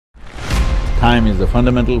Time is the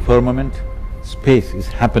fundamental firmament, space is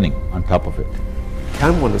happening on top of it.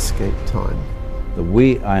 Can one escape time? The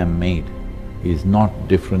way I am made is not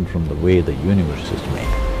different from the way the universe is made.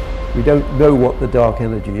 We don't know what the dark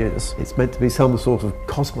energy is. It's meant to be some sort of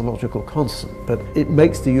cosmological constant, but it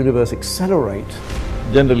makes the universe accelerate.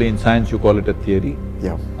 Generally in science you call it a theory.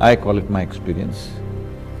 Yeah. I call it my experience.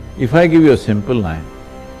 If I give you a simple line,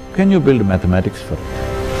 can you build mathematics for it?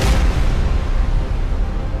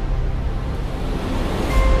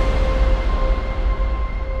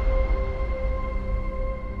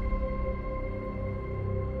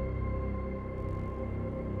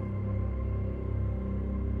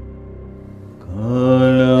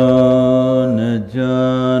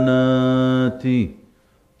 Janati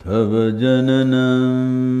tava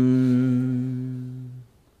jananam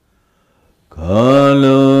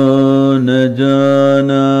Kalo na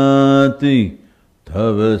janati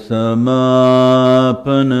tava samapanam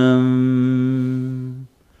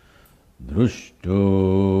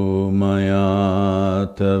Drushto maya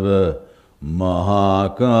tava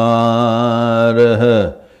mahakaraha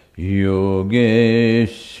Yogeshvara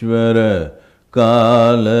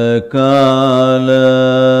Kala Kala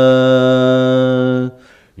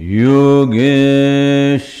Yogeshvara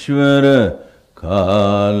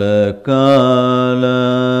Kala Kala.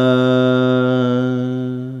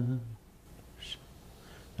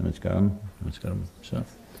 Namaskaram, namaskaram, sir.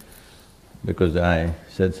 Because I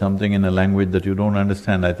said something in a language that you don't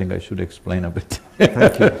understand, I think I should explain a bit.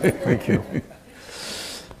 Thank you, thank you.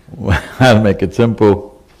 Well, I'll make it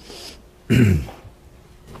simple.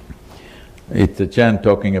 It's a chant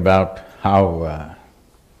talking about how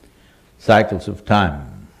cycles of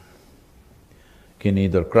time can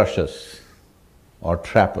either crush us or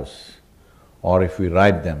trap us, or if we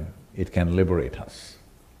ride them, it can liberate us.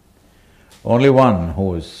 Only one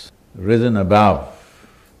who is risen above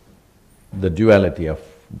the duality of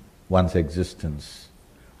one's existence,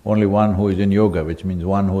 only one who is in yoga, which means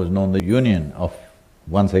one who has known the union of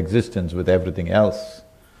one's existence with everything else,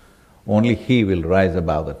 only he will rise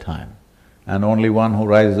above the time. And only one who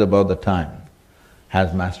rises above the time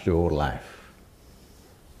has mastery over life.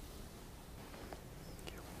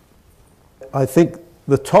 I think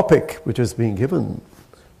the topic which has been given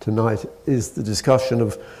tonight is the discussion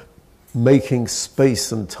of making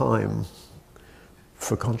space and time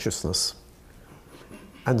for consciousness.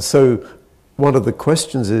 And so one of the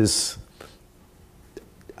questions is,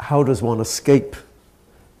 how does one escape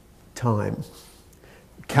time?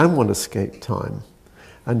 Can one escape time?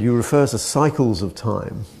 And you refer to cycles of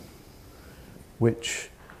time, which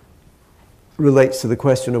relates to the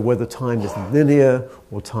question of whether time is linear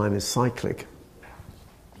or time is cyclic,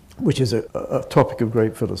 which is a topic of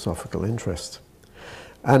great philosophical interest.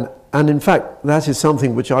 And in fact, that is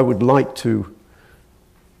something which I would like to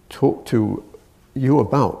talk to you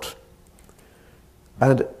about.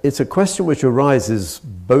 And it's a question which arises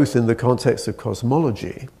both in the context of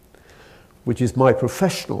cosmology, which is my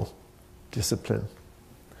professional discipline.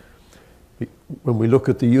 When we look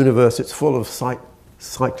at the universe, it's full of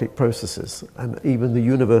cyclic processes, and even the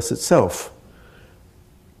universe itself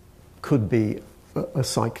could be a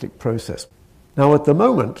cyclic process. Now, at the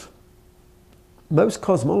moment, most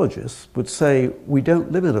cosmologists would say we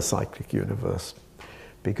don't live in a cyclic universe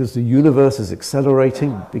because the universe is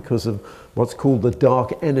accelerating because of what's called the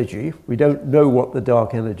dark energy. We don't know what the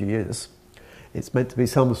dark energy is. It's meant to be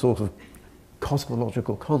some sort of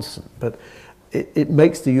cosmological constant, but it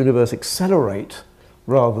makes the universe accelerate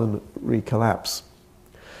rather than recollapse.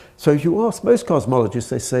 So if you ask most cosmologists,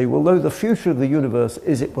 they say, well, no, the future of the universe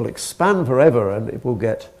is it will expand forever and it will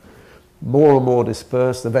get more and more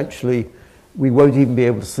dispersed. Eventually, we won't even be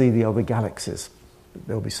able to see the other galaxies.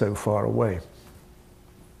 They'll be so far away.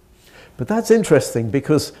 But that's interesting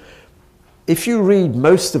because if you read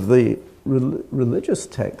most of the religious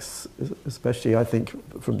texts, especially I think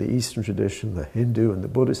from the Eastern tradition, the Hindu and the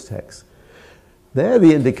Buddhist texts, there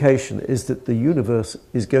the indication is that the universe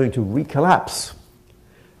is going to recollapse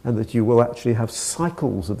and that you will actually have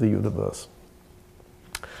cycles of the universe.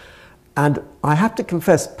 And I have to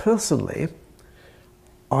confess, personally,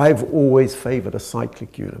 I've always favoured a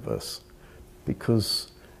cyclic universe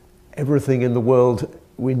because everything in the world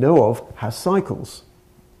we know of has cycles.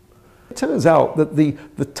 It turns out that the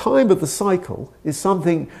time of the cycle is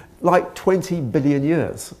something like 20 billion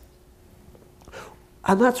years.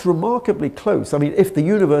 And that's remarkably close. I mean, if the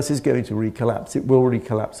universe is going to recollapse, it will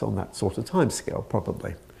recollapse on that sort of timescale,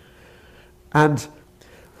 probably. And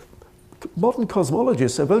modern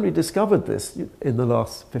cosmologists have only discovered this in the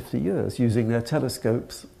last 50 years using their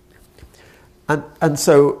telescopes. And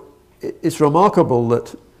so it's remarkable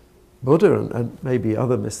that Buddha and maybe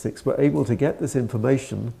other mystics were able to get this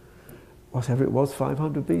information, whatever it was,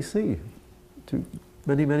 500 BC, to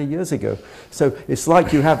many, many years ago. So it's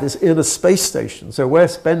like you have this inner space station. So we're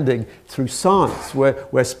spending, through science,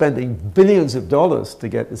 we're spending billions of dollars to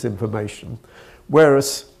get this information,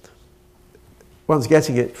 whereas one's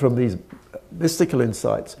getting it from these mystical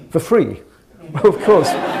insights for free. Of course.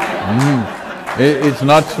 It's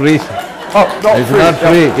not free. Oh, not it's free. not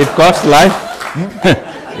free. It costs life.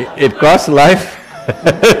 It costs life.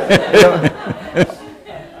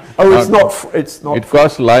 Oh, it's not. It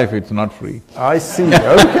costs life. It's not free. I see.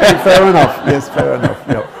 Okay, fair enough. Yes, fair enough.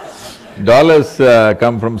 Yep. Dollars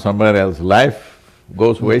come from somewhere else. Life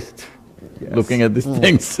goes waste. Yes. Looking at these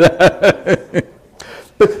things.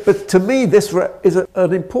 But to me, this is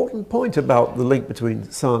an important point about the link between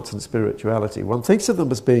science and spirituality. One thinks of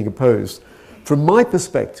them as being opposed. From my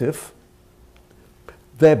perspective,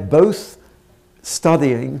 they're both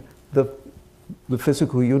studying the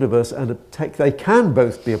physical universe, and they can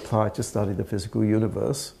both be applied to study the physical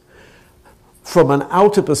universe from an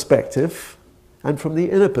outer perspective and from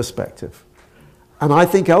the inner perspective. And I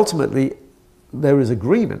think ultimately there is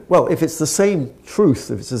agreement. Well, if it's the same truth,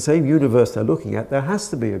 if it's the same universe they're looking at, there has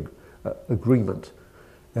to be agreement.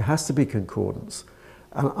 There has to be concordance.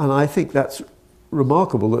 And I think that's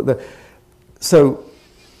remarkable. So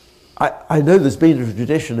I know there's been a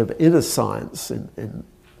tradition of inner science in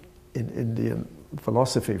Indian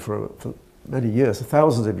philosophy for many years,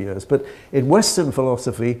 thousands of years, but in Western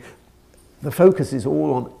philosophy, the focus is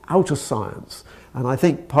all on outer science. And I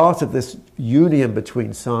think part of this union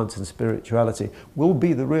between science and spirituality will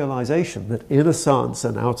be the realization that inner science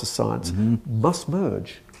and outer science must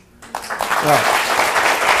merge.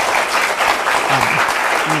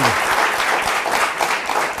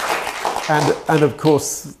 And of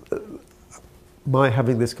course, my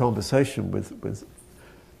having this conversation with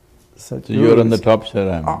So you're on the top,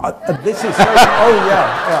 sir. This is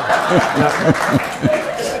yeah.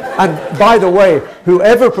 And by the way,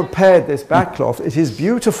 whoever prepared this backcloth, it is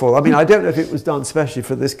beautiful. I mean, I don't know if it was done specially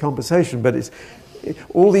for this conversation, but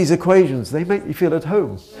all these equations, they make me feel at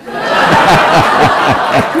home.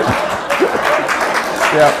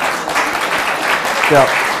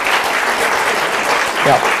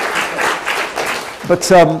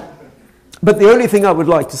 But the only thing I would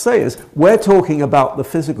like to say is we're talking about the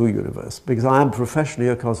physical universe because I am professionally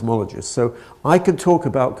a cosmologist. So I can talk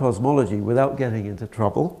about cosmology without getting into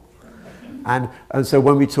trouble. And so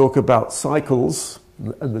when we talk about cycles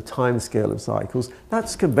and the time scale of cycles,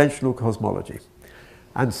 that's conventional cosmology.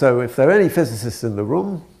 And so if there are any physicists in the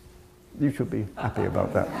room, you should be happy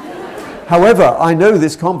about that. However, I know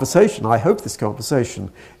this conversation, I hope this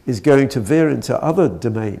conversation is going to veer into other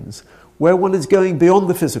domains where one is going beyond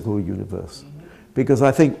the physical universe. Because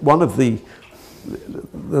I think one of the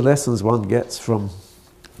lessons one gets from,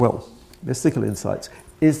 well, mystical insights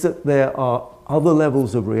is that there are other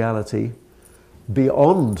levels of reality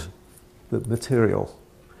beyond the material.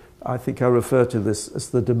 I think I refer to this as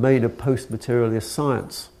the domain of post-materialist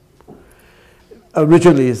science.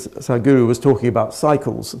 Originally, Sadhguru was talking about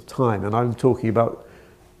cycles of time, and I'm talking about,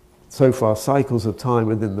 so far, cycles of time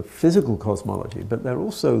within the physical cosmology, but there are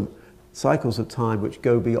also cycles of time which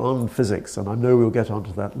go beyond physics, and I know we'll get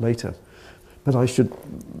onto that later. But I should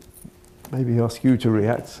maybe ask you to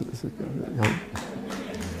react.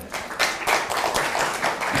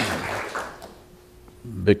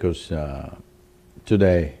 Because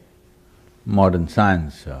today, modern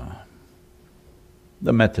science,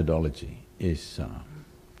 the methodology is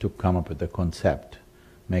to come up with a concept,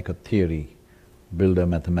 make a theory, build a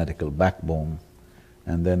mathematical backbone,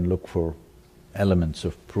 and then look for elements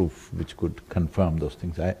of proof which could confirm those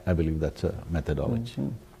things. I believe that's a methodology.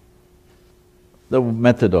 The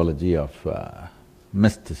methodology of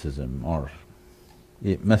mysticism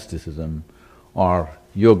or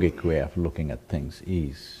yogic way of looking at things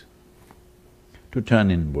is to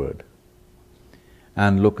turn inward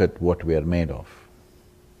and look at what we are made of.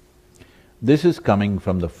 This is coming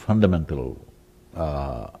from the fundamental,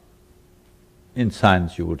 in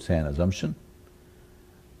science you would say an assumption.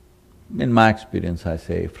 In my experience, I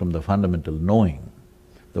say from the fundamental knowing,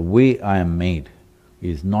 the way I am made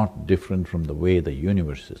is not different from the way the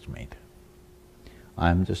universe is made. I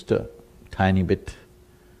am just a tiny bit,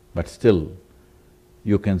 but still,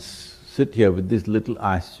 you can sit here with these little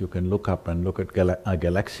eyes, you can look up and look at a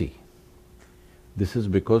galaxy. This is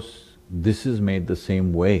because this is made the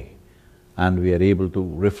same way, and we are able to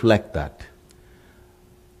reflect that.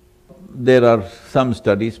 There are some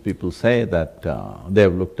studies, people say that they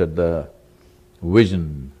have looked at the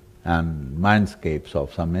vision and mindscapes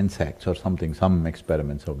of some insects or something, some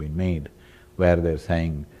experiments have been made where they're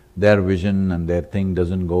saying their vision and their thing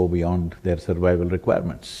doesn't go beyond their survival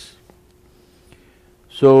requirements.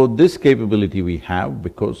 So this capability we have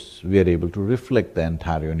because we are able to reflect the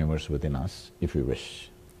entire universe within us, if we wish.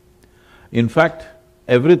 In fact,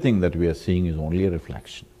 everything that we are seeing is only a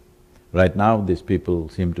reflection. Right now, these people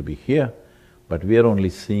seem to be here, but we are only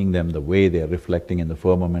seeing them the way they are reflecting in the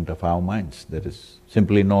firmament of our minds. There is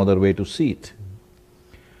simply no other way to see it.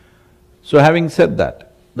 So having said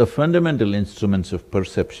that, the fundamental instruments of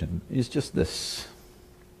perception is just this.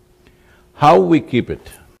 How we keep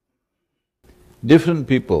it. Different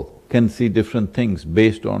people can see different things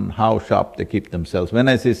based on how sharp they keep themselves. When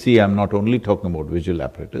I say see, I'm not only talking about visual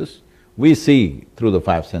apparatus. We see through the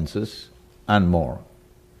five senses and more.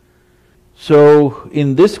 So,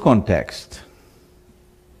 in this context,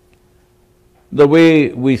 the way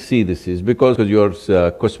we see this is because your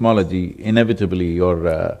cosmology, inevitably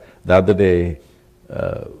the other day,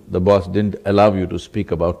 the boss didn't allow you to speak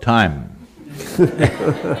about time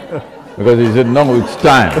because he said, no, it's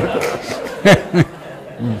time.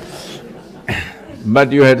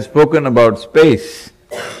 But you had spoken about space,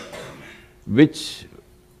 which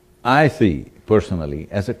I see personally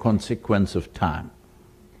as a consequence of time.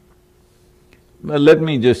 Well, let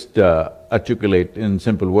me just articulate in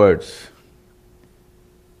simple words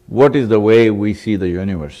what is the way we see the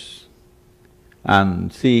universe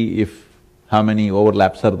and see if how many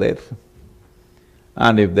overlaps are there.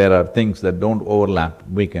 And if there are things that don't overlap,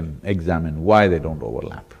 we can examine why they don't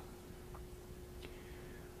overlap.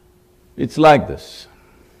 It's like this.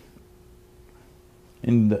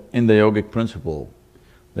 In the yogic principle,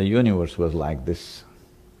 the universe was like this.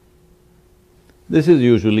 This is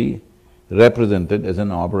usually represented as an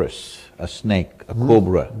arborist, a snake, a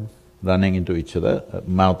cobra running into each other,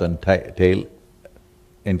 mouth and tail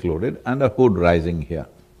included, and a hood rising here.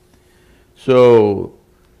 So,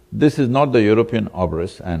 this is not the European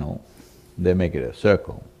arborist, I know, they make it a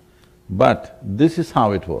circle, but this is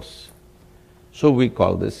how it was. So we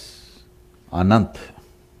call this anant,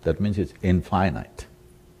 that means it's infinite.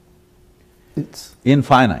 It's…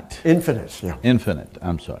 Infinite. Infinite, yeah. Infinite,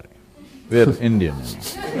 I'm sorry. We're Indian,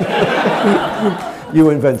 you know. You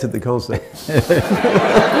invented the concept.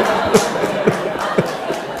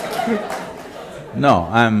 No,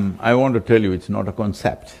 I want to tell you it's not a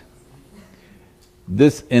concept.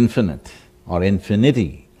 This infinite or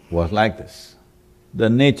infinity was like this. The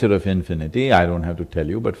nature of infinity, I don't have to tell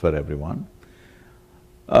you, but for everyone.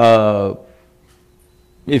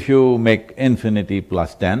 If you make infinity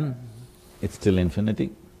plus 10, it's still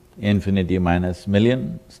infinity. Infinity minus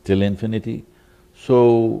million, still infinity.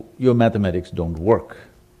 So, your mathematics don't work.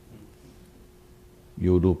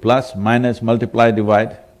 You do plus, minus, multiply,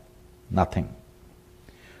 divide, nothing.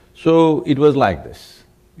 So, it was like this.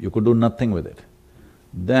 You could do nothing with it.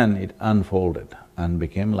 Then it unfolded and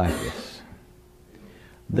became like this.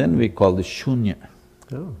 Then we call this shunya.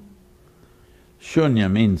 Oh.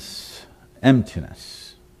 Shunya means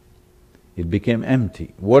emptiness. It became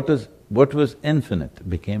empty. What was infinite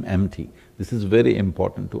became empty. This is very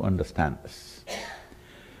important to understand this.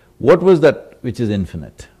 What was that which is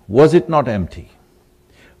infinite? Was it not empty?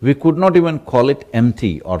 We could not even call it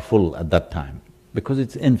empty or full at that time because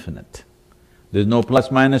it's infinite. There's no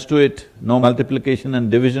plus minus to it, no multiplication and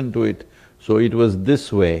division to it. So it was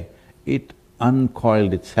this way, it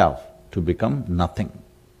uncoiled itself to become nothing.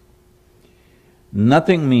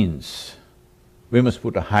 Nothing means we must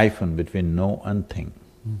put a hyphen between no and thing.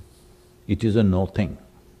 It is a no thing,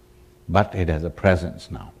 but it has a presence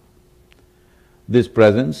now. This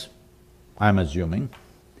presence, I'm assuming,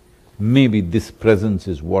 maybe this presence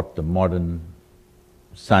is what the modern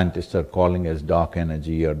scientists are calling as dark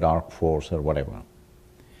energy or dark force or whatever.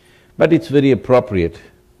 But it's very appropriate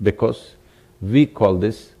because we call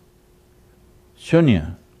this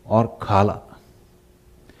shunya or kala.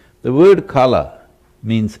 The word kala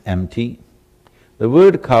means empty, the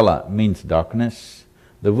word kala means darkness,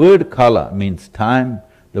 the word kala means time,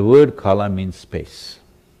 the word kala means space.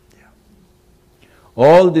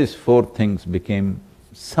 All these four things became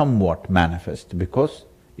somewhat manifest because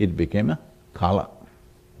it became a kala.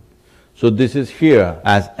 So this is here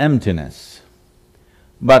as emptiness,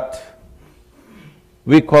 but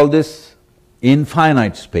we call this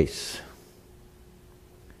infinite space.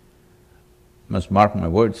 Must mark my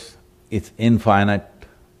words, it's infinite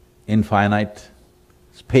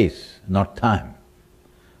space, not time,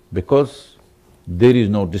 because there is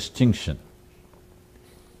no distinction.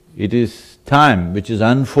 It is time which is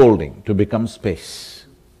unfolding to become space.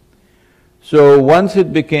 So once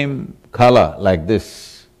it became kala like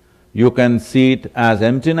this, you can see it as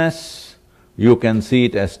emptiness, you can see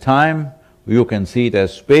it as time, you can see it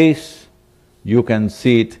as space, you can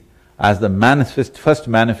see it as the first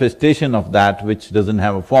manifestation of that which doesn't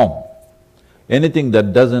have a form. Anything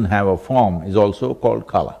that doesn't have a form is also called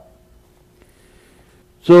kala.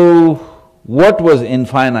 So, what was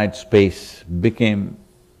infinite space became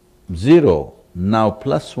zero, now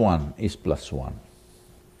 +1 is +1,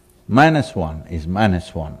 -1 is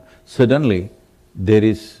 -1. Suddenly, there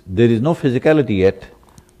is no physicality yet,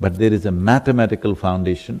 but there is a mathematical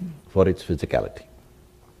foundation for its physicality.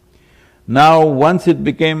 Now, once it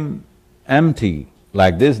became empty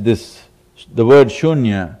like this, the word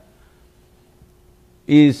shunya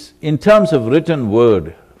is, in terms of written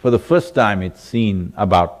word, for the first time it's seen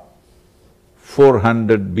about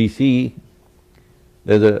 400 BCE.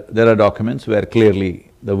 There are documents where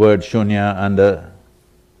clearly the word shunya and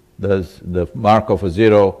the mark of a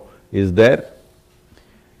zero is there.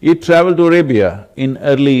 It traveled to Arabia in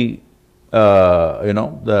early,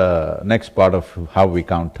 the next part of how we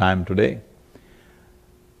count time today.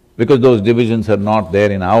 Because those divisions are not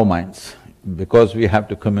there in our minds, because we have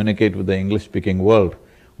to communicate with the English-speaking world,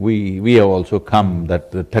 we have also come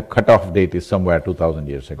that the cut-off date is somewhere 2000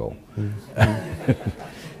 years ago.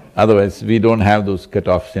 Otherwise, we don't have those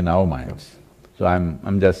cut-offs in our minds. So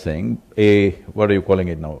I'm just saying, what are you calling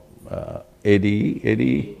it now? AD?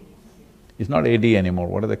 It's not AD anymore,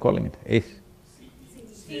 what are they calling it?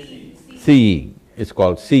 CE. It's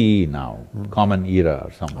called CE now, Common Era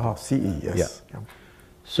or something. Ah, CE, yes. Yeah.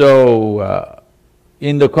 So,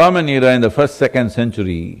 in the Common Era, in the 1st, 2nd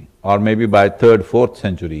century, or maybe by 3rd, 4th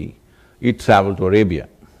century, it traveled to Arabia,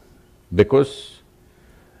 because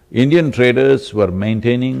Indian traders were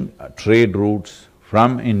maintaining trade routes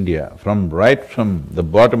from India, right from the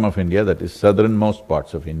bottom of India, that is southernmost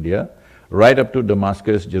parts of India, right up to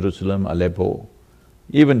Damascus, Jerusalem, Aleppo.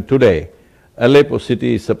 Even today, Aleppo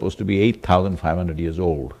city is supposed to be 8,500 years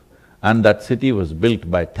old, and that city was built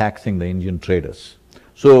by taxing the Indian traders.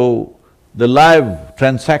 So, the live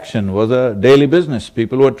transaction was a daily business,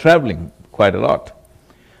 people were traveling quite a lot.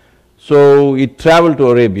 So, it traveled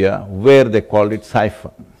to Arabia, where they called it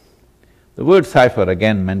cipher. The word cipher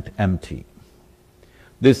again meant empty.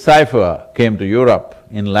 This cipher came to Europe,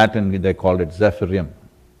 in Latin they called it Zephyrium.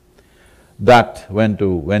 That went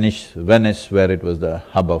to Venice, where it was the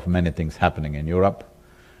hub of many things happening in Europe,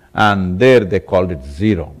 and there they called it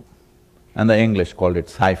zero, and the English called it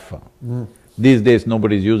cipher. These days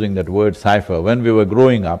nobody's using that word cipher. When we were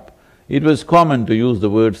growing up, it was common to use the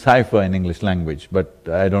word cipher in English language, but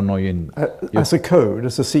I don't know as a code,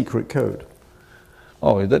 as a secret code.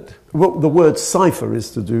 Oh, is it? Well, the word cipher is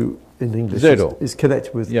to do, in English, is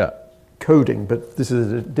connected with coding, but this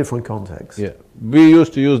is a different context. Yeah. We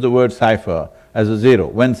used to use the word cipher as a zero.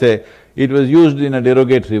 When say, it was used in a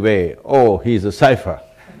derogatory way, oh, he's a cipher,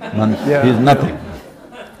 he's nothing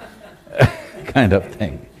kind of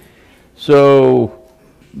thing. So,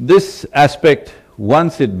 this aspect,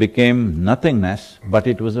 once it became nothingness, but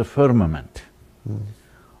it was a firmament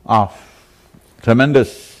of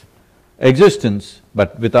tremendous existence,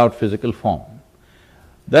 but without physical form.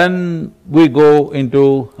 Then we go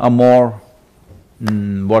into a more,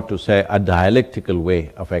 a dialectical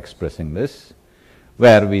way of expressing this,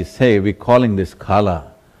 where we say, we're calling this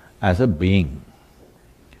kala as a being,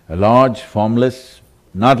 a large, formless,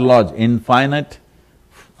 not large, infinite,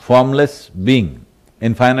 formless being.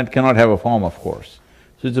 Infinite cannot have a form, of course,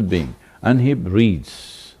 so it's a being. And he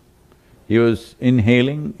breathes. He was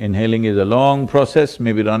inhaling is a long process,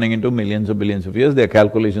 maybe running into millions or billions of years, there are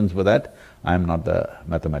calculations for that, I'm not the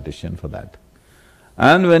mathematician for that.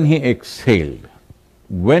 And when he exhaled,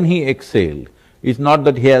 it's not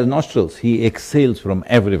that he has nostrils, he exhales from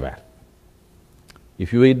everywhere.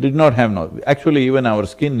 If you did not have actually even our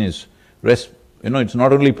skin is it's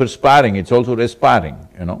not only perspiring, it's also respiring,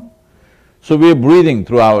 So we are breathing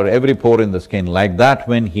through our every pore in the skin. Like that,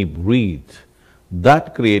 when he breathed,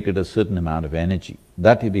 that created a certain amount of energy.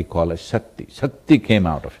 That we call as Shakti. Shakti came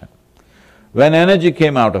out of him. When energy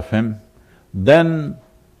came out of him, then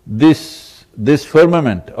this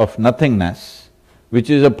firmament of nothingness, which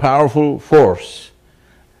is a powerful force,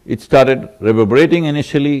 it started reverberating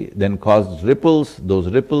initially, then caused ripples.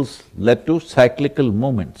 Those ripples led to cyclical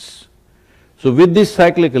movements. So with these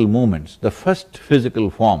cyclical movements, the first physical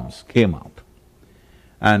forms came out,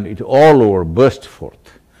 and it all over burst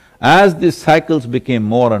forth. As these cycles became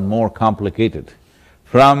more and more complicated,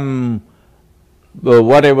 from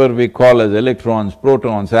whatever we call as electrons,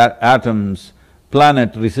 protons, atoms,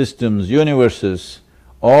 planetary systems, universes,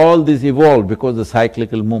 all these evolved because of the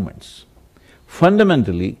cyclical movements.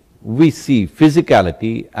 Fundamentally, we see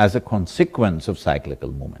physicality as a consequence of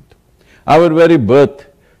cyclical movement. Our very birth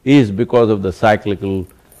is because of the cyclical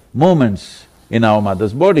movements in our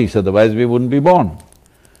mother's bodies, otherwise we wouldn't be born.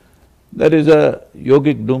 There is a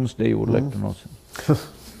yogic doomsday, you would like to know, sir?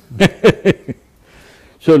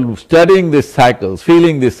 So studying these cycles,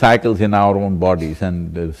 feeling these cycles in our own bodies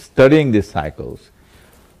and studying these cycles,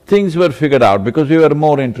 things were figured out because we were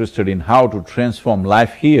more interested in how to transform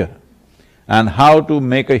life here and how to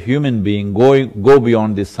make a human being go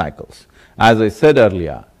beyond these cycles. As I said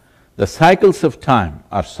earlier, the cycles of time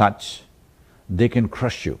are such, they can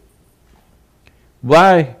crush you.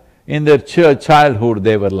 Why in their childhood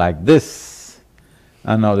they were like this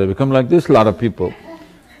and now they become like this, a lot of people.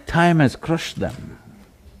 Time has crushed them.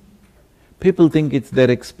 People think it's their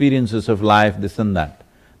experiences of life, this and that.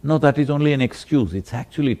 No, that is only an excuse, it's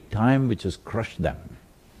actually time which has crushed them.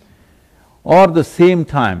 Or the same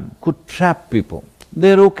time could trap people.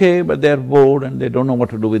 They're okay, but they're bored and they don't know what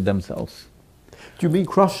to do with themselves. Do you mean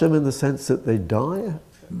crush them in the sense that they die?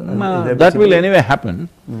 That will anyway happen,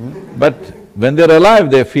 but when they're alive,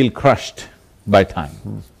 they feel crushed by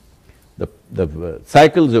time. The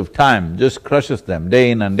cycles of time just crushes them day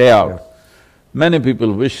in and day out. Yeah. Many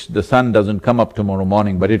people wish the sun doesn't come up tomorrow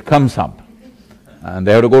morning, but it comes up and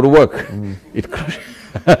they have to go to work. It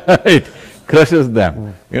crushes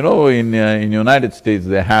them. You know, in United States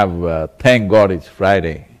they have thank God it's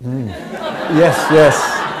Friday. Yes, yes.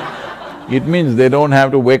 It means they don't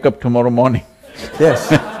have to wake up tomorrow morning. Yes,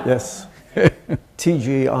 yes.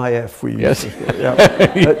 TGIF we used Yes. to… Yeah.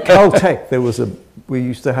 At Caltech we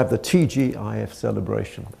used to have the TGIF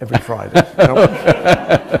celebration every Friday.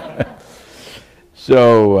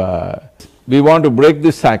 So, we want to break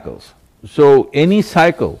these cycles. So, any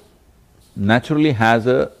cycle naturally has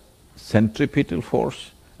a centripetal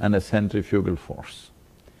force and a centrifugal force.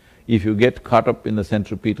 If you get caught up in the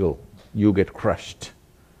centripetal, you get crushed.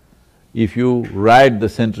 If you ride the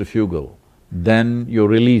centrifugal, then you're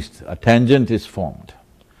released, a tangent is formed.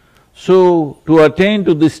 So, to attain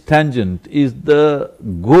to this tangent is the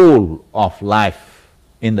goal of life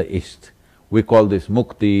in the East. We call this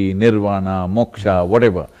mukti, nirvana, moksha,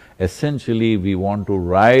 whatever. Essentially, we want to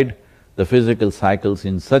ride the physical cycles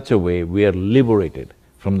in such a way we are liberated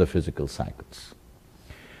from the physical cycles.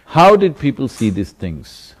 How did people see these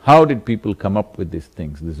things? How did people come up with these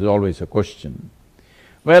things? This is always a question.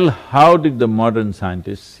 Well, how did the modern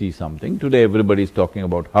scientists see something? Today everybody is talking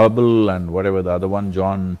about Hubble and whatever the other one,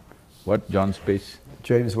 John Space?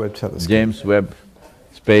 James Webb Telescope. James Webb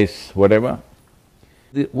Space, whatever.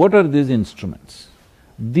 What are these instruments?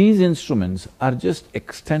 These instruments are just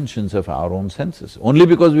extensions of our own senses. Only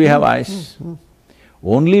because we have eyes,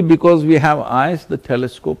 only because we have eyes, the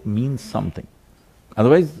telescope means something.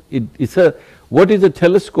 Otherwise, what is a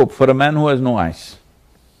telescope for a man who has no eyes?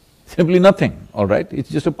 Simply nothing, all right? It's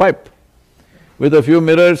just a pipe. With a few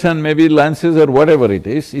mirrors and maybe lenses or whatever it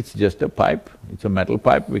is, it's just a pipe. It's a metal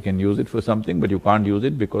pipe, we can use it for something, but you can't use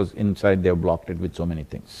it because inside they've blocked it with so many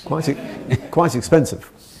things. Quite expensive.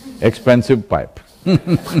 Expensive pipe.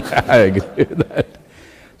 I agree with that.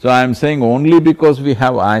 So I'm saying only because we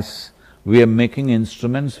have eyes, we are making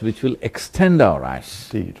instruments which will extend our eyes.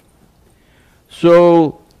 Indeed.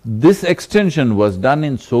 So, this extension was done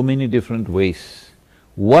in so many different ways.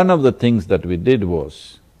 One of the things that we did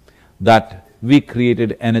was that we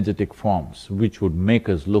created energetic forms which would make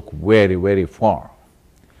us look very, very far.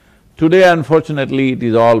 Today, unfortunately, it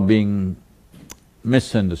is all being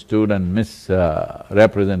misunderstood and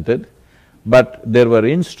misrepresented, but there were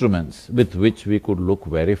instruments with which we could look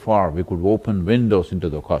very far, we could open windows into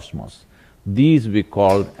the cosmos. These we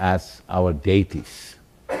called as our deities.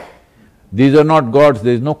 These are not gods,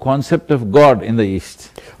 there is no concept of God in the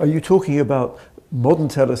East. Are you talking about modern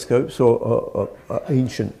telescopes or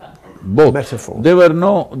ancient Both. metaphor? There were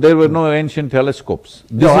no ancient telescopes.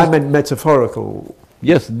 I meant metaphorical.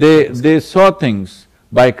 Yes, they saw things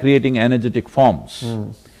by creating energetic forms.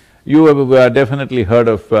 You have definitely heard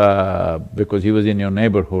of, because he was in your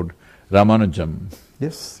neighborhood, Ramanujam.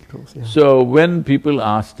 Yes, of course, yeah. So when people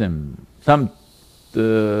asked him, some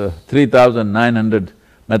 3,900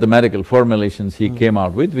 mathematical formulations he came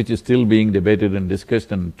out with, which is still being debated and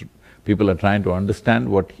discussed and people are trying to understand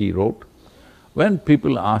what he wrote. When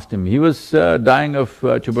people asked him, he was dying of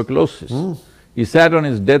tuberculosis. He sat on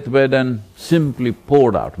his deathbed and simply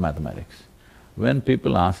poured out mathematics. When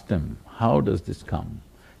people asked him, how does this come?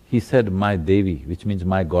 He said, my Devi, which means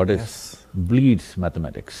my goddess, bleeds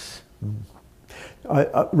mathematics.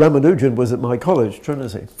 Ramanujan was at my college,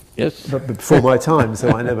 Trinity. Yes. But before my time,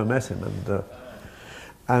 so I never met him.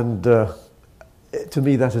 And to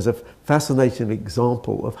me that is a fascinating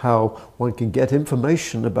example of how one can get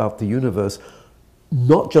information about the universe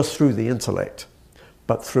not just through the intellect,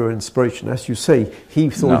 but through inspiration. As you say, he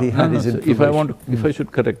thought he had his information. If I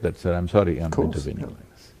should correct that, sir, I'm sorry I'm intervening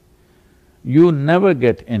like this. You never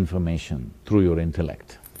get information through your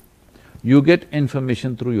intellect. You get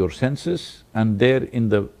information through your senses, and there in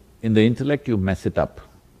the intellect you mess it up.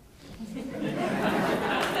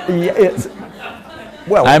 Yeah,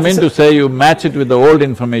 well, I mean to say you match it with the old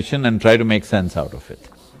information and try to make sense out of it.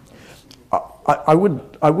 I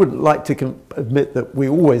wouldn't like to admit that we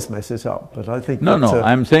always mess it up, but I think No, that,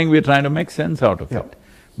 I'm saying we're trying to make sense out of it.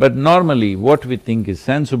 But normally what we think is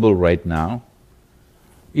sensible right now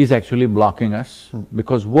is actually blocking us,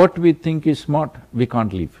 because what we think is smart, we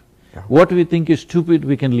can't leave. Yeah. What we think is stupid,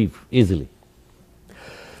 we can leave easily.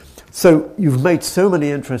 So you've made so many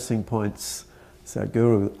interesting points,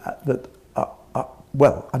 Sadhguru, that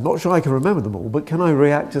well, I'm not sure I can remember them all, but can I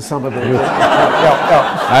react to some of them?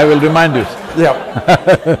 I will remind you.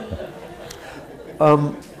 Yeah.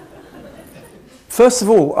 First of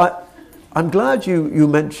all, I'm glad you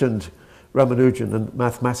mentioned Ramanujan and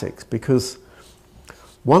mathematics, because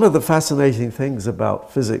one of the fascinating things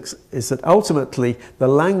about physics is that ultimately the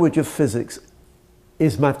language of physics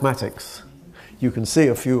is mathematics. You can see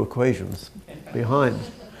a few equations behind.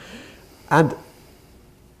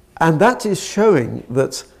 And that is showing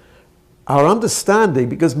that our understanding,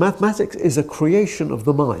 because mathematics is a creation of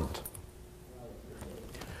the mind.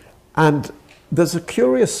 And there's a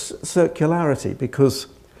curious circularity, because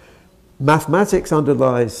mathematics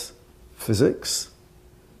underlies physics,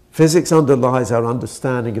 physics underlies our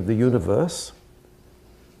understanding of the universe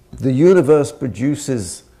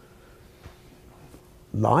produces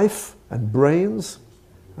life and brains,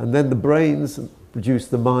 and then the brains produce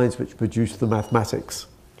the minds which produce the mathematics.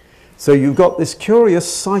 So you've got this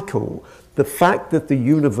curious cycle, the fact that the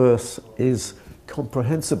universe is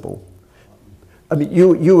comprehensible. I mean,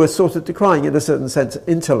 you were sort of decrying, in a certain sense,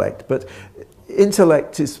 intellect, but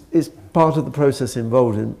intellect is part of the process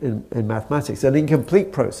involved in mathematics, an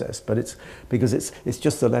incomplete process, but it's because it's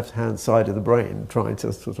just the left-hand side of the brain trying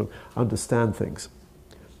to sort of understand things.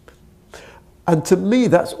 And to me,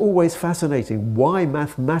 that's always fascinating, why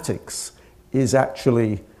mathematics is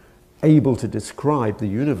actually able to describe the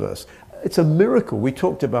universe. It's a miracle. We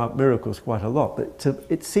talked about miracles quite a lot, but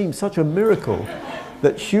it seems such a miracle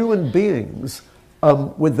that human beings,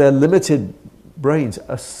 with their limited brains,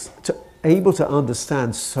 are able to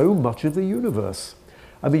understand so much of the universe.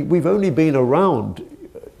 I mean, we've only been around,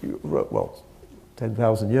 well,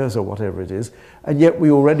 10,000 years or whatever it is, and yet we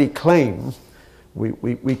already claim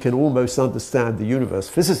we can almost understand the universe.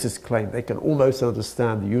 Physicists claim they can almost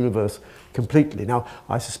understand the universe completely. Now,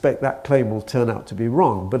 I suspect that claim will turn out to be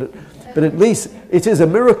wrong, but at least it is a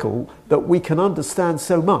miracle that we can understand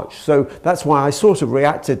so much. So that's why I sort of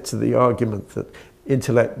reacted to the argument that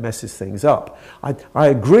intellect messes things up. I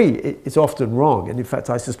agree it's often wrong, and in fact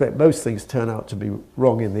I suspect most things turn out to be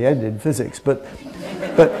wrong in the end in physics, but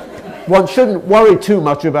one shouldn't worry too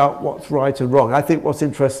much about what's right and wrong. I think what's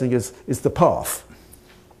interesting is the path.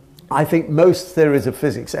 I think most theories of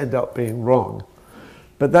physics end up being wrong,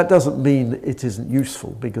 but that doesn't mean it isn't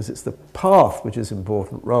useful, because it's the path which is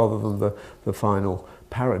important rather than the final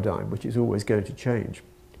paradigm, which is always going to change.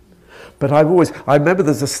 But I remember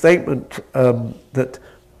there's a statement that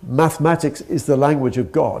mathematics is the language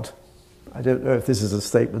of God. I don't know if this is a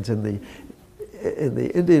statement in the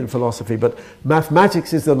Indian philosophy, but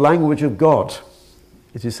mathematics is the language of God,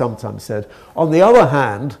 it is sometimes said. On the other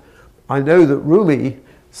hand, I know that Rumi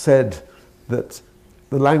said that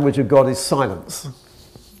the language of God is silence,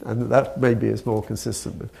 and that maybe is more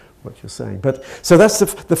consistent with what you're saying. But so that's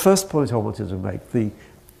the first point I wanted to make, the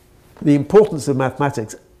importance of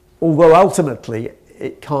mathematics, although ultimately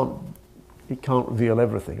it can't reveal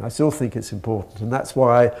everything. I still think it's important, and that's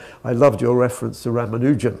why I loved your reference to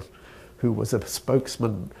Ramanujan, who was a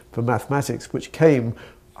spokesman for mathematics, which came,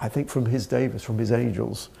 I think, from his Davis, from his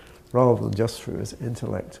angels, rather than just through his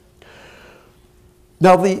intellect.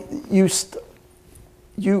 Now, I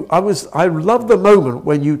love the moment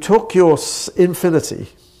when you took your infinity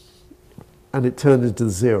and it turned into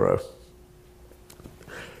zero.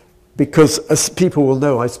 Because, as people will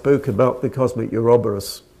know, I spoke about the cosmic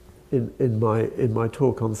Ouroboros in my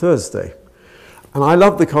talk on Thursday. And I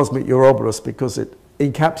love the cosmic Ouroboros because it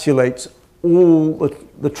encapsulates all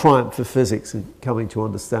the triumph of physics in coming to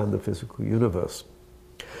understand the physical universe.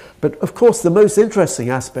 But of course, the most interesting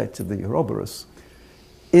aspect of the Ouroboros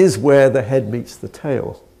is where the head meets the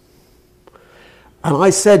tail. And I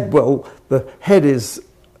said, well, the head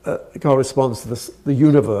corresponds to the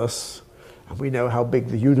universe, and we know how big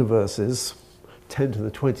the universe is, 10 to the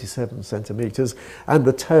 27 centimeters, and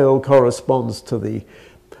the tail corresponds to the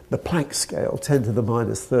Planck scale, 10 to the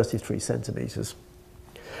minus 33 centimeters.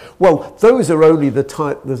 Well, those are only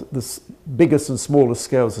the biggest and smallest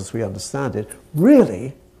scales as we understand it.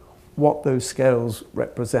 Really, what those scales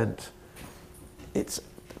represent. It's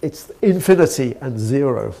infinity and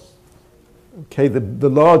zero. Okay, the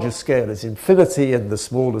larger scale is infinity and the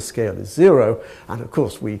smaller scale is zero, and of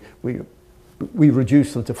course we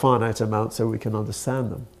reduce them to finite amounts so we can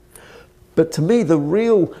understand them. But to me, the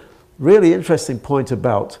really interesting point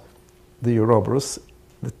about the Ouroboros,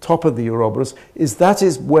 the top of the Ouroboros, is that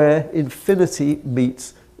is where infinity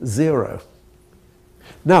meets zero.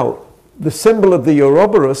 Now, the symbol of the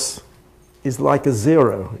Ouroboros is like a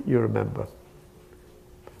zero, you remember.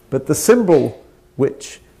 But the symbol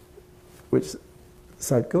which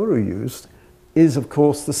Sadhguru used is, of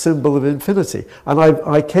course, the symbol of infinity. And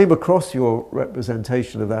I came across your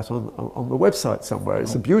representation of that on the website somewhere.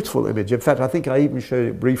 It's a beautiful image. In fact, I think I even showed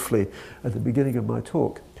it briefly at the beginning of my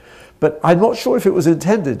talk. But I'm not sure if it was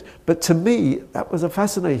intended, but to me, that was a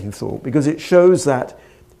fascinating thought, because it shows that,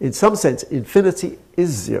 in some sense, infinity is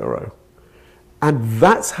zero. And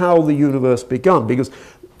that's how the universe began, because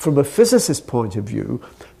from a physicist's point of view,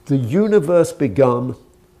 the universe began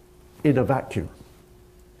in a vacuum.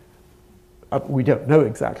 We don't know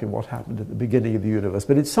exactly what happened at the beginning of the universe,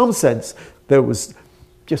 but in some sense, there was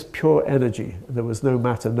just pure energy. There was no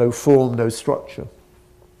matter, no form, no structure.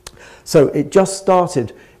 So it just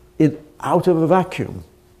started out of a vacuum.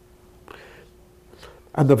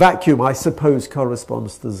 And the vacuum, I suppose,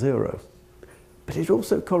 corresponds to zero. But it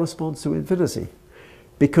also corresponds to infinity.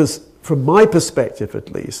 Because from my perspective,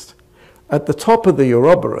 at least, at the top of the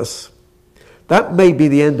Ouroboros, that may be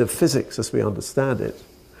the end of physics as we understand it.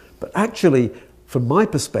 But actually, from my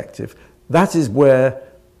perspective, that is where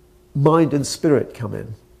mind and spirit come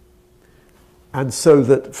in. And so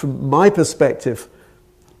that from my perspective,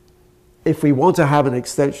 if we want to have an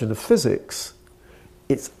extension of physics,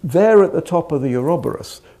 it's there at the top of the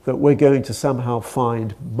Ouroboros that we're going to somehow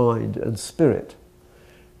find mind and spirit.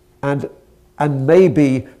 And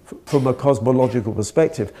maybe from a cosmological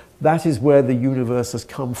perspective, that is where the universe has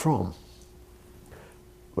come from.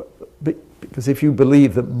 Because if you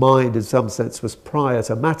believe that mind in some sense was prior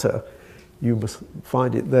to matter, you must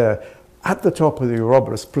find it there at the top of the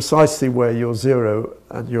Ouroboros, precisely where your zero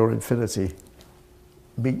and your infinity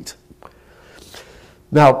meet.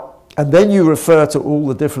 Now, and then you refer to all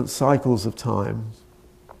the different cycles of time.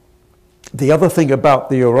 The other thing about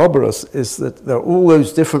the Ouroboros is that there are all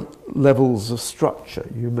those different levels of structure.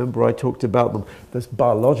 You remember I talked about them. There's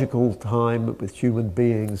biological time with human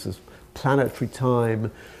beings, there's planetary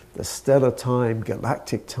time, there's stellar time,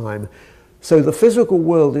 galactic time. So the physical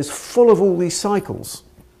world is full of all these cycles.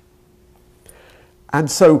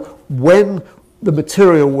 And so when the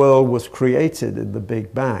material world was created in the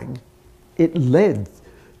Big Bang, it led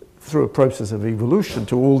through a process of evolution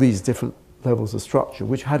to all these different levels of structure,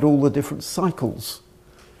 which had all the different cycles,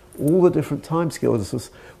 all the different time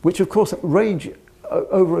scales, which of course range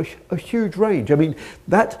over a huge range. I mean,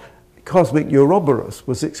 that cosmic Ouroboros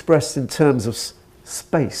was expressed in terms of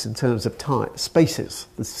space, in terms of time, spaces,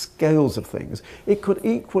 the scales of things. It could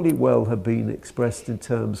equally well have been expressed in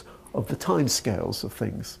terms of the time scales of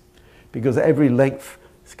things, because every length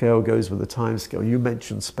scale goes with a time scale. You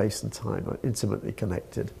mentioned space and time are intimately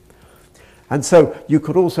connected. And so you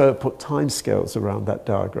could also put time scales around that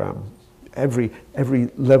diagram. Every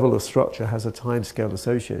level of structure has a time scale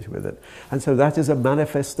associated with it. And so that is a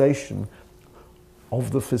manifestation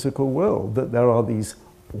of the physical world, that there are all these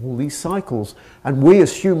cycles. And we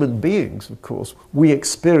as human beings, of course, we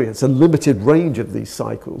experience a limited range of these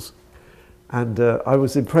cycles. And I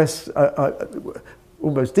was impressed,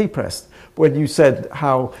 almost depressed, when you said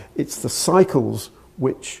how it's the cycles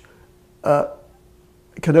which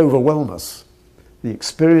can overwhelm us. The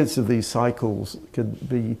experience of these cycles can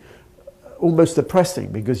be almost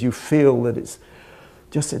depressing, because you feel that it's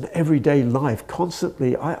just in everyday life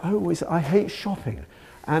constantly. I hate shopping,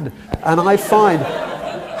 and I find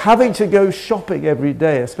having to go shopping every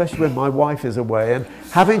day, especially when my wife is away, and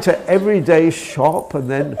having to every day shop and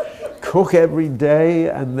then cook every day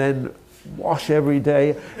and then wash every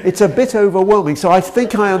day, it's a bit overwhelming. So I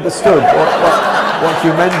think I understood what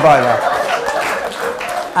you meant by that.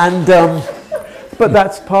 And but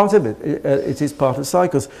that's part of it. It is part of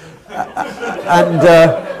cycles. I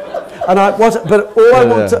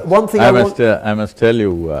must tell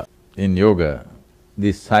you, in yoga,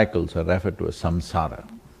 these cycles are referred to as samsara.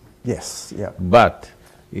 Yes, yeah. But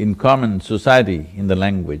in common society, in the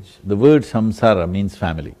language, the word samsara means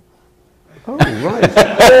family. Oh, right.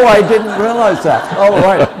 Oh, I didn't realize that. Oh,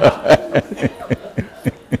 right.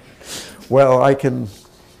 Well, I can…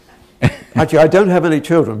 Actually, I don't have any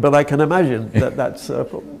children, but I can imagine that's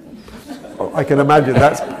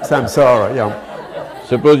samsara, yeah.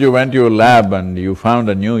 Suppose you went to your lab and you found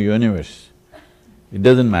a new universe. It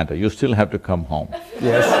doesn't matter, you still have to come home.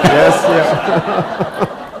 Yes, yes,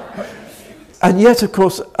 yeah. And yet, of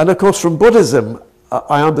course, from Buddhism,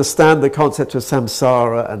 I understand the concept of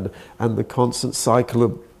samsara and the constant cycle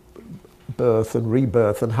of birth and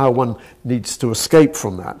rebirth and how one needs to escape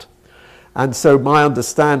from that. And so my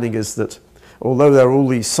understanding is that although there are all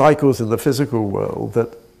these cycles in the physical world,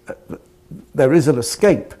 that there is an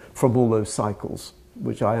escape from all those cycles,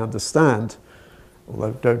 which I understand,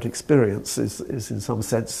 although don't experience, is in some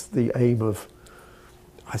sense the aim of,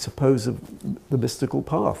 I suppose, of the mystical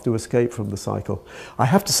path, to escape from the cycle. I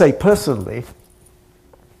have to say, personally,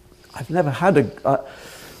 I've never had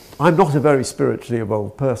I'm not a very spiritually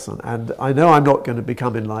evolved person, and I know I'm not going to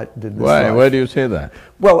become enlightened in this life. Why do you say that?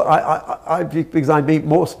 Well, because I meet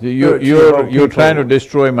more spiritually evolved people. You're trying to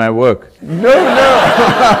destroy my work. No,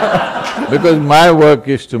 no! Because my work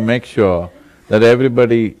is to make sure that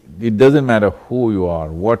everybody, it doesn't matter who you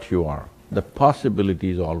are, what you are, the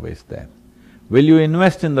possibility is always there. Will you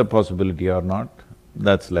invest in the possibility or not?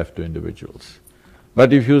 That's left to individuals.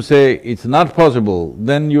 But if you say it's not possible,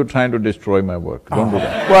 then you're trying to destroy my work. Don't do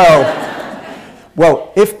that.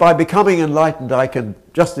 Well, if by becoming enlightened I can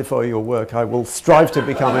justify your work, I will strive to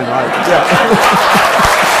become enlightened. Yeah.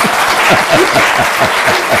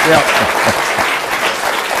 Yeah.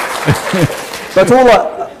 But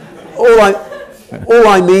all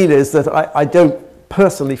I mean is that I don't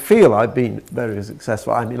personally feel I've been very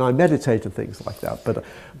successful. I mean, I meditate and things like that, but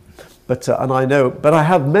and I know, but I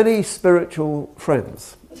have many spiritual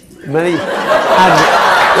friends, many, and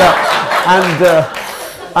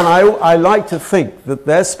I like to think that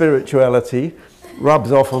their spirituality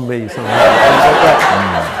rubs off on me somehow.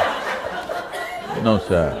 No,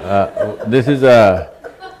 sir. This is a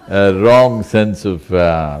wrong sense of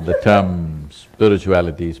the term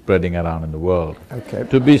spirituality spreading around in the world. Okay.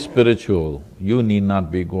 To be spiritual, you need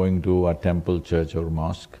not be going to a temple, church or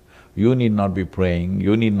mosque. You need not be praying,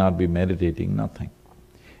 you need not be meditating, nothing.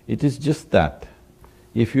 It is just that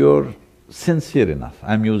if you're sincere enough,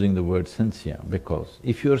 I'm using the word sincere because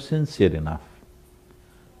if you're sincere enough,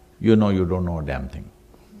 you know you don't know a damn thing.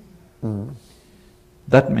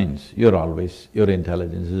 That means your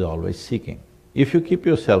intelligence is always seeking. If you keep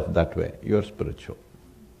yourself that way, you're spiritual.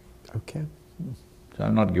 Okay. So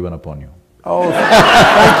I've not given up on you. Oh,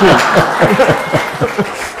 thank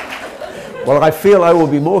you. Well, I feel I will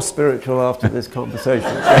be more spiritual after this conversation.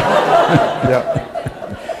 Yeah.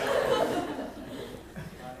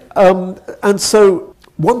 And so,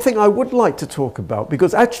 one thing I would like to talk about,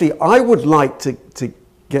 because actually I would like to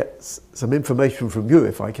get some information from you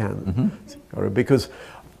if I can, because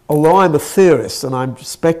although I'm a theorist and I'm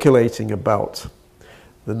speculating about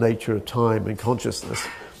the nature of time and consciousness,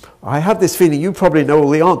 I have this feeling you probably know all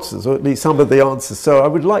the answers, or at least some of the answers, so I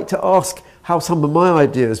would like to ask how some of my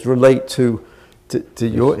ideas relate to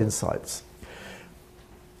your insights.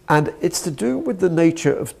 And it's to do with the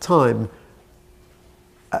nature of time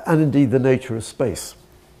and indeed the nature of space.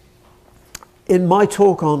 In my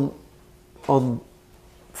talk on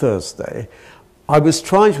Thursday, I was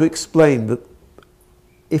trying to explain that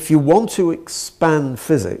if you want to expand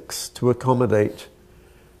physics to accommodate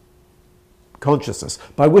consciousness,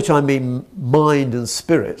 by which I mean mind and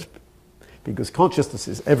spirit, because consciousness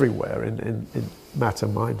is everywhere in matter,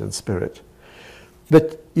 mind and spirit,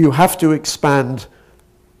 but you have to expand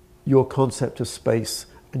your concept of space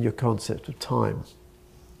and your concept of time.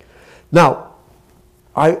 Now,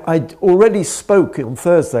 I already spoke on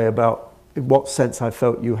Thursday about in what sense I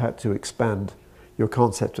felt you had to expand your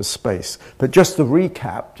concept of space. But just to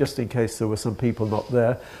recap, just in case there were some people not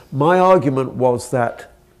there, my argument was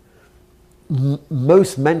that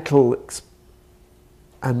most mental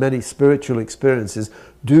and many spiritual experiences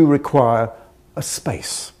do require a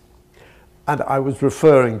space. And I was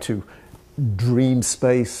referring to dream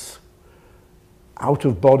space,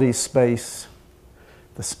 out-of-body space,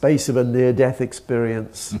 the space of a near-death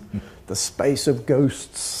experience, the space of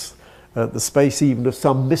ghosts, the space even of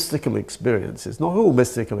some mystical experiences. Not all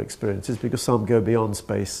mystical experiences, because some go beyond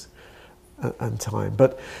space and time.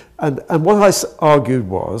 And what I argued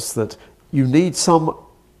was that you need some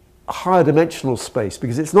higher dimensional space,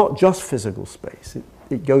 because it's not just physical space,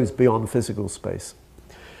 it goes beyond physical space.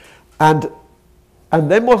 And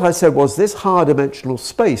then what I said was this higher dimensional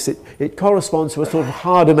space, it corresponds to a sort of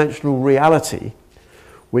higher dimensional reality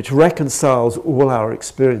which reconciles all our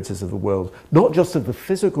experiences of the world, not just of the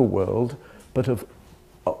physical world, but of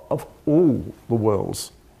all the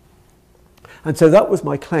worlds. And so that was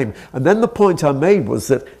my claim. And then the point I made was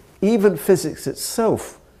that even physics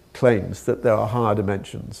itself claims that there are higher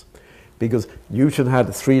dimensions, because Newton had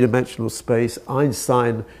a three-dimensional space,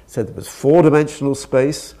 Einstein said there was four-dimensional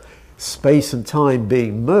space, space and time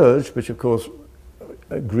being merged, which of course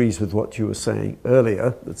agrees with what you were saying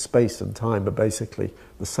earlier, that space and time are basically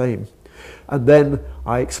the same. And then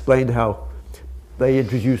I explained how they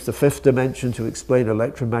introduced the fifth dimension to explain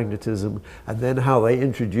electromagnetism, and then how they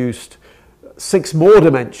introduced 6 more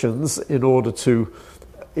dimensions in order to,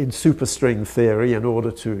 in superstring theory, in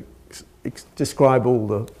order to describe all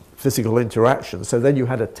the physical interactions. So then you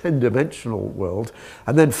had a 10-dimensional world.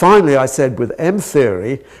 And then finally I said with M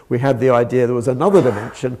theory, we had the idea there was another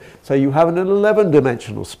dimension, so you have an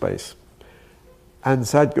 11-dimensional space. And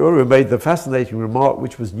Sadhguru made the fascinating remark,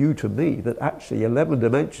 which was new to me, that actually 11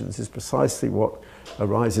 dimensions is precisely what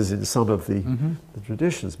arises in some of the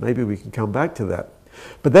traditions. Maybe we can come back to that.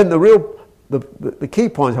 But then the key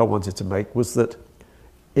point I wanted to make was that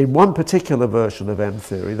in one particular version of M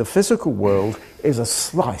theory, the physical world is a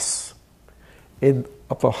slice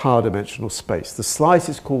of a higher dimensional space. The slice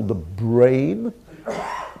is called the brane,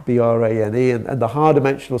 B-R-A-N-E, and the higher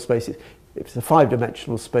dimensional space, if it's a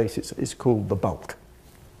 5-dimensional space, it's called the bulk.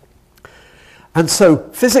 And so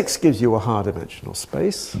physics gives you a higher dimensional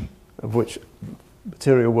space, of which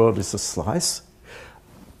material world is a slice.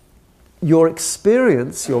 Your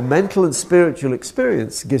experience, your mental and spiritual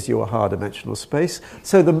experience, gives you a higher dimensional space.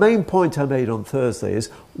 So the main point I made on Thursday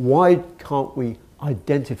is, why can't we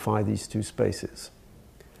identify these two spaces?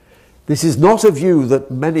 This is not a view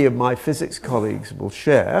that many of my physics colleagues will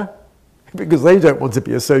share, because they don't want to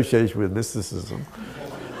be associated with mysticism.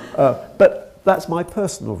 But that's my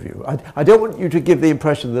personal view. I don't want you to give the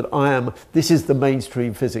impression that this is the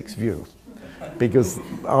mainstream physics view, because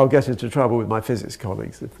I'll get into trouble with my physics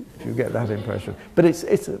colleagues if you get that impression. But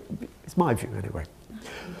it's my view anyway.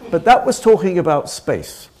 But that was talking about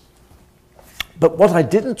space. But what I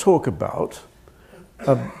didn't talk about,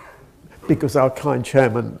 because our kind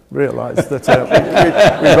chairman realized that we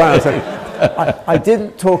ran out of time, I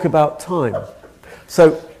didn't talk about time.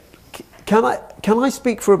 So can I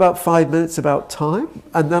speak for about 5 minutes about time?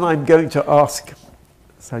 And then I'm going to ask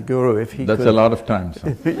Sadhguru if he could... That's a lot of time. So.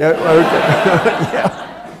 Yeah, okay.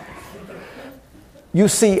 Yeah. You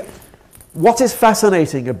see, what is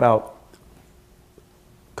fascinating about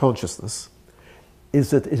consciousness is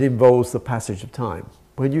that it involves the passage of time.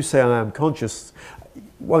 When you say I am conscious,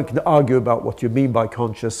 one can argue about what you mean by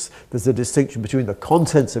conscious. There's a distinction between the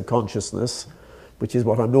contents of consciousness, which is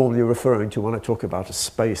what I'm normally referring to when I talk about a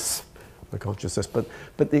space of consciousness, but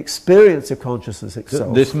the experience of consciousness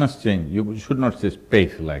itself. This must change. You should not say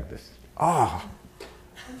space like this. Ah,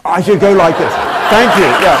 I should go like this. Thank you,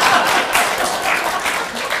 yeah.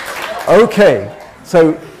 Okay,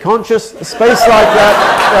 so conscious, space like that,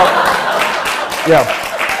 yeah.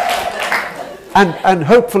 And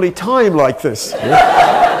hopefully time like this,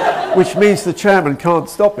 yeah. Which means the chairman can't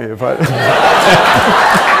stop me if I...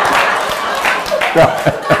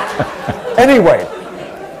 Yeah. Anyway,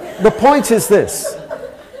 the point is this.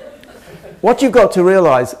 What you've got to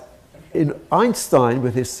realize, in Einstein,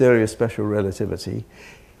 with his theory of special relativity,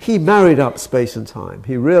 he married up space and time.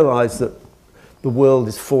 He realized that the world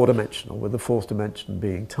is 4-dimensional, with the 4th dimension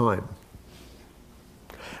being time.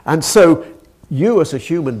 And so you as a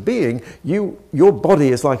human being, your body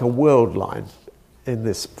is like a world line in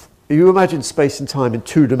this. You imagine space and time in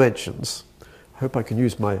 2 dimensions. I hope I can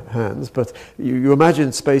use my hands, but you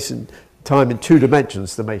imagine space and time in 2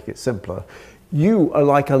 dimensions to make it simpler. You are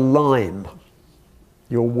like a line,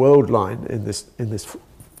 your world line in this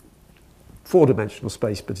 4-dimensional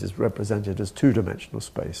space, but is represented as 2-dimensional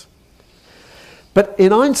space. But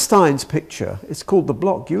in Einstein's picture, it's called the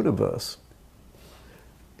block universe.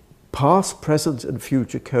 Past, present, and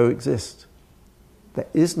future coexist. There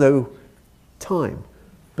is no time.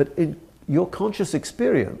 But in your conscious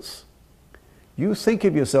experience, you think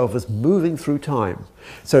of yourself as moving through time.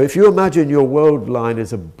 So if you imagine your world line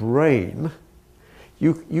as a brain,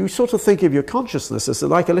 you sort of think of your consciousness as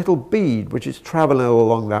like a little bead which is traveling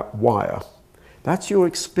along that wire. That's your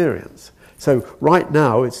experience. So right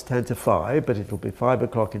now it's 10 to 5, but it'll be 5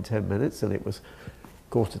 o'clock in 10 minutes, and it was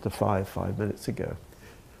 4:45 5 minutes ago.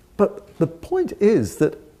 But the point is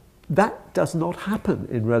that that does not happen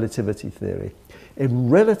in relativity theory. In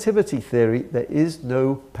relativity theory, there is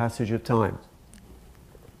no passage of time.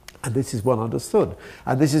 And this is well understood.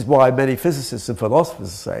 And this is why many physicists and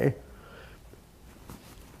philosophers say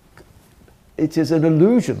it is an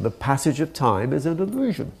illusion. The passage of time is an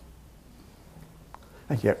illusion.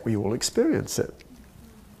 And yet we all experience it.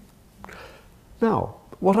 Now,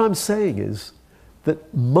 what I'm saying is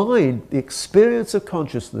that mind, the experience of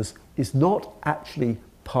consciousness, is not actually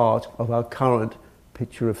part of our current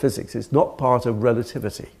picture of physics. It's not part of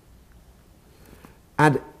relativity.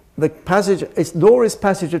 And the passage, nor is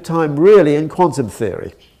passage of time really in quantum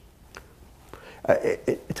theory.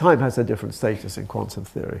 Time has a different status in quantum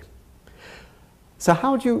theory. So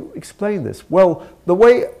how do you explain this? Well, the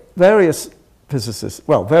way various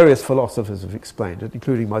philosophers have explained it,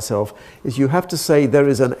 including myself, is you have to say there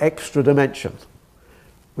is an extra dimension,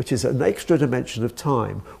 which is an extra dimension of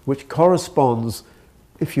time, which corresponds,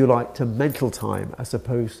 if you like, to mental time as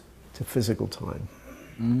opposed to physical time.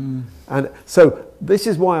 And so this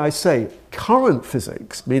is why I say current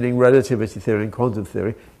physics, meaning relativity theory and quantum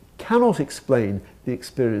theory, cannot explain the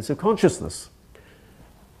experience of consciousness.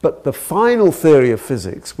 But the final theory of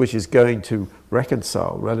physics, which is going to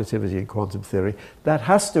reconcile relativity and quantum theory, that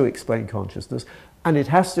has to explain consciousness, and it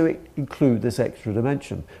has to include this extra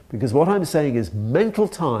dimension. Because what I'm saying is mental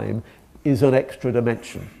time is an extra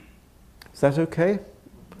dimension. Is that okay?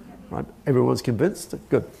 Right? Everyone's convinced?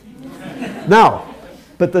 Good. Now,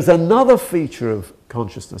 but there's another feature of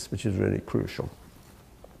consciousness which is really crucial.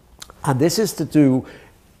 And this is to do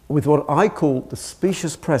with what I call the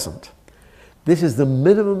specious present. This is the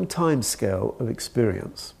minimum time scale of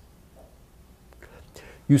experience.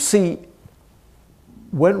 You see,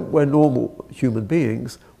 when we're normal human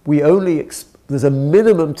beings, there's a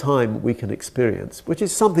minimum time we can experience, which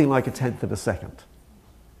is something like 1/10 of a second.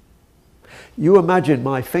 You imagine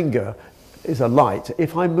my finger is a light.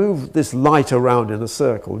 If I move this light around in a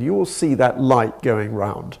circle, you will see that light going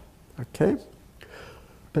round, okay?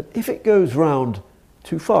 But if it goes round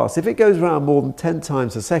too fast, if it goes round more than 10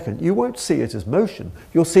 times a second, you won't see it as motion.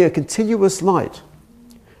 You'll see a continuous light.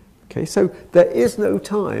 Okay, so there is no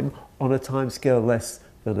time on a time scale less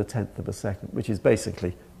than 1/10 of a second, which is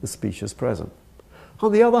basically the specious present.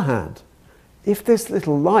 On the other hand, if this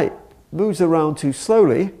little light moves around too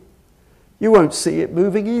slowly, you won't see it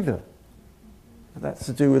moving either. And that's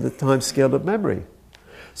to do with the time scale of memory.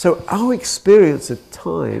 So our experience of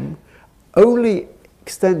time only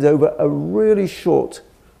extends over a really short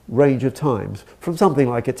range of times, from something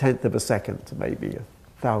like 1/10 of a second to maybe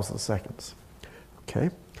 1,000 seconds. Okay?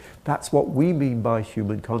 That's what we mean by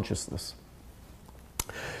human consciousness.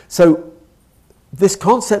 So this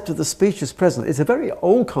concept of the specious present is a very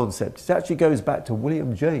old concept. It actually goes back to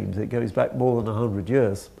William James. It goes back more than 100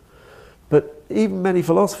 years. But even many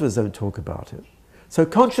philosophers don't talk about it. So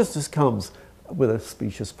consciousness comes with a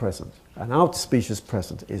specious present. And our specious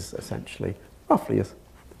present is essentially, roughly,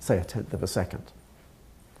 say, 1/10 of a second.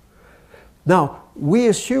 Now, we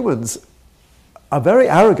as humans are very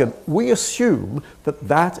arrogant. We assume that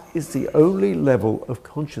that is the only level of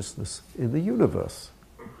consciousness in the universe.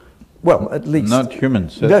 Well, at least. Not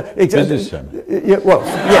humans, no, physicists. Yeah, well,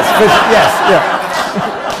 yes,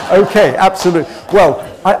 yeah. Okay, absolutely. Well,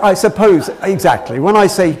 I suppose, exactly. When I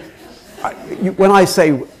say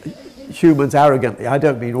humans arrogantly, I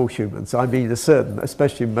don't mean all humans. I mean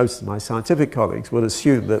especially most of my scientific colleagues would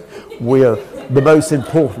assume that we are the most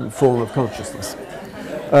important form of consciousness.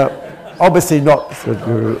 Obviously not the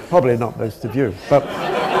Guru, probably not most of you. But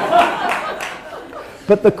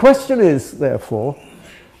the question is, therefore,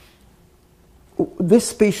 this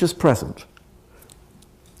specious present,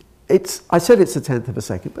 I said it's 1/10 of a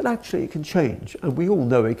second, but actually it can change, and we all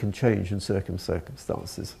know it can change in certain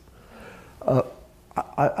circumstances.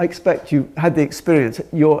 I expect you had the experience.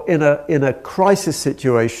 You're in a crisis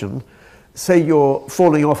situation. Say you're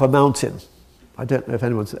falling off a mountain. I don't know if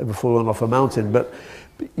anyone's ever fallen off a mountain, but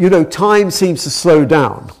you know, time seems to slow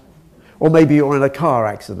down. Or maybe you're in a car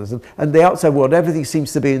accident, and the outside world, everything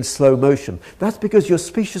seems to be in slow motion. That's because your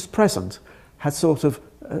specious present has sort of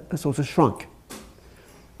shrunk.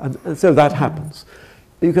 And so that happens.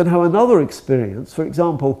 You can have another experience, for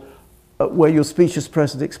example, where your specious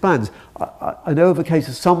present expands. I know of a case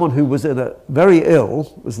of someone who was very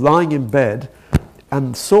ill, was lying in bed,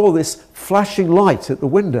 and saw this flashing light at the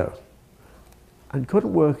window, and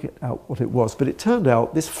couldn't work out what it was. But it turned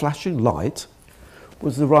out this flashing light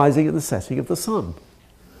was the rising and the setting of the sun.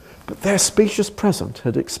 But their specious present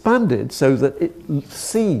had expanded so that it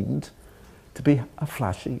seemed to be a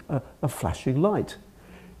flashing light.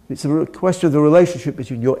 It's a question of the relationship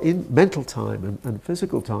between your mental time and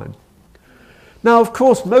physical time. Now, of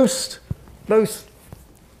course, most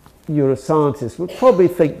neuroscientists would probably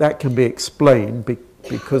think that can be explained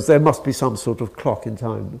because there must be some sort of clock in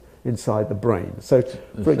time inside the brain. So,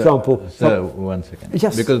 for example... one second.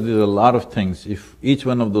 Yes. Because there's a lot of things, if each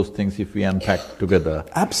one of those things, if we unpack together...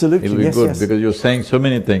 Absolutely, it'll be yes, good, yes. because you're saying so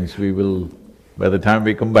many things, we will, by the time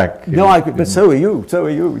we come back... No, but so are you, so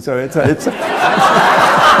it's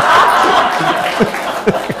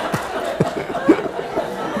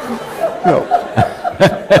no.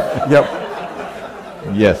 Yep.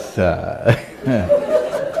 Yes.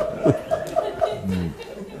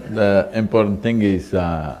 The important thing is,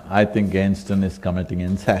 I think Einstein is committing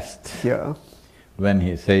incest. Yeah. when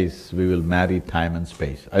he says we will marry time and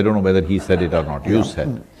space. I don't know whether he said it or not, you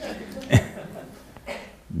said.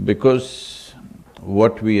 Because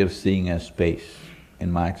what we are seeing as space,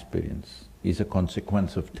 in my experience, is a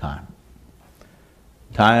consequence of time.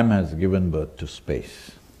 Time has given birth to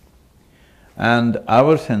space. And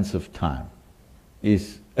our sense of time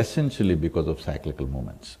is essentially because of cyclical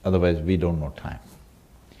movements, otherwise we don't know time.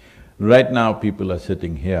 Right now people are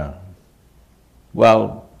sitting here,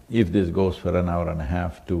 well, if this goes for an hour and a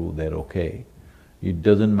half, two, they're okay. It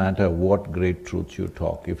doesn't matter what great truths you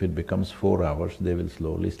talk, if it becomes 4 hours, they will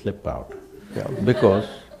slowly slip out. Yeah. Because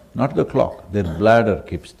not the clock, their bladder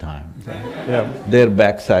keeps time, Yeah. their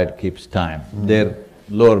backside keeps time, their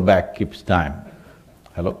lower back keeps time.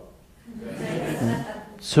 Hello?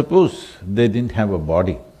 Suppose they didn't have a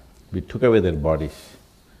body, we took away their bodies,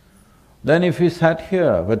 then if we sat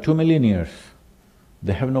here for 2 million years,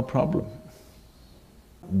 they have no problem.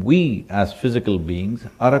 We as physical beings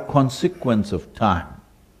are a consequence of time,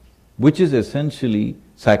 which is essentially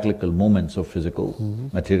cyclical movements of physical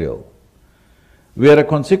material. We are a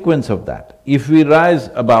consequence of that. If we rise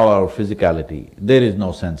above our physicality, there is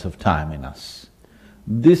no sense of time in us.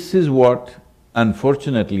 This is what,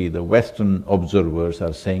 unfortunately, the Western observers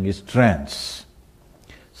are saying is trance.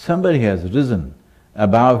 Somebody has risen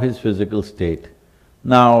above his physical state.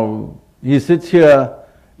 Now, he sits here,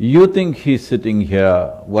 you think he's sitting here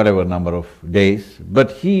whatever number of days, but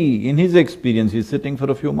he, in his experience, is sitting for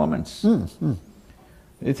a few moments.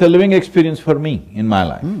 It's a living experience for me in my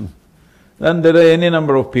life. Then there are any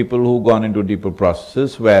number of people who've gone into deeper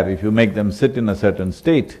processes where if you make them sit in a certain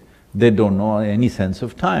state, they don't know any sense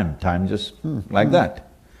of time, time just like that.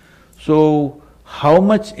 So, how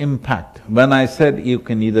much impact, when I said you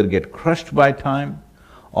can either get crushed by time,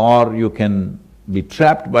 or you can be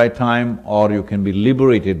trapped by time, or you can be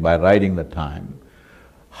liberated by riding the time,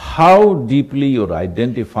 how deeply you're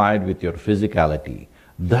identified with your physicality,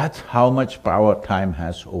 that's how much power time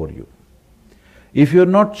has over you. If you're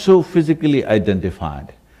not so physically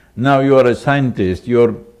identified, now you are a scientist,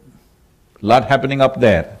 you're lot happening up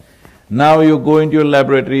there, now you go into your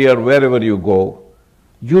laboratory or wherever you go,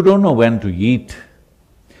 you don't know when to eat.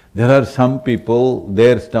 There are some people,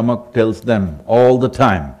 their stomach tells them all the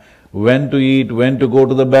time when to eat, when to go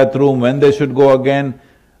to the bathroom, when they should go again.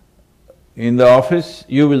 In the office,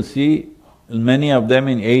 you will see many of them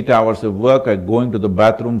in 8 hours of work are going to the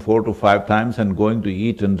bathroom 4 to 5 times and going to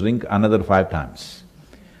eat and drink another 5 times,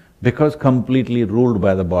 because completely ruled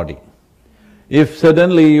by the body. If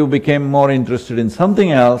suddenly you became more interested in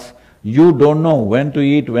something else, you don't know when to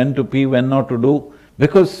eat, when to pee, when not to do,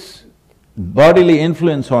 because bodily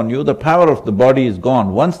influence on you, the power of the body is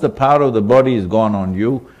gone. Once the power of the body is gone on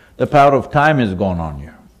you, the power of time is gone on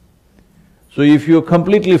you. So if you're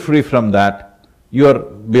completely free from that, you're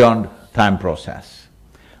beyond time process.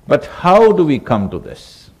 But how do we come to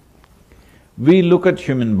this? We look at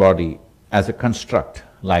human body as a construct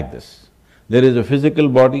like this. There is a physical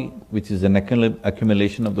body, which is an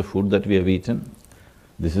accumulation of the food that we have eaten.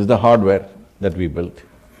 This is the hardware that we built.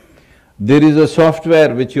 There is a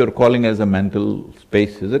software which you're calling as a mental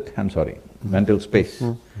space, is it? I'm sorry, mental space.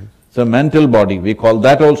 It's a mental body, we call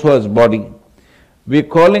that also as body. We're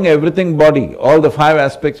calling everything body, all the 5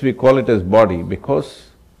 aspects we call it as body because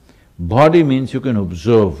body means you can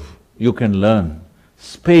observe, you can learn.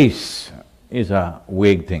 Space is a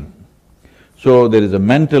vague thing. So there is a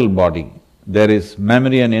mental body, there is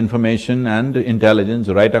memory and information and intelligence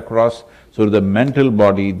right across. So the mental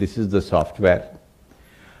body, this is the software.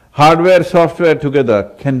 Hardware, software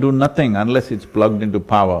together can do nothing unless it's plugged into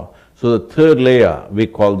power. So the third layer, we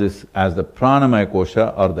call this as the pranamaya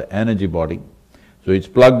kosha or the energy body. So it's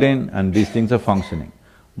plugged in and these things are functioning.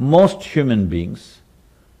 Most human beings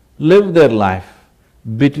live their life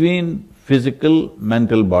between physical,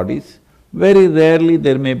 mental bodies. Very rarely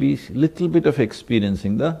there may be little bit of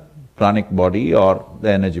experiencing the pranic body or the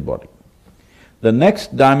energy body. The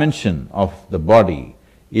next dimension of the body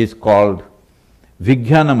is called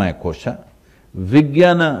Vijnanamaya kosha.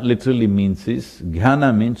 Vijnana literally means is,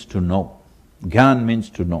 jnana means to know, jnana means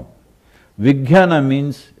to know. Vijnana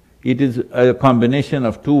means it is a combination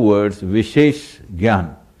of 2 words, vishesh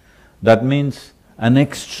jnana. That means an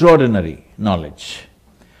extraordinary knowledge.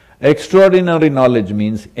 Extraordinary knowledge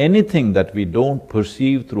means anything that we don't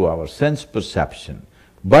perceive through our sense perception,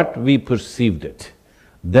 but we perceived it,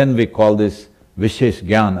 then we call this vishesh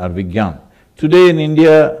jnana or vijnana. Today in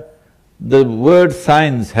India, the word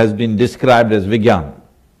science has been described as Vigyan.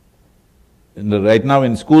 Right now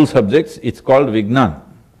in school subjects, it's called Vignan.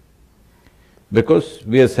 Because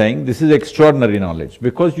we are saying this is extraordinary knowledge,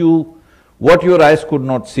 because what your eyes could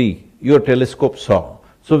not see, your telescope saw.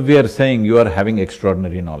 So we are saying you are having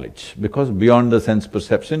extraordinary knowledge because beyond the sense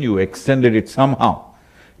perception you extended it somehow.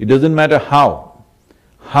 It doesn't matter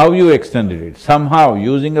how you extended it, somehow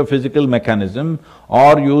using a physical mechanism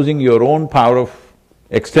or using your own power of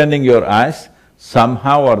extending your eyes,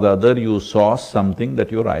 somehow or the other you saw something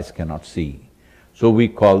that your eyes cannot see. So we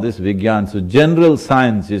call this Vigyan. So general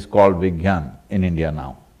science is called Vigyan in India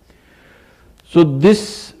now. So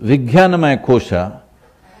this Vijnanamaya Kosha,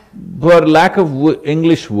 for lack of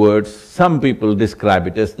English words, some people describe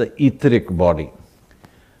it as the etheric body.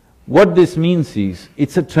 What this means is,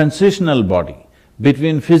 it's a transitional body.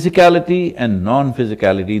 Between physicality and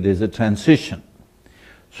non-physicality, there's a transition.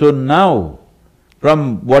 So now,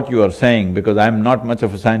 from what you are saying, because I'm not much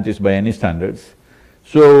of a scientist by any standards,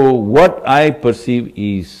 so what I perceive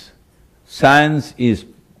is, science is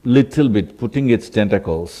little bit putting its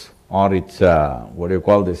tentacles or its, what do you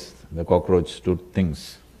call this, the cockroach tooth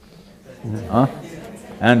things? Huh?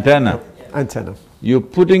 Antenna. Antenna. You're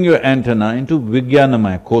putting your antenna into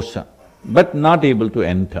Vijnanamaya Kosha, but not able to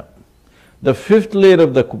enter. The fifth layer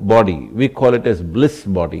of the body, we call it as bliss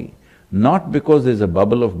body, not because there's a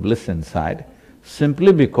bubble of bliss inside,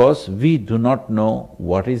 simply because we do not know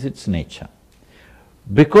what is its nature.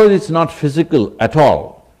 Because it's not physical at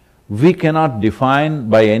all, we cannot define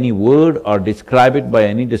by any word or describe it by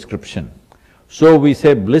any description. So we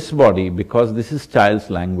say bliss body because this is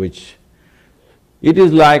child's language. It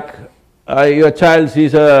is like your child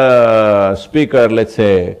sees a speaker, let's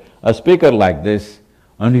say, a speaker like this,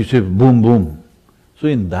 and you say boom, boom. So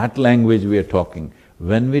in that language we are talking.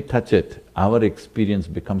 When we touch it, our experience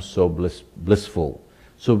becomes so blissful.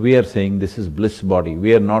 So we are saying this is bliss body.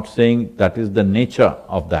 We are not saying that is the nature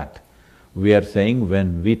of that. We are saying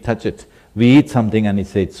when we touch it, we eat something and we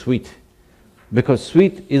say it's sweet. Because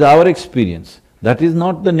sweet is our experience. That is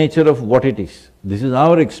not the nature of what it is. This is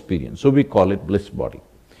our experience, so we call it bliss body.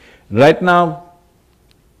 Right now,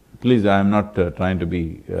 please, I am not trying to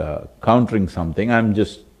be countering something, I am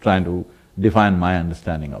just trying to define my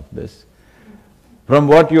understanding of this. From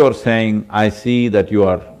what you are saying, I see that you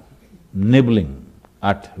are nibbling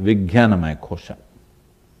at Vijnanamaya Kosha.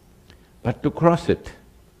 But to cross it,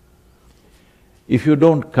 if you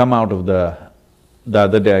don't come out of the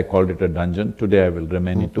other day I called it a dungeon, today I will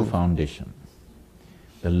remain into foundation.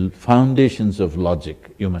 The foundations of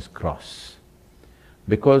logic you must cross,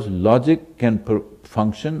 because logic can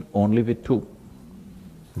function only with two,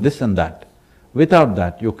 this and that. Without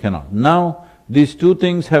that, you cannot. Now, these two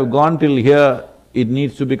things have gone till here, it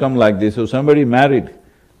needs to become like this. So somebody married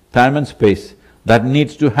time and space, that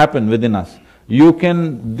needs to happen within us.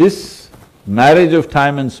 This marriage of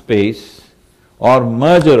time and space or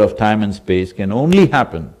merger of time and space can only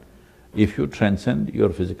happen if you transcend your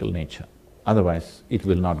physical nature. Otherwise, it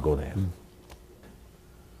will not go there.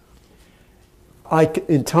 I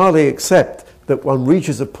entirely accept that one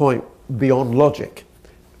reaches a point beyond logic,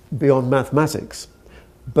 beyond mathematics,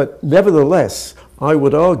 but nevertheless, I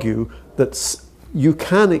would argue that you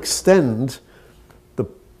can extend the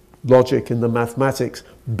logic and the mathematics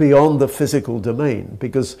beyond the physical domain,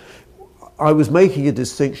 because I was making a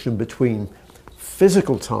distinction between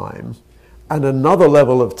physical time and another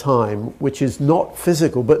level of time which is not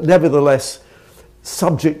physical but nevertheless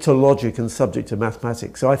subject to logic and subject to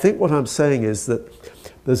mathematics. So I think what I'm saying is that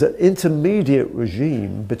there's an intermediate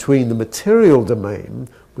regime between the material domain,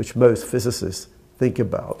 which most physicists think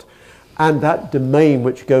about, and that domain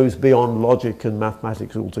which goes beyond logic and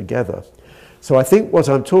mathematics altogether. So I think what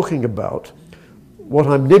I'm talking about, what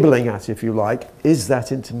I'm nibbling at, if you like, is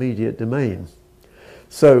that intermediate domain.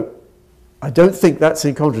 So I don't think that's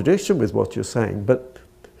in contradiction with what you're saying, but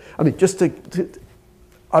I mean,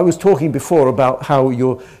 I was talking before about how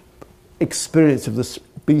your experience of the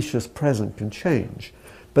specious present can change,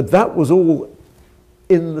 but that was all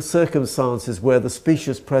in the circumstances where the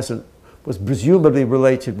specious present was presumably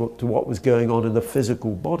related to what was going on in the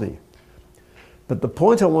physical body. But the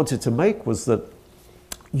point I wanted to make was that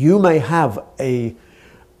you may have a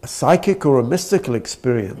psychic or a mystical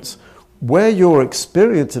experience where your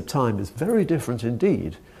experience of time is very different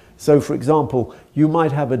indeed. So, for example, you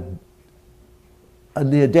might have a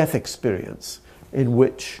near-death experience in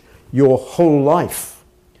which your whole life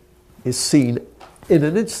is seen in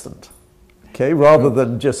an instant, okay, rather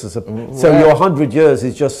than just as a… So your 100 years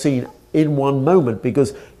is just seen in one moment,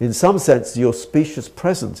 because in some sense your specious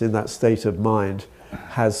presence in that state of mind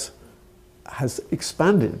has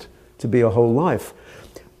expanded to be a whole life.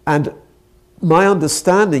 And my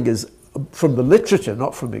understanding is, from the literature,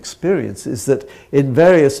 not from experience, is that in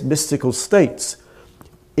various mystical states,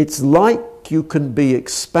 it's like you can be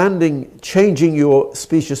expanding, changing your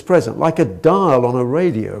species present, like a dial on a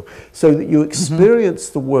radio, so that you experience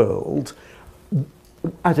the world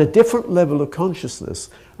at a different level of consciousness,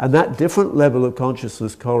 and that different level of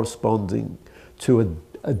consciousness corresponding to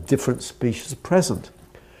a different species present.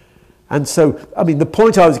 And so, I mean, the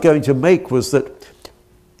point I was going to make was that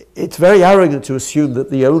it's very arrogant to assume that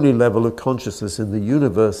the only level of consciousness in the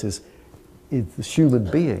universe is the human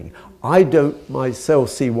being. I don't myself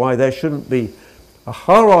see why there shouldn't be a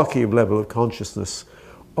hierarchy of level of consciousness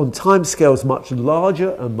on timescales much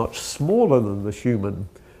larger and much smaller than the human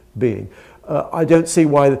being. I don't see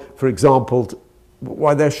why, for example,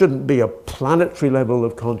 why there shouldn't be a planetary level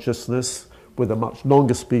of consciousness with a much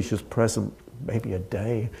longer species present, maybe a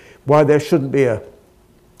day. Why there shouldn't be a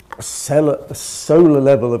solar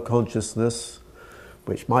level of consciousness,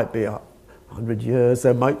 which might be 100 years.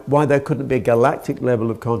 Why there couldn't be a galactic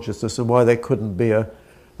level of consciousness, and why there couldn't be a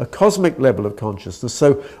cosmic level of consciousness.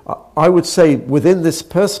 So I would say within this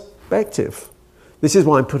perspective, this is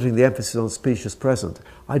why I'm putting the emphasis on species present.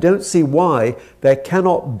 I don't see why there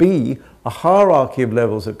cannot be a hierarchy of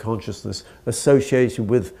levels of consciousness associated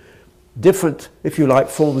with different, if you like,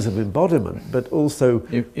 forms of embodiment, but also…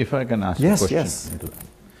 If I can ask a yes, question yes. into that.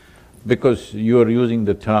 Because you are using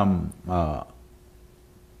the term,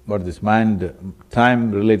 what is this, mind,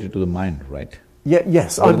 time related to the mind, right? Yeah,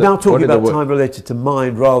 yes, I'm now talking about time related to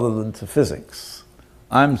mind rather than to physics.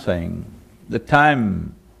 I'm saying the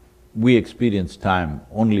time, we experience time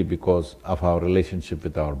only because of our relationship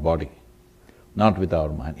with our body, not with our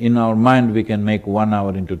mind. In our mind we can make 1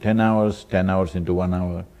 hour into 10 hours, 10 hours into 1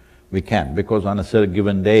 hour, we can, because on a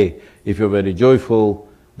given day, if you're very joyful,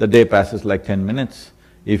 the day passes like 10 minutes.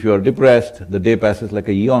 If you are depressed, the day passes like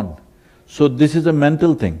a eon. So this is a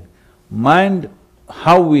mental thing. Mind,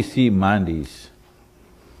 how we see mind is,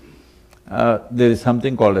 there is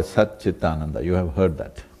something called as Sat Chit Ananda, you have heard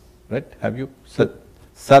that, right? Have you?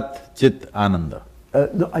 Sat Chit Ananda.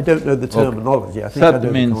 No, I don't know the terminology, I think I know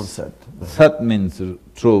the concept. Sat means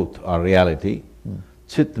truth or reality,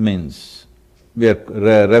 Chit means, we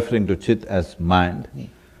are referring to Chit as mind,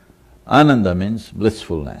 Ananda means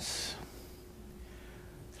blissfulness.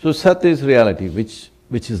 So Sat is reality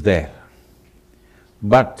which is there.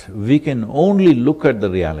 But we can only look at the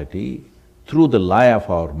reality through the lie of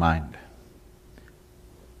our mind.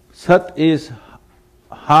 Sat is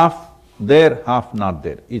half there, half not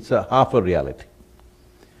there. It's a half a reality.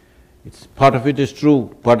 It's part of it is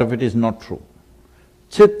true, part of it is not true.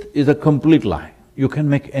 Chit is a complete lie. You can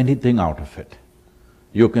make anything out of it.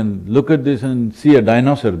 You can look at this and see a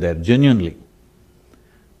dinosaur there, genuinely.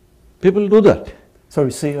 People do that.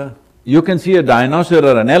 Sorry, see a… You can see a dinosaur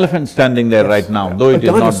or an elephant standing there right now, though it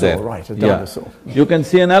is not there. Right, a dinosaur. Yeah. You can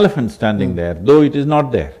see an elephant standing there, though it is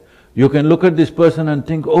not there. You can look at this person and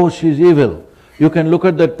think, oh, she's evil. You can look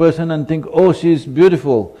at that person and think, oh, she's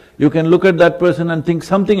beautiful. You can look at that person and think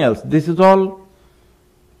something else. This is all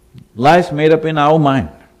lies made up in our mind.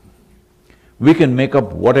 We can make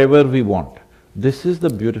up whatever we want. This is the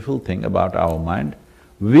beautiful thing about our mind.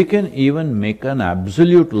 We can even make an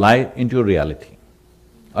absolute lie into reality,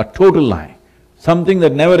 a total lie, something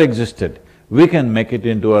that never existed. We can make it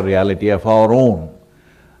into a reality of our own.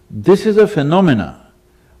 This is a phenomena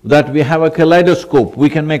that we have a kaleidoscope, we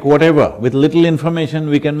can make whatever. With little information,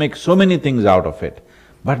 we can make so many things out of it.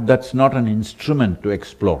 But that's not an instrument to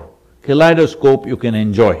explore. Kaleidoscope you can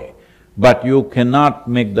enjoy, but you cannot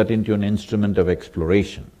make that into an instrument of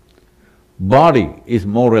exploration. Body is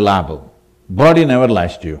more reliable. Body never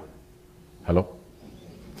lies to you. Hello?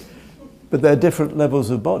 But there are different levels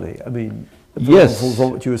of body, I mean… Yes.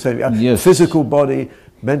 From what you were saying, Yes. Physical body,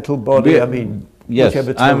 mental body, I mean… Yes,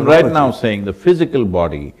 I'm right now saying the physical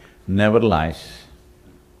body never lies.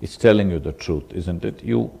 It's telling you the truth, isn't it?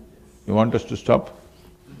 You want us to stop?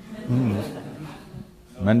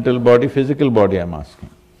 Mental body, physical body, I'm asking.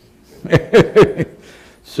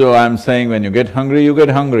 So I'm saying when you get hungry, you get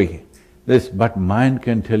hungry. But mind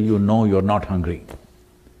can tell you, no, you're not hungry.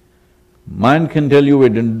 Mind can tell you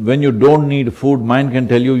when you don't need food, mind can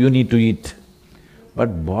tell you, you need to eat.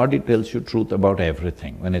 But body tells you truth about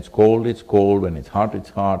everything. When it's cold, when it's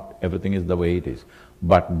hot, everything is the way it is.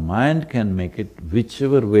 But mind can make it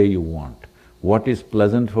whichever way you want. What is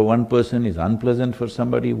pleasant for one person is unpleasant for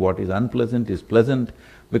somebody, what is unpleasant is pleasant,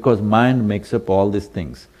 because mind makes up all these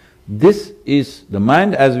things. This is the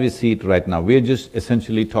mind as we see it right now. We're just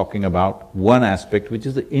essentially talking about one aspect, which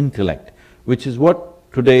is the intellect, which is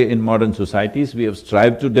what today in modern societies we have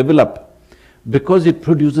strived to develop, because it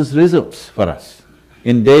produces results for us.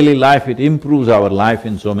 In daily life, it improves our life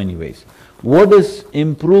in so many ways. What does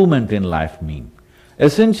improvement in life mean?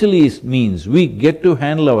 essentially means we get to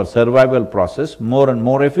handle our survival process more and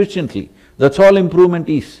more efficiently. That's all improvement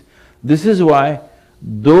is. This is why,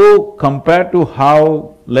 though compared to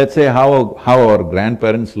how, let's say how our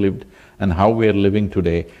grandparents lived and how we are living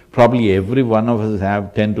today, probably every one of us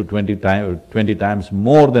have 10 to 20 times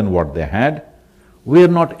more than what they had, we are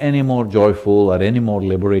not any more joyful or any more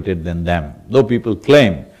liberated than them, though people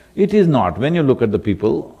claim. It is not. When you look at the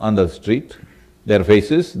people on the street, their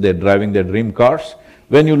faces, they're driving their dream cars,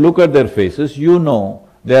 when you look at their faces, you know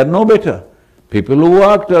they are no better. People who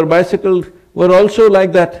walked or bicycled were also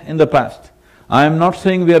like that in the past. I am not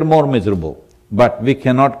saying we are more miserable, but we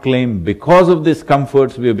cannot claim because of these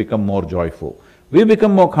comforts we have become more joyful. We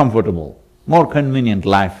become more comfortable, more convenient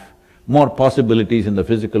life, more possibilities in the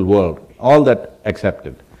physical world, all that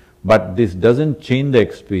accepted. But this doesn't change the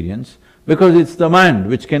experience because it's the mind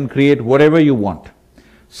which can create whatever you want.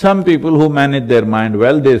 Some people who manage their mind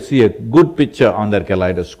well, they see a good picture on their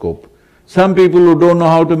kaleidoscope. Some people who don't know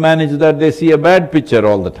how to manage that, they see a bad picture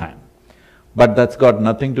all the time. But that's got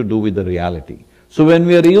nothing to do with the reality. So when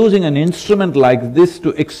we are using an instrument like this to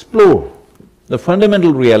explore the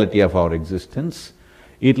fundamental reality of our existence,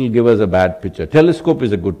 it'll give us a bad picture. Telescope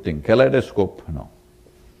is a good thing, kaleidoscope, no.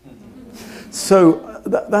 So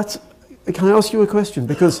that's… Can I ask you a question?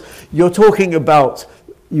 Because you're talking about,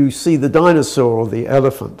 you see the dinosaur or the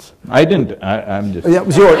elephant. I didn't, I'm just… That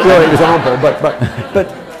was your example, but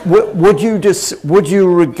would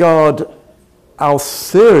you regard our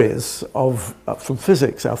theories of… from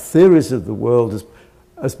physics, our theories of the world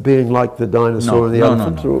as being like the dinosaur and the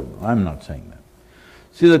elephant? No, I'm not saying that.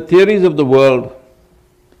 See, the theories of the world,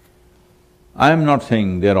 I'm not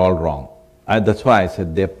saying they're all wrong. That's why I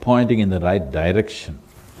said they're pointing in the right direction.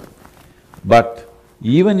 But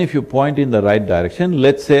even if you point in the right direction,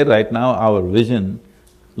 let's say right now our vision,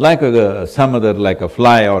 like some other, like a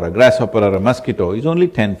fly or a grasshopper or a mosquito, is only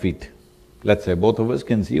 10 feet. Let's say both of us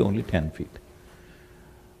can see only 10 feet.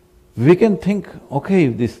 We can think, okay,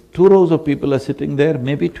 these 2 rows of people are sitting there,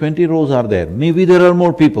 maybe 20 rows are there, maybe there are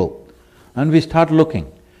more people, and we start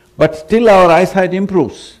looking. But still our eyesight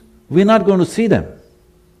improves, we're not going to see them.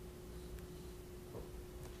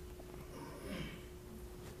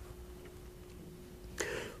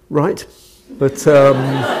 Right, but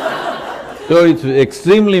So it's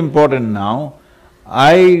extremely important now.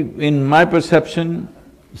 In my perception,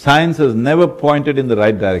 science has never pointed in the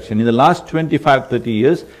right direction. In the last 25, 30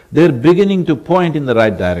 years, they're beginning to point in the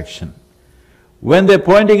right direction. When they're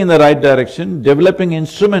pointing in the right direction, developing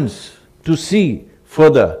instruments to see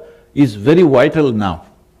further is very vital now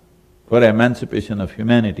for emancipation of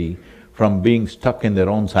humanity from being stuck in their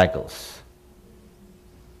own cycles.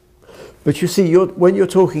 But you see, when you're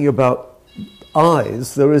talking about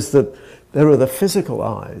eyes, there are the physical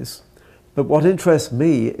eyes, but what interests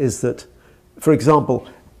me is that, for example,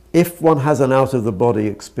 if one has an out-of-the-body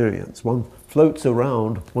experience, one floats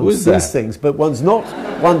around, one sees things, but one's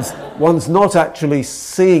not actually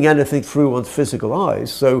seeing anything through one's physical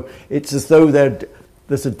eyes, so it's as though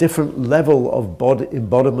there's a different level of body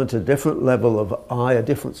embodiment, a different level of eye, a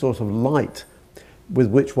different sort of light with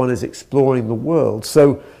which one is exploring the world.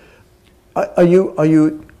 So are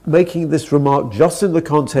you making this remark just in the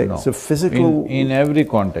context of physical… In every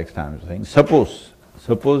context I'm saying, suppose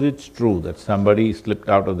it's true that somebody slipped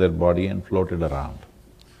out of their body and floated around.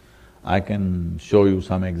 I can show you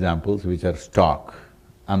some examples which are stark,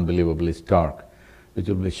 unbelievably stark, which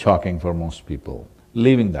will be shocking for most people.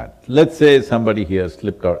 Leaving that, let's say somebody here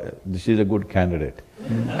slipped out, she's a good candidate.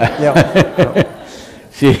 Yeah.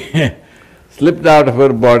 She slipped out of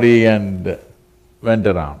her body and went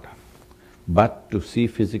around. But to see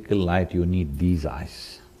physical light, you need these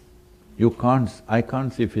eyes. I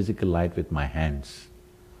can't see physical light with my hands.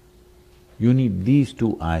 You need these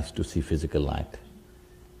 2 eyes to see physical light.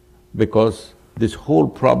 Because this whole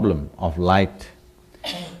problem of light,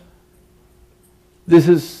 this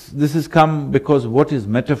has come because what is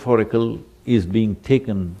metaphorical is being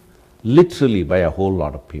taken literally by a whole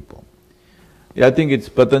lot of people. I think it's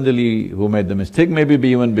Patanjali who made the mistake, maybe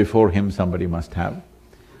even before him somebody must have,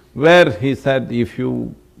 where he said, if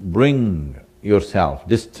you bring yourself,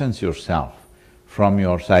 distance yourself from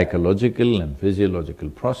your psychological and physiological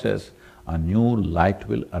process, a new light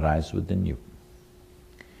will arise within you.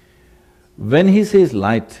 When he says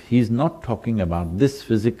light, he's not talking about this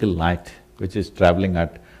physical light which is traveling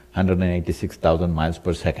at 186,000 miles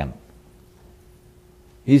per second.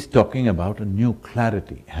 He's talking about a new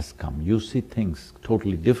clarity has come. You see things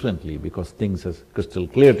totally differently because things are crystal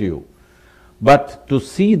clear to you. But to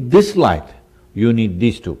see this light, you need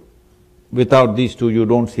these 2. Without these 2, you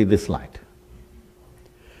don't see this light.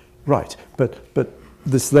 Right, but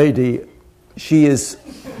this lady she is…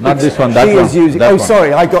 Not this one, that she one. Is using, that oh, one.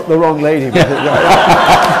 sorry, I got the wrong lady.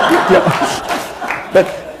 But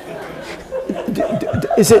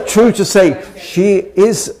is it true to say she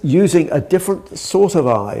is using a different sort of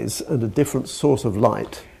eyes and a different sort of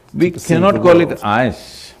light? We cannot call it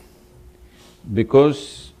eyes,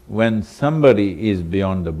 because when somebody is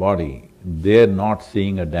beyond the body, they're not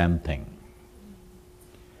seeing a damn thing.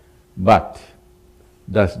 But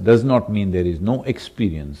that does not mean there is no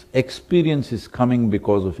experience. Experience is coming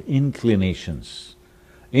because of inclinations,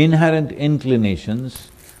 inherent inclinations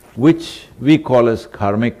which we call as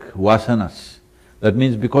karmic vasanas. That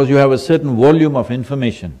means because you have a certain volume of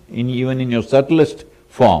information, even in your subtlest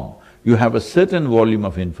form, you have a certain volume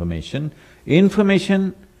of information.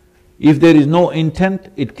 Information, if there is no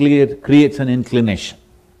intent, it creates an inclination.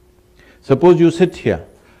 Suppose you sit here,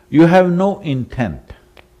 you have no intent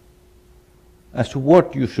as to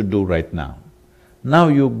what you should do right now. Now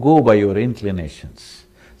you go by your inclinations.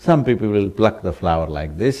 Some people will pluck the flower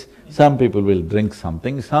like this, some people will drink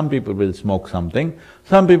something, some people will smoke something,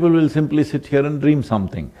 some people will simply sit here and dream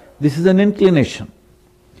something. This is an inclination.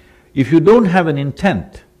 If you don't have an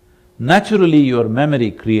intent, naturally your memory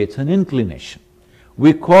creates an inclination.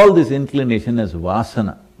 We call this inclination as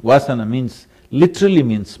vasana. Vasana means… literally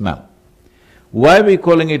means smell. Why we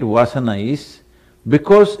calling it vasana is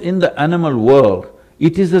because in the animal world,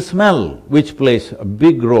 it is the smell which plays a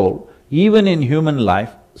big role. Even in human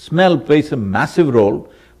life, smell plays a massive role,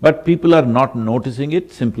 but people are not noticing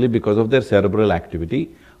it simply because of their cerebral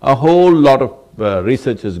activity. A whole lot of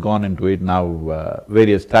research has gone into it now,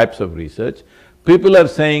 various types of research. People are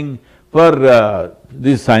saying, for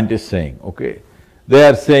these scientists saying, okay, they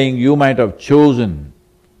are saying you might have chosen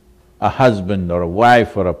a husband or a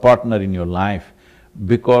wife or a partner in your life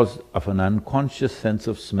because of an unconscious sense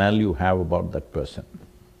of smell you have about that person.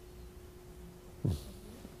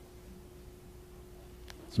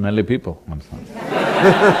 Smelly people, I'm sorry.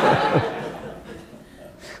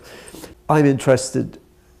 I'm interested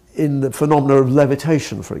in the phenomena of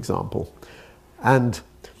levitation, for example, and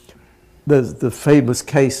there's the famous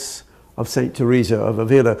case of Saint Teresa of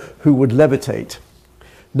Avila who would levitate.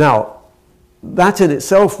 Now, that in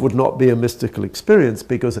itself would not be a mystical experience,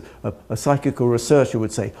 because a psychical researcher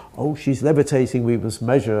would say, oh, she's levitating, we must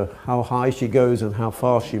measure how high she goes and how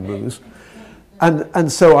far she moves.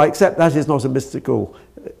 And so I accept that is not a mystical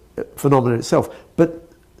phenomenon itself. But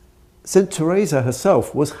Saint Teresa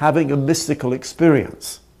herself was having a mystical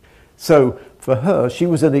experience. So for her, she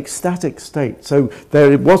was in an ecstatic state. So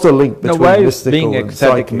there was a link between now, mystical and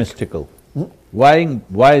psychic. Mystical?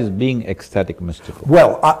 Why is being ecstatic mystical?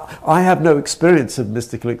 Well, I have no experience of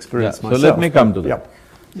mystical experience myself. So let me come to that. Yep.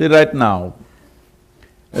 See, right now,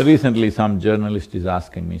 recently some journalist is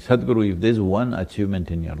asking me, Sadhguru, if there's one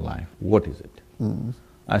achievement in your life, what is it?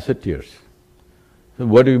 I said, tears. So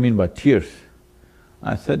what do you mean by tears?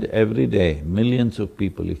 I said, every day, millions of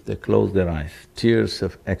people, if they close their eyes, tears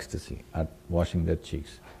of ecstasy are washing their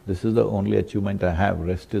cheeks. This is the only achievement I have,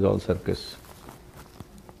 rest is all circus.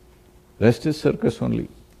 Rest is circus only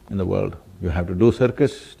in the world. You have to do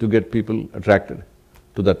circus to get people attracted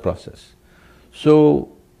to that process.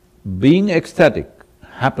 So, being ecstatic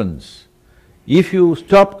happens if you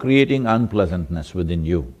stop creating unpleasantness within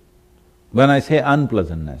you. When I say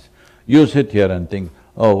unpleasantness, you sit here and think,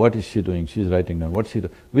 oh, what is she doing? She's writing down, what's she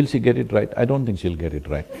doing? Will she get it right? I don't think she'll get it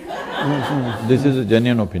right. This is a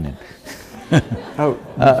genuine opinion.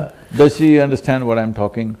 Does she understand what I'm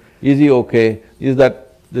talking? Is he okay? Is that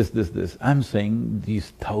this? I'm saying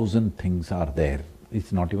these 1,000 things are there.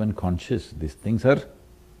 It's not even conscious. These things are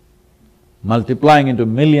multiplying into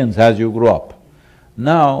millions as you grow up.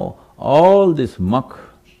 Now, all this muck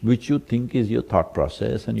which you think is your thought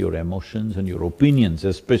process and your emotions and your opinions,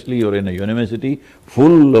 especially you're in a university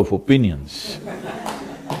full of opinions,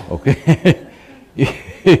 okay?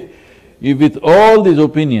 If with all these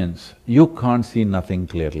opinions, you can't see nothing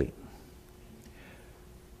clearly.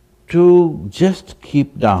 To just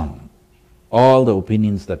keep down all the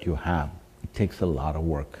opinions that you have, it takes a lot of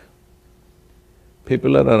work.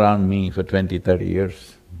 People are around me for 20, 30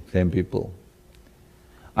 years, same people.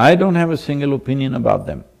 I don't have a single opinion about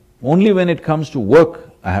them. Only when it comes to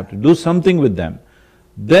work, I have to do something with them,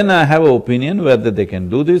 then I have an opinion whether they can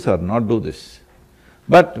do this or not do this.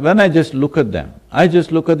 But when I just look at them, I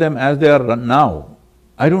just look at them as they are now.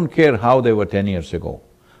 I don't care how they were 10 years ago.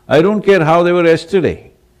 I don't care how they were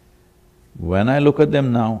yesterday. When I look at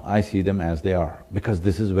them now, I see them as they are, because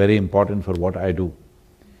this is very important for what I do.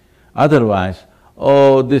 Otherwise,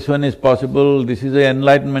 oh, this one is possible, this is an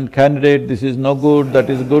enlightenment candidate, this is no good, that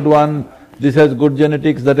is a good one, this has good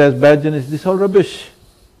genetics, that has bad genetics, this is all rubbish.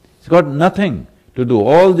 It's got nothing to do.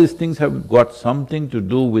 All these things have got something to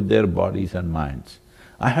do with their bodies and minds.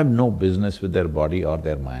 I have no business with their body or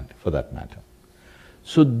their mind, for that matter.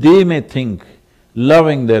 So they may think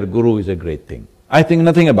loving their guru is a great thing. I think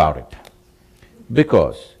nothing about it,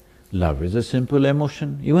 because love is a simple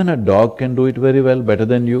emotion. Even a dog can do it very well, better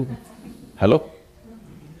than you. Hello?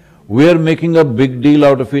 We are making a big deal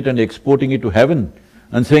out of it and exporting it to heaven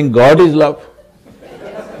and saying God is love.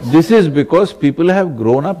 This is because people have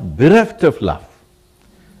grown up bereft of love.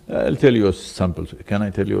 I'll tell you a sample… Can I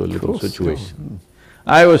tell you a little situation?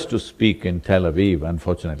 I was to speak in Tel Aviv,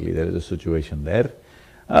 unfortunately there is a situation there,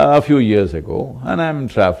 a few years ago, and I'm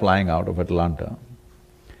flying out of Atlanta.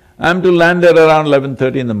 I'm to land there around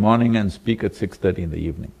 11:30 in the morning and speak at 6:30 in the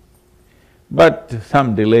evening. But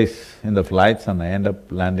some delays in the flights and I end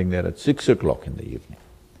up landing there at 6 o'clock in the evening.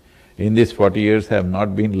 In these 40 years, I have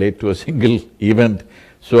not been late to a single event,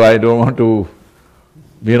 so I don't want to…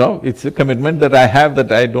 it's a commitment that I have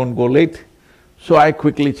that I don't go late. So I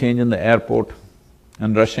quickly change in the airport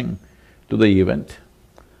and rushing to the event,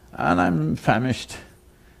 and I'm famished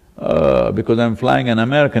because I'm flying an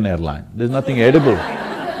American airline. There's nothing edible.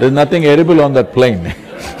 There's nothing edible on that plane.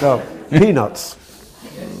 No, peanuts.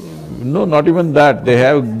 No, not even that.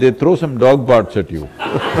 They throw some dog parts at you.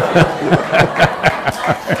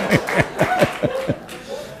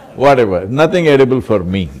 Whatever, nothing edible for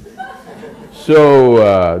me.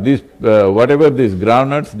 So, whatever these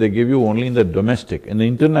groundnuts, they give you only in the domestic. In the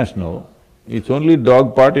international, it's only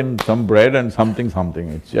dog part in some bread and something.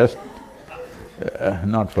 It's just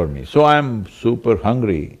not for me. So I'm super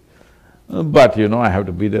hungry, but I have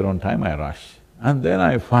to be there on time, I rush. And then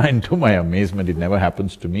I find, to my amazement, it never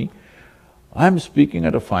happens to me, I'm speaking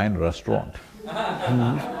at a fine restaurant.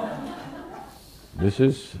 This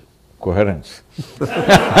is coherence.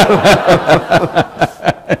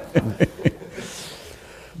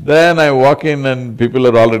 Then I walk in and people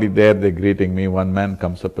are already there, they're greeting me. One man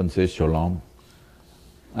comes up and says, "Shalom."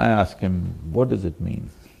 I ask him, "What does it mean?"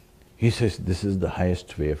 He says, "This is the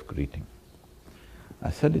highest way of greeting." I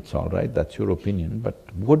said, "It's all right, that's your opinion, but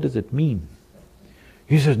what does it mean?"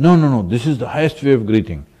 He says, No, this is the highest way of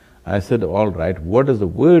greeting." I said, "All right, what does the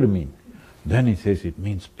word mean?" Then he says, "It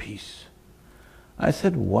means peace." I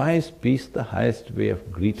said, "Why is peace the highest way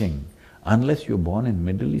of greeting unless you're born in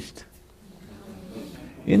Middle East?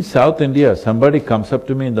 In South India, somebody comes up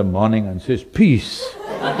to me in the morning and says, 'Peace.'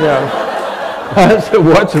 Yeah. I said,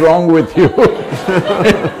 "What's wrong with you?"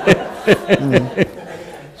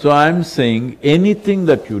 So I'm saying, anything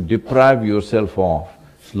that you deprive yourself of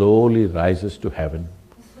slowly rises to heaven.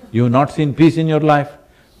 You've not seen peace in your life,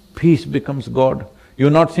 peace becomes God.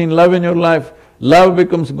 You've not seen love in your life, love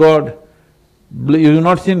becomes God. You've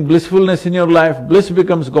not seen blissfulness in your life, bliss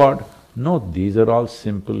becomes God. No, these are all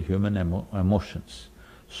simple human emotions.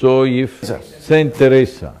 So if Saint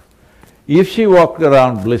Teresa, if she walked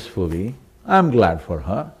around blissfully, I'm glad for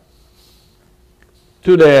her.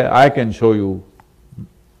 Today I can show you,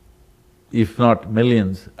 if not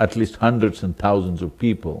millions, at least hundreds and thousands of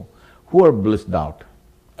people who are blissed out,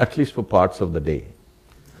 at least for parts of the day.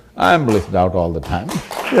 I'm blissed out all the time.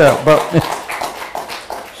 Yeah, but…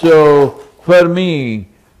 So, for me,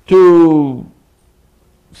 to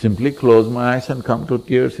simply close my eyes and come to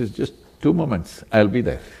tears is just 2 moments, I'll be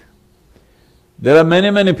there. There are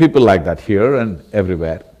many people like that here and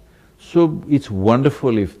everywhere. So it's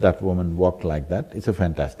wonderful if that woman walked like that, it's a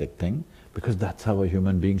fantastic thing, because that's how a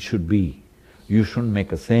human being should be. You shouldn't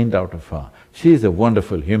make a saint out of her. She is a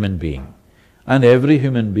wonderful human being. And every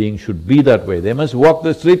human being should be that way. They must walk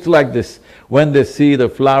the streets like this. When they see the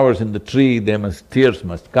flowers in the tree, tears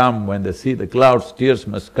must come. When they see the clouds, tears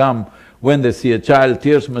must come. When they see a child,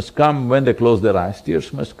 tears must come. When they close their eyes,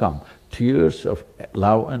 tears must come. Tears of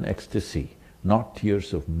love and ecstasy, not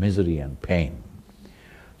tears of misery and pain.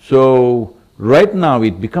 So, right now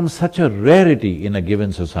it becomes such a rarity in a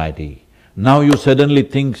given society. Now you suddenly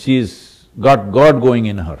think she's got God going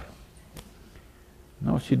in her.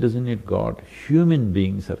 No, she doesn't need God. Human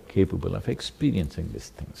beings are capable of experiencing these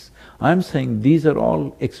things. I'm saying these are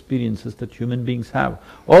all experiences that human beings have.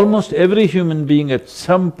 Almost every human being at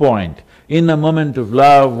some point, in a moment of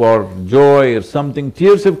love or joy or something,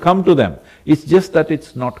 tears have come to them. It's just that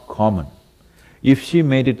it's not common. If she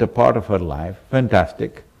made it a part of her life,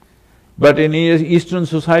 fantastic. But in Eastern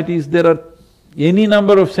societies, there are any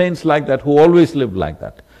number of saints like that who always lived like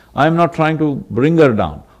that. I'm not trying to bring her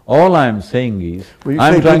down. All I'm saying is… When you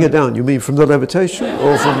say bring it down, you mean from the levitation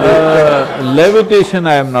or from the… Levitation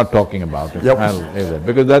I am not talking about, Yep. I'll leave that,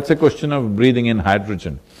 because that's a question of breathing in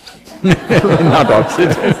hydrogen, not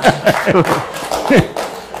oxygen.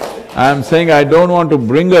 I'm saying I don't want to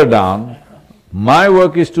bring her down. My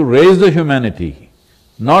work is to raise the humanity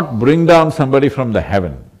not bring down somebody from the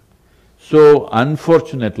heaven. So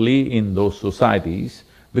unfortunately in those societies,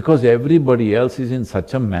 because everybody else is in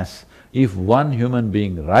such a mess, if one human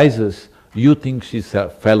being rises, you think she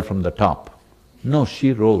fell from the top. No,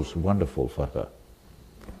 she rose, wonderful for her.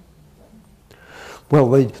 Well,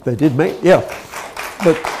 they did make… yeah,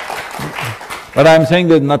 but I'm saying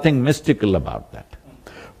there's nothing mystical about that.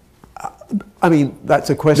 I mean, that's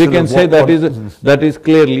a question We can of say that is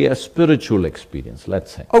clearly a spiritual experience,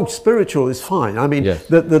 let's say. Oh, spiritual is fine. I mean, Yes.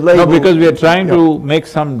 the label… No, because we are trying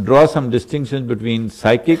to draw some distinctions between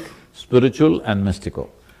psychic, spiritual and mystical.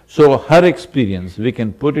 So her experience, we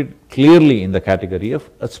can put it clearly in the category of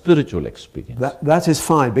a spiritual experience. That is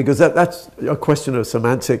fine, because that's a question of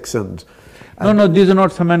semantics and… No, these are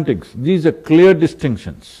not semantics, these are clear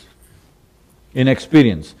distinctions in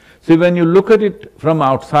experience. See, when you look at it from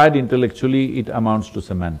outside intellectually, it amounts to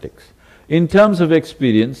semantics. In terms of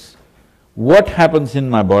experience, what happens in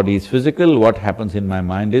my body is physical, what happens in my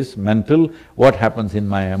mind is mental, what happens in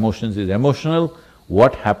my emotions is emotional,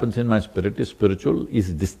 what happens in my spirit is spiritual,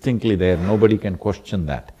 is distinctly there, nobody can question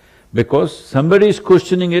that. Because somebody is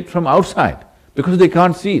questioning it from outside, because they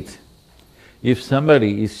can't see it. If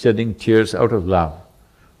somebody is shedding tears out of love,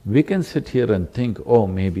 we can sit here and think, oh,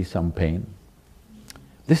 maybe some pain.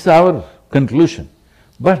 This is our conclusion,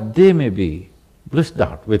 but they may be blissed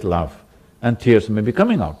out with love and tears may be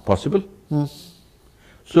coming out, possible?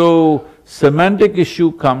 So, semantic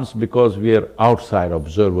issue comes because we are outside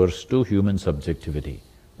observers to human subjectivity.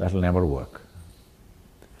 That'll never work.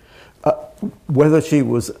 Whether she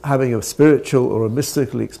was having a spiritual or a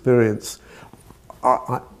mystical experience,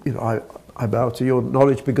 I bow to your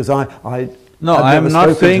knowledge, because No, I am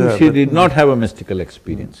not saying she did not have a mystical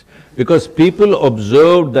experience, because people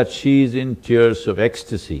observed that she is in tears of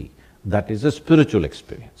ecstasy, that is a spiritual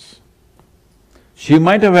experience. She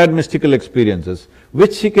might have had mystical experiences,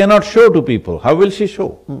 which she cannot show to people. How will she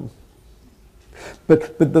show?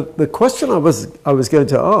 But the question I was going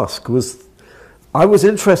to ask was, I was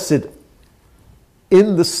interested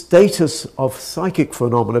in the status of psychic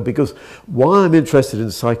phenomena, because why I'm interested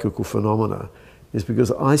in psychical phenomena is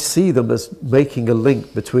because I see them as making a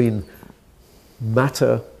link between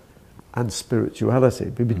matter and spirituality,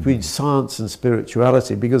 between science and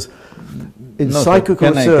spirituality, because in psychical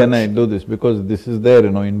research… Can I do this? Because this is there,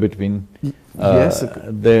 in between. Yes.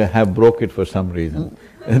 They have broke it for some reason.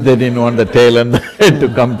 They didn't want the tail and the head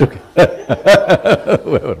to come together,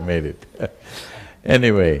 whoever made it.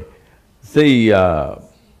 Anyway, see,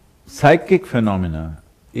 psychic phenomena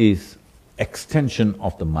is extension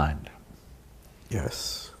of the mind.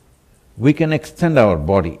 Yes. We can extend our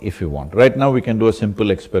body if we want. Right now we can do a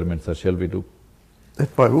simple experiment, sir, shall we do?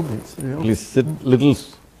 By all means, yeah. Please sit little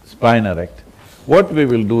spine erect. What we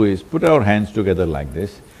will do is put our hands together like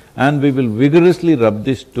this, and we will vigorously rub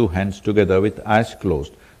these two hands together with eyes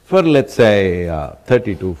closed for, let's say,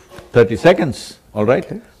 30 seconds, all right?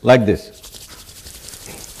 Okay. Like this.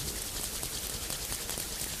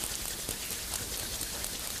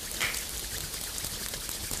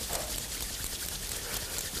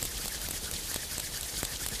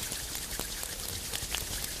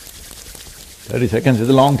 "30 seconds is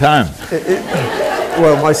a long time."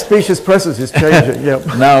 Well, my species presence is changing, yeah.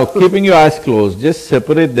 Now, keeping your eyes closed, just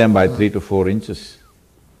separate them by 3 to 4 inches.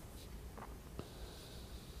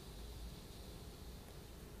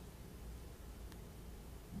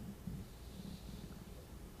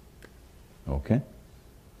 Okay?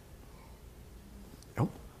 Yep.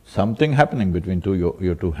 Something happening between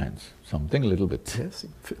your two hands, something little bit, yes.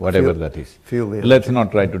 whatever that is. Feel the… Let's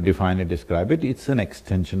not try to define it, describe it, it's an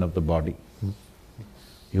extension of the body.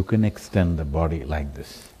 You can extend the body like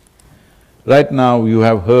this. Right now you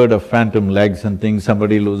have heard of phantom legs and things,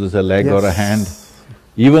 somebody loses a leg or a hand.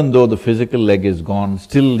 Even though the physical leg is gone,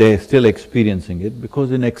 they're still experiencing it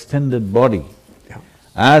because in extended body. Yeah.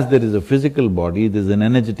 As there is a physical body, there's an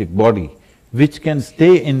energetic body which can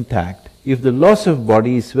stay intact if the loss of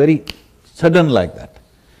body is very sudden like that.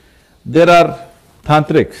 There are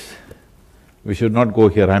tantrics, we should not go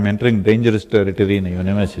here, I'm entering dangerous territory in a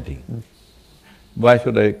university. Why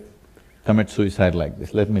should I commit suicide like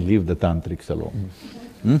this? Let me leave the tantrics alone.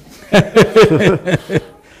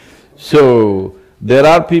 So, there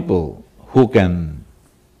are people who can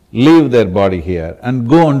leave their body here and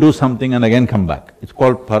go and do something and again come back. It's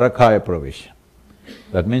called parakaya pravesha.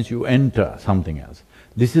 That means you enter something else.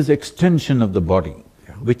 This is extension of the body,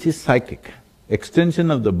 which is psychic.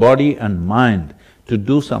 Extension of the body and mind to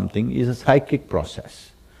do something is a psychic process.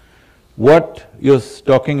 What you're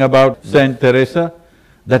talking about, Saint Teresa,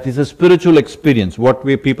 that is a spiritual experience, what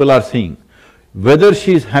we people are seeing. Whether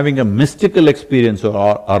she's having a mystical experience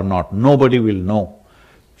or not, nobody will know.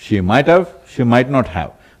 She might have, she might not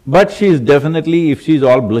have. But she is definitely, if she's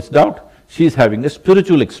all blissed out, she's having a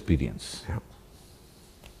spiritual experience. Yeah.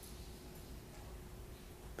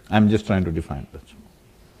 I'm just trying to define that.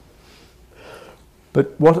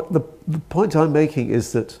 But what the point I'm making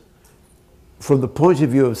is that from the point of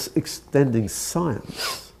view of extending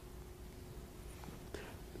science,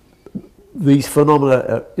 these phenomena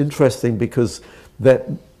are interesting because that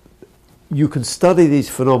you can study these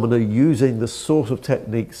phenomena using the sort of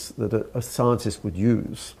techniques that a scientist would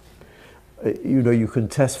use. You know, you can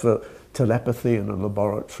test for telepathy in a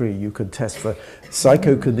laboratory, you can test for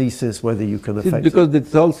psychokinesis, whether you can affect… Because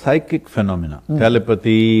it's all psychic phenomena,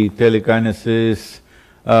 telepathy, telekinesis,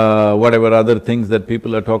 whatever other things that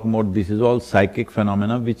people are talking about, this is all psychic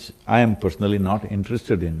phenomena which I am personally not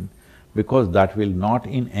interested in, because that will not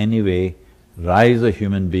in any way rise a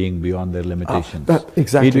human being beyond their limitations.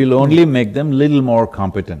 Exactly. It will only make them little more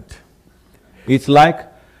competent. It's like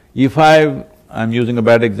if I'm using a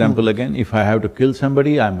bad example again, if I have to kill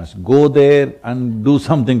somebody, I must go there and do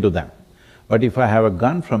something to them. But if I have a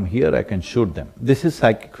gun, from here I can shoot them. This is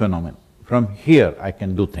psychic phenomenon. From here I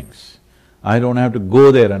can do things. I don't have to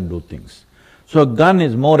go there and do things. So a gun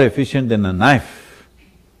is more efficient than a knife.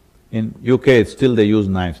 In UK, it's still they use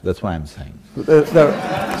knives, that's why I'm saying.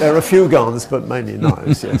 There are a few guns, but mainly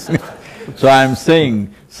knives, yes. So I'm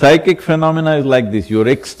saying psychic phenomena is like this, you're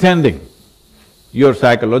extending your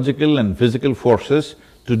psychological and physical forces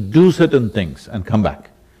to do certain things and come back.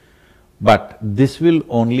 But this will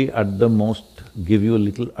only at the most give you a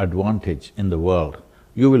little advantage in the world.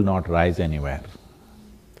 You will not rise anywhere.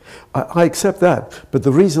 I accept that, but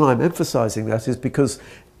the reason I'm emphasizing that is because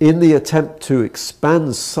in the attempt to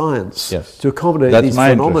expand science to accommodate these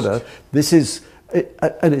phenomena, this is…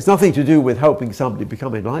 and it's nothing to do with helping somebody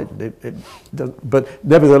become enlightened, but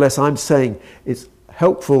nevertheless I'm saying it's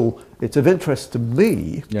helpful, it's of interest to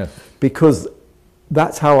me, because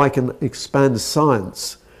that's how I can expand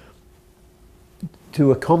science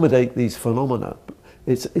to accommodate these phenomena.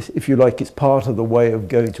 It's, if you like, it's part of the way of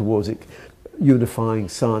going towards it, unifying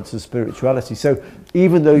science and spirituality. So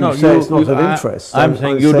even though you say it's not of interest… I'm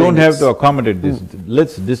saying you don't have to accommodate this.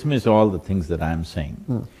 Let's dismiss all the things that I'm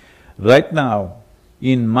saying. Right now,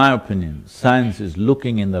 in my opinion, science is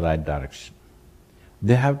looking in the right direction.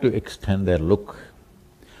 They have to extend their look.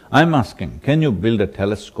 I'm asking, can you build a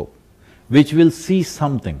telescope which will see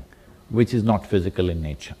something which is not physical in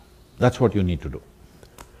nature? That's what you need to do.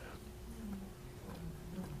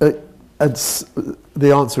 And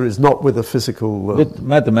the answer is not with a physical… With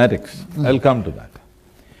mathematics, I'll come to that.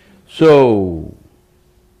 So,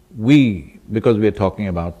 because we are talking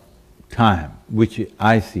about time, which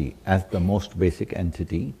I see as the most basic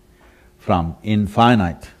entity, from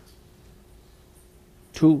infinite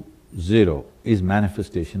to zero is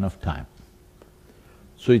manifestation of time.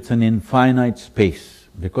 So it's an infinite space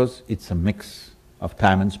because it's a mix of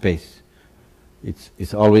time and space.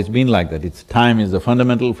 It's always been like that. Time is the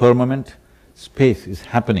fundamental firmament, space is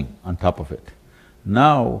happening on top of it.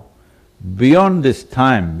 Now, beyond this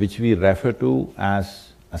time, which we refer to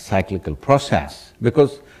as a cyclical process,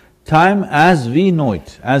 because time as we know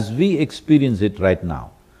it, as we experience it right now,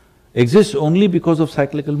 exists only because of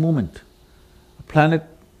cyclical movement. A planet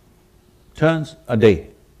turns a day,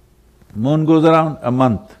 moon goes around a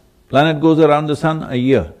month, planet goes around the sun a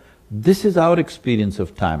year. This is our experience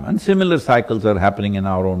of time, and similar cycles are happening in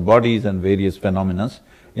our own bodies and various phenomena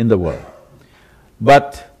in the world.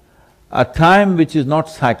 But a time which is not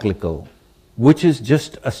cyclical, which is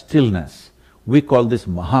just a stillness, we call this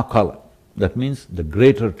Mahakala, that means the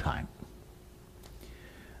greater time.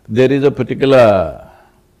 There is a particular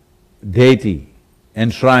deity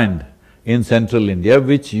enshrined in central India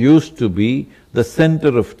which used to be the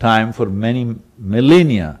center of time for many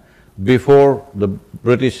millennia before the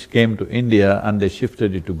British came to India and they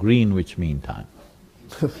shifted it to Greenwich Mean Time.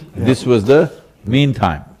 This was the mean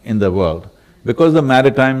time in the world, because the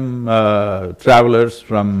maritime travelers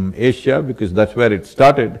from Asia, because that's where it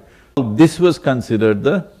started, this was considered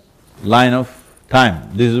the line of time,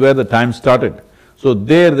 this is where the time started. So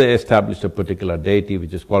there they established a particular deity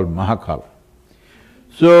which is called Mahakala.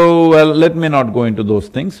 So, well, let me not go into those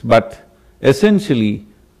things, but essentially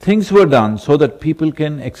things were done so that people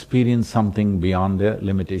can experience something beyond the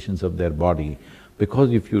limitations of their body.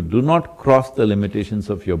 Because if you do not cross the limitations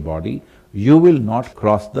of your body, you will not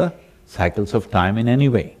cross the cycles of time in any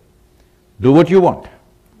way. Do what you want.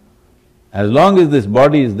 As long as this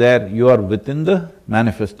body is there, you are within the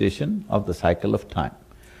manifestation of the cycle of time.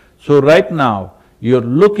 So right now, you're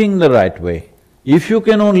looking the right way. If you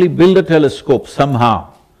can only build a telescope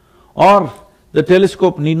somehow, or the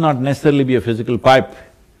telescope need not necessarily be a physical pipe.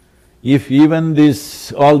 If even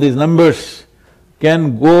all these numbers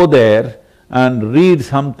can go there and read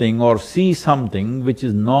something or see something which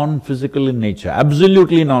is non-physical in nature,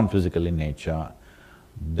 absolutely non-physical in nature,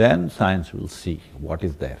 then science will see what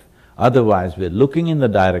is there. Otherwise, we're looking in the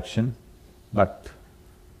direction, but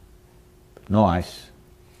no eyes.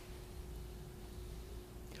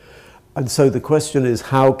 And so the question is,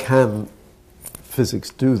 how can physics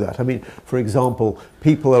do that? I mean, for example,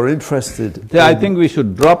 people are interested I think we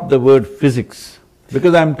should drop the word physics,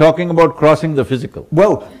 because I'm talking about crossing the physical.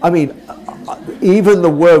 Well, I mean, even the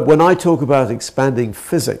word, when I talk about expanding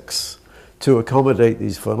physics to accommodate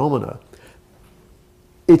these phenomena,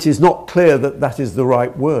 it is not clear that that is the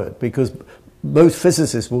right word, because most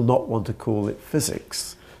physicists will not want to call it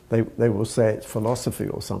physics. They will say it's philosophy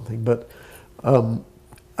or something, but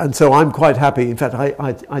and so I'm quite happy. In fact,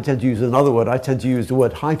 I tend to use another word. I tend to use the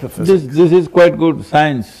word hyperphysics. This is quite good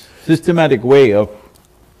science, systematic way of…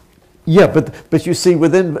 Yeah, but you see,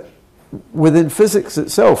 within physics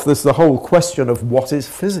itself, there's the whole question of what is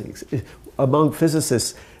physics. Among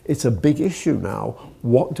physicists, it's a big issue now.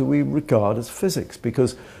 What do we regard as physics?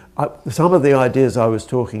 Because some of the ideas I was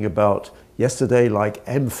talking about yesterday, like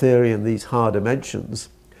M theory and these higher dimensions,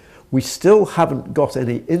 we still haven't got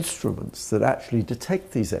any instruments that actually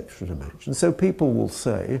detect these extra dimensions. So people will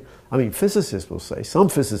say, I mean, physicists will say, some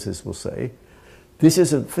physicists will say, this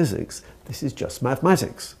isn't physics, this is just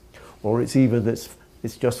mathematics. Or it's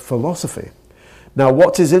just philosophy. Now,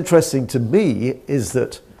 what is interesting to me is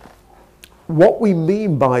that what we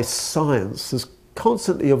mean by science has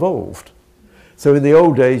constantly evolved. So in the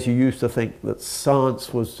old days, you used to think that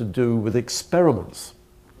science was to do with experiments.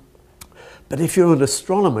 But if you're an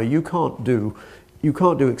astronomer, you can't do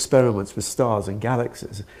experiments with stars and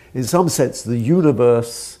galaxies. In some sense, the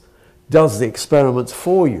universe does the experiments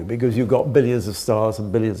for you, because you've got billions of stars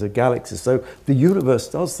and billions of galaxies. So the universe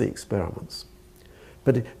does the experiments.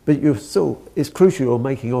 But it's crucial you're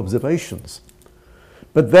making observations.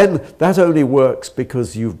 But then that only works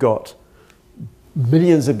because you've got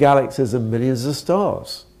millions of galaxies and millions of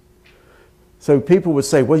stars. So people would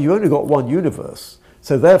say, well, you only got one universe,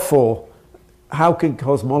 so therefore, how can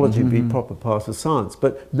cosmology be proper part of science?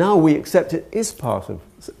 But now we accept it is part of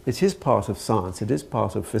science, it is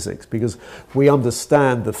part of physics, because we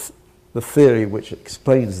understand the theory which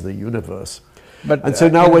explains the universe. And so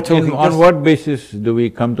now we're talking… On what basis do we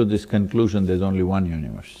come to this conclusion there's only one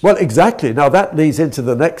universe? Well, exactly. Now that leads into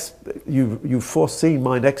the next… You've foreseen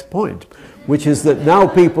my next point, which is that now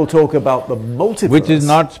people talk about the multiverse. Which is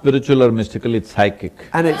not spiritual or mystical, it's psychic.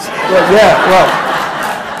 And it's…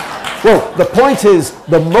 Well, the point is,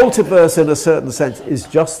 the multiverse in a certain sense is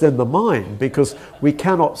just in the mind, because we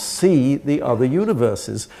cannot see the other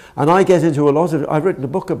universes. And I get into I've written a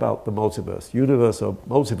book about the multiverse, universe or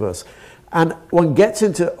multiverse, and one gets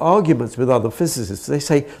into arguments with other physicists. They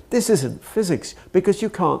say, this isn't physics, because you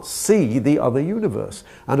can't see the other universe.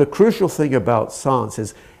 And a crucial thing about science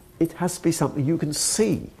is, it has to be something you can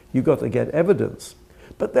see. You've got to get evidence.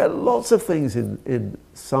 But there are lots of things in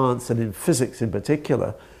science and in physics in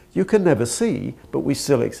particular you can never see, but we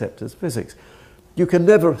still accept as physics. You can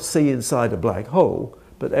never see inside a black hole,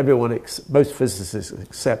 but most physicists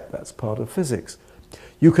accept that's part of physics.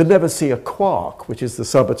 You can never see a quark, which is the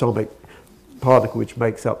subatomic particle which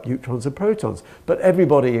makes up neutrons and protons, but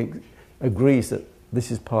everybody agrees that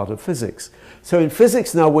this is part of physics. So in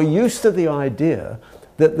physics now, we're used to the idea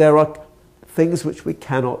that there are things which we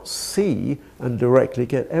cannot see and directly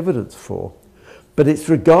get evidence for. But it's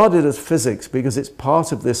regarded as physics because it's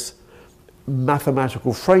part of this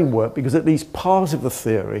mathematical framework, because at least part of the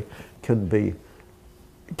theory can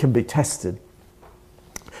be tested.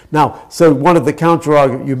 Now, so one of the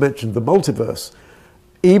counter-arguments, you mentioned the multiverse.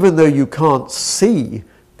 Even though you can't see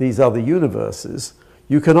these other universes,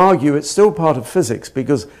 you can argue it's still part of physics,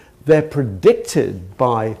 because they're predicted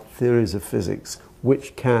by theories of physics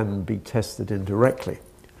which can be tested indirectly.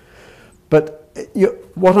 But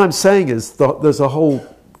what I'm saying is that there's a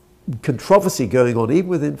whole controversy going on, even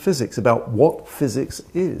within physics, about what physics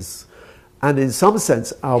is. And in some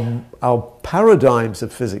sense, our paradigms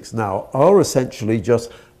of physics now are essentially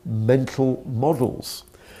just mental models.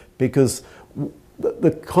 Because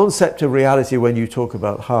the concept of reality, when you talk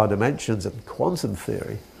about higher dimensions and quantum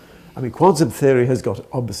theory, I mean, quantum theory has got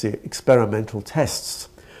obviously experimental tests,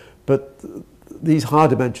 but these higher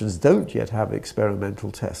dimensions don't yet have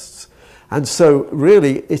experimental tests. And so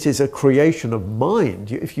really it is a creation of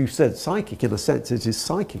mind. If you said psychic, in a sense it is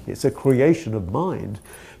psychic. It's a creation of mind,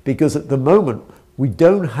 because at the moment we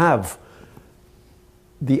don't have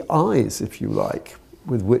the eyes, if you like,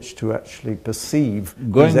 with which to actually perceive.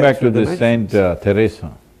 Going back to the Saint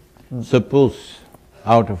Teresa, suppose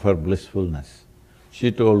out of her blissfulness.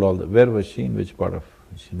 She told all the… Where was she? In which part of…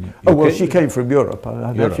 Oh, well, she came from Europe.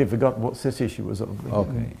 I've Europe. actually forgotten what city she was on.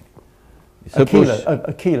 Okay.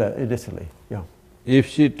 Aquila in Italy, yeah. If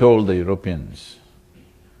she told the Europeans,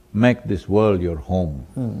 make this world your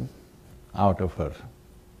home, out of her,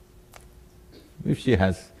 if she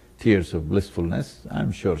has tears of blissfulness,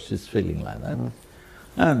 I'm sure she's feeling like that.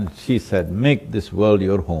 And she said, make this world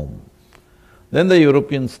your home. Then the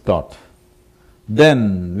Europeans thought,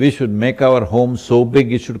 then we should make our home so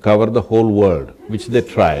big it should cover the whole world, which they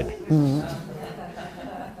tried.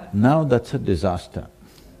 Now that's a disaster.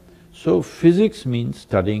 So physics means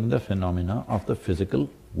studying the phenomena of the physical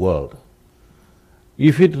world.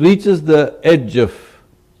 If it reaches the edge of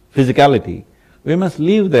physicality, we must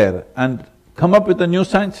leave there and come up with a new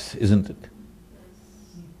science, isn't it?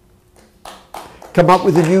 Come up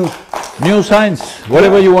with a new science,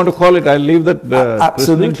 whatever you want to call it, I'll leave that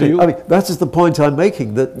absolutely to you. I mean, that is the point I'm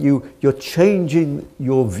making, that you're changing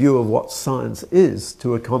your view of what science is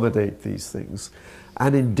to accommodate these things.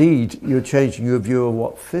 And indeed, you're changing your view of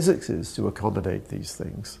what physics is to accommodate these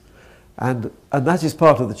things. And that is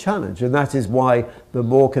part of the challenge, and that is why the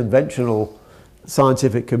more conventional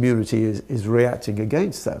scientific community is reacting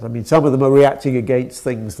against that. I mean, some of them are reacting against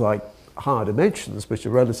things like higher dimensions, which are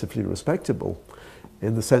relatively respectable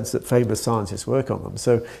in the sense that famous scientists work on them.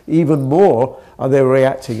 So even more are they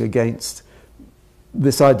reacting against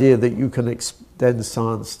this idea that you can extend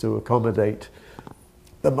science to accommodate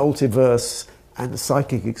the multiverse and the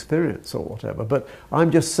psychic experience or whatever. But I'm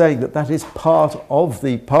just saying that that is part of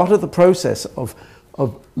the process of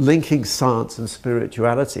linking science and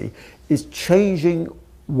spirituality, is changing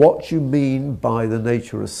what you mean by the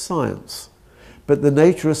nature of science. But the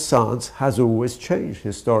nature of science has always changed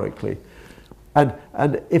historically.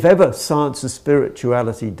 And if ever science and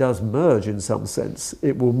spirituality does merge in some sense,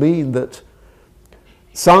 it will mean that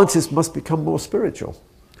scientists must become more spiritual.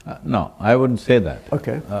 No, I wouldn't say that.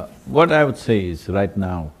 Okay. What I would say is, right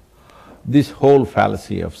now, this whole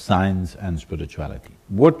fallacy of science and spirituality,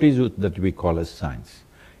 what is it that we call as science?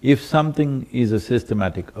 If something is a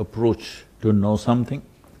systematic approach to know something,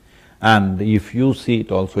 and if you see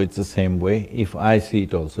it also, it's the same way, if I see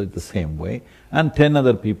it also, it's the same way, and 10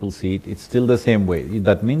 other people see it, it's still the same way.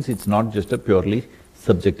 That means it's not just a purely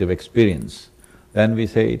subjective experience. Then we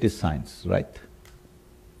say it is science, right?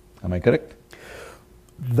 Am I correct?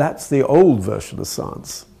 That's the old version of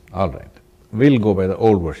science. All right. We'll go by the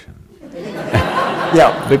old version.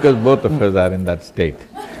 Yeah. Because both of us are in that state.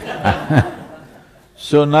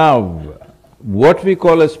 So now, what we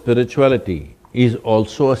call as spirituality is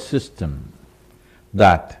also a system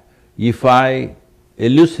that if I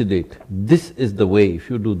elucidate, this is the way, if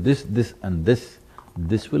you do this, this and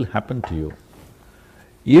this will happen to you.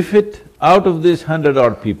 If it… out of these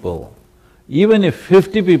 100-odd people, even if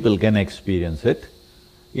 50 people can experience it,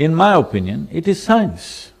 in my opinion, it is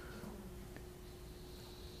science.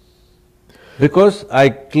 Because I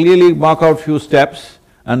clearly mark out few steps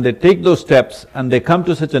and they take those steps and they come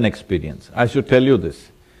to such an experience. I should tell you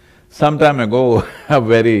this. Some time ago,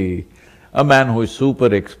 a man who is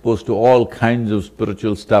super exposed to all kinds of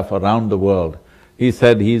spiritual stuff around the world, he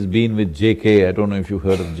said he's been with JK, I don't know if you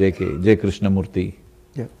heard of JK, J. Krishnamurti.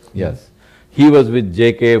 Yeah. Yes. He was with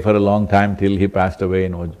JK for a long time till he passed away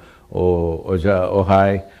in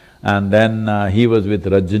Ojai, and then he was with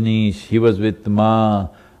Rajneesh, he was with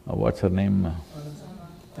what's her name?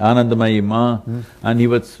 Anandamayi Ma, and he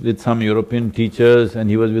was with some European teachers, and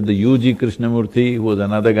he was with the UG Krishnamurti, who was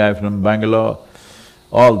another guy from Bangalore,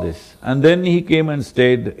 all this. And then he came and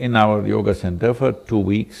stayed in our yoga center for 2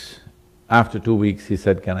 weeks. After 2 weeks, he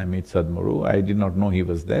said, can I meet Sadhguru? I did not know he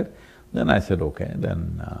was there. Then I said, okay.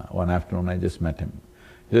 Then one afternoon I just met him.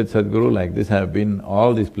 He said, Sadhguru, like this, I have been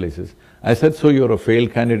all these places. I said, so you're a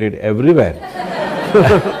failed candidate everywhere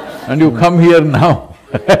and you come here now,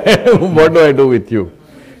 what do I do with you?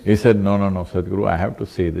 He said, no, Sadhguru, I have to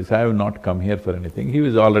say this, I have not come here for anything. He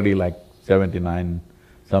was already like 79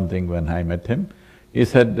 something when I met him. He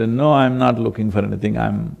said, no, I'm not looking for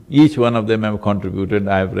anything, each one of them have contributed,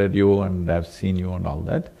 I've read you and I've seen you and all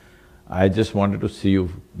that. I just wanted to see you,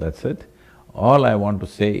 that's it. All I want to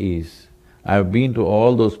say is, I've been to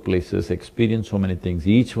all those places, experienced so many things,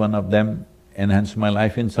 each one of them enhanced my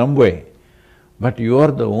life in some way. But you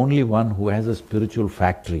are the only one who has a spiritual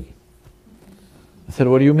factory. I said,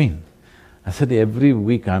 what do you mean? I said, every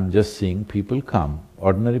week I'm just seeing people come,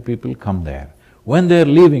 ordinary people come there. When they're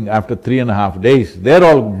leaving after 3.5 days, they're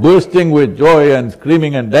all bursting with joy and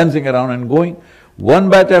screaming and dancing around and going. One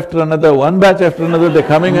batch after another, they're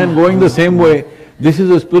coming and going the same way. This is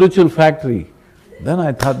a spiritual factory. Then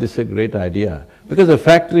I thought this is a great idea. Because a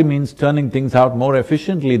factory means turning things out more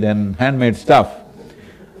efficiently than handmade stuff.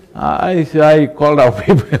 I called our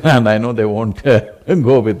people and I know they won't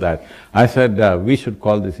go with that. I said, we should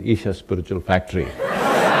call this Isha Spiritual Factory.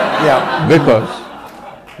 Yeah. Because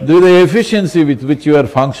the efficiency with which you are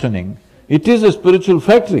functioning, it is a spiritual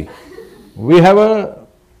factory. We have a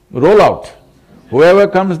rollout. Whoever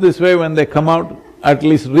comes this way, when they come out, at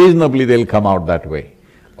least reasonably they'll come out that way,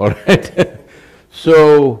 all right?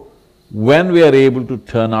 So, when we are able to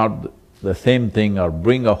turn out the same thing or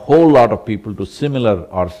bring a whole lot of people to similar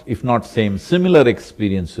or if not same, similar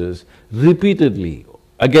experiences repeatedly,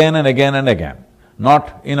 again and again and again,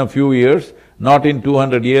 not in a few years, not in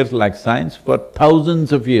 200 years like science, for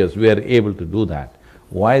thousands of years we are able to do that.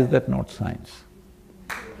 Why is that not science?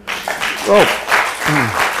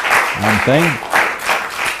 I'm saying,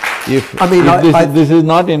 this is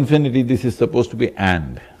not infinity, this is supposed to be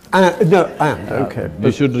and. Okay.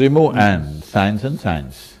 You should remove and, science and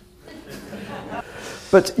science.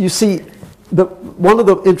 But you see, one of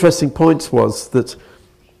the interesting points was that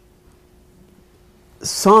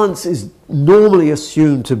science is normally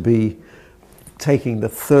assumed to be taking the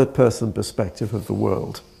third-person perspective of the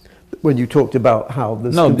world. When you talked about how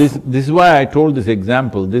this… No, this is why I told this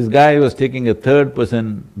example. This guy was taking a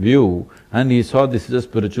third-person view and he saw this is a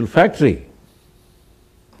spiritual factory.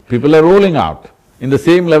 People are rolling out in the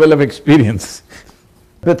same level of experience.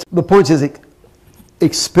 But the point is,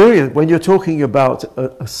 experience, when you're talking about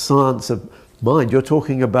a science of mind, you're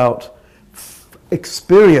talking about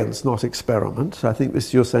experience, not experiment. I think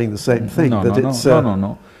you're saying the same thing.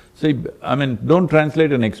 No. See, I mean, don't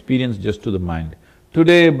translate an experience just to the mind.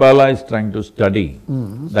 Today, Bala is trying to study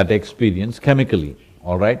that experience chemically,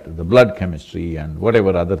 all right? The blood chemistry and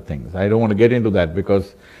whatever other things. I don't want to get into that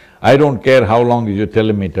because I don't care how long is your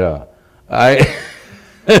telemeter.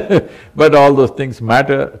 But all those things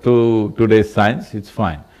matter to today's science, it's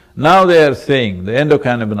fine. Now they are saying the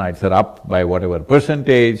endocannabinoids are up by whatever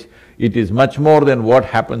percentage, it is much more than what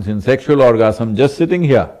happens in sexual orgasm just sitting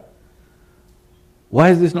here.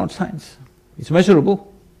 Why is this not science? It's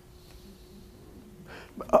measurable.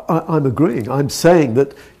 I'm agreeing. I'm saying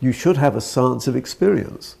that you should have a science of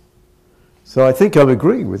experience. So I think I'm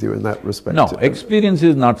agreeing with you in that respect. No, experience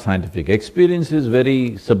is not scientific. Experience is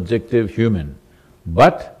very subjective, human.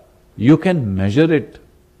 But you can measure it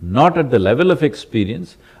not at the level of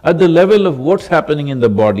experience, at the level of what's happening in the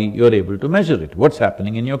body, you're able to measure it. What's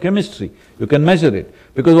happening in your chemistry, you can measure it.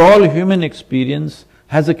 Because all human experience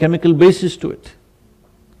has a chemical basis to it.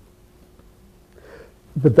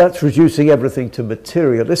 But that's reducing everything to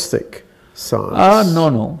materialistic science.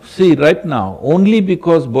 No. See, right now, only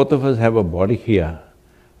because both of us have a body here,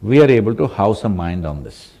 we are able to house a mind on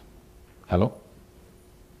this. Hello?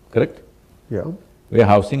 Correct? Yeah. We are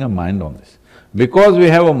housing a mind on this. Because we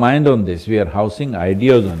have a mind on this, we are housing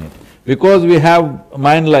ideas on it. Because we have a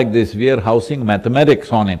mind like this, we are housing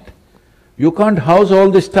mathematics on it. You can't house all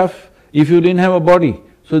this stuff if you didn't have a body.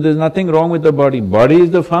 So there's nothing wrong with the body. Body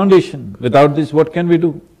is the foundation. Without this, what can we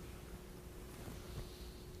do?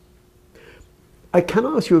 I can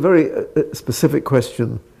ask you a very specific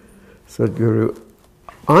question, Sadhguru.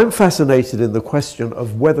 I'm fascinated in the question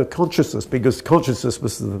of whether consciousness, because consciousness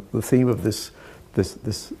was the theme of this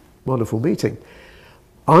wonderful meeting.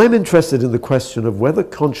 I'm interested in the question of whether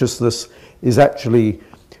consciousness is actually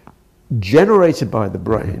generated by the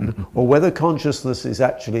brain or whether consciousness is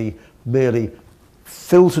actually merely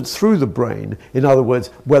filtered through the brain. In other words,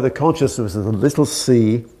 whether consciousness with a little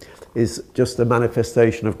c is just a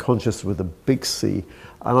manifestation of consciousness with a big C.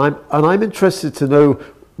 And I'm interested to know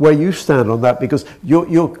where you stand on that, because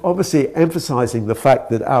you're obviously emphasizing the fact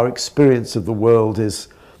that our experience of the world is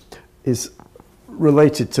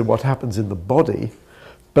related to what happens in the body,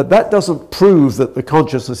 but that doesn't prove that the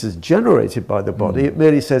consciousness is generated by the body. It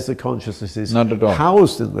merely says the consciousness is not at all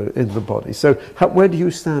housed in the body. So where do you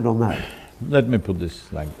stand on that? Let me put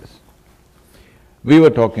this like this. We were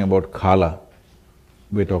talking about kala.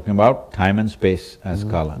 We're talking about time and space as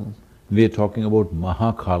kala. We're talking about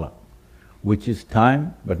mahakala, which is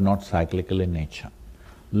time but not cyclical in nature.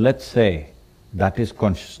 Let's say that is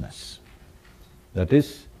consciousness. That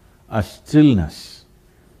is a stillness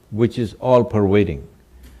which is all-pervading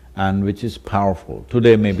and which is powerful.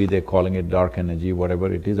 Today maybe they're calling it dark energy,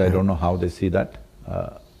 whatever it is, I don't know how they see that.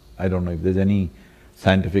 I don't know if there's any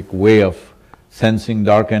scientific way of sensing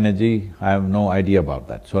dark energy, I have no idea about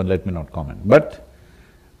that, so let me not comment. But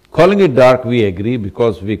calling it dark, we agree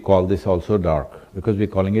because we call this also dark, because we're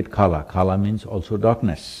calling it kala. Kala means also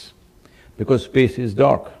darkness, because space is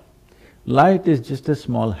dark. Light is just a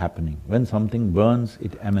small happening. When something burns,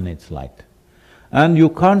 it emanates light. And you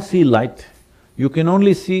can't see light, you can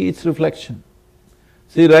only see its reflection.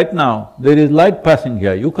 See, right now, there is light passing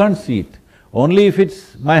here, you can't see it. Only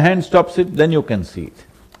if my hand stops it, then you can see it.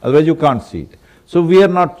 Otherwise you can't see it. So we are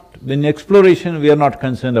not… in exploration, we are not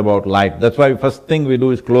concerned about light. That's why first thing we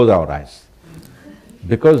do is close our eyes.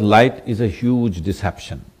 Because light is a huge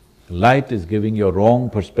deception. Light is giving you a wrong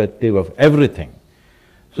perspective of everything.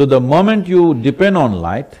 So the moment you depend on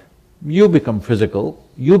light, you become physical,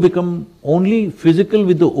 you become only physical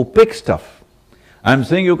with the opaque stuff. I'm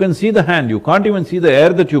saying you can see the hand, you can't even see the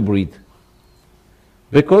air that you breathe.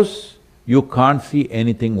 Because you can't see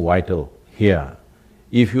anything vital here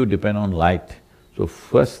if you depend on light. So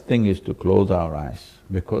first thing is to close our eyes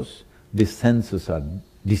because the senses are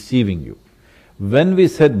deceiving you. When we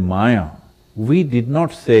said Maya, we did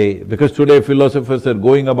not say… because today philosophers are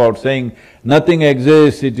going about saying nothing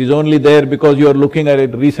exists, it is only there because you are looking at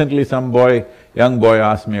it. Recently some young boy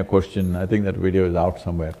asked me a question, I think that video is out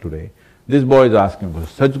somewhere today. This boy is asking,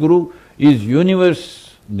 Sadhguru, is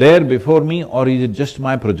universe there before me or is it just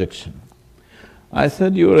my projection? I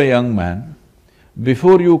said, you're a young man,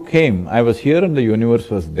 before you came, I was here and the universe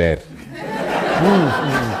was there.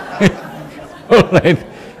 All right,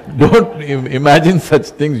 don't imagine such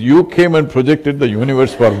things, you came and projected the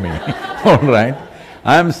universe for me, all right?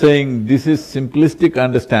 I'm saying this is simplistic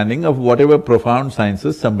understanding of whatever profound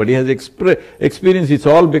sciences somebody has experienced. It's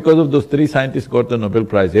all because of those three scientists got the Nobel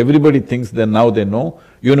Prize. Everybody thinks that now they know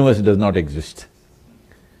universe does not exist.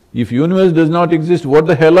 If universe does not exist, what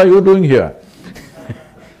the hell are you doing here?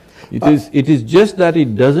 It is just that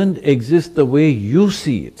it doesn't exist the way you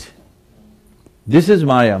see it. This is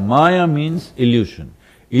Maya. Maya means illusion.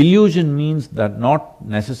 Illusion means that not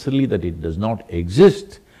necessarily that it does not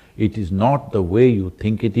exist, it is not the way you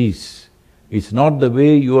think it is. It's not the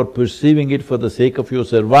way you are perceiving it for the sake of your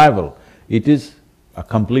survival. It is a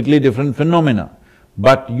completely different phenomena.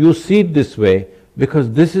 But you see it this way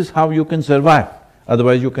because this is how you can survive,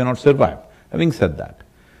 otherwise you cannot survive. Having said that,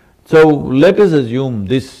 so let us assume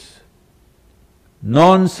this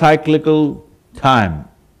non-cyclical time,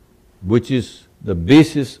 which is the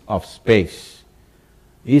basis of space,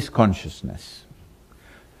 is consciousness.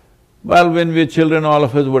 Well, when we were children, all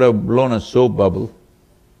of us would have blown a soap bubble.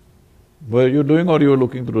 Were you doing or you were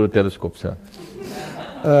looking through the telescope, sir?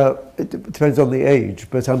 It depends on the age,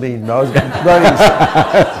 but I mean, I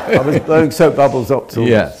was blowing soap bubbles up to…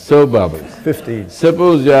 Yeah, soap bubbles. 15.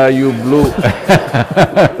 Suppose you blew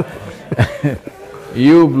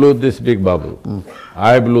you blew this big bubble,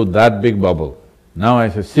 I blew that big bubble. Now I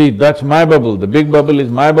say, see, that's my bubble, the big bubble is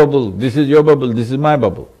my bubble, this is your bubble, this is my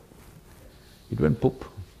bubble. It went poop.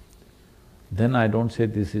 Then I don't say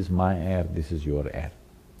this is my air, this is your air.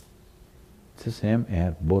 It's the same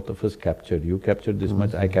air, both of us captured, you captured this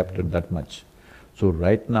much, I captured that much. So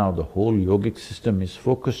right now the whole yogic system is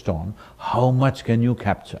focused on how much can you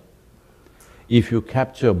capture. If you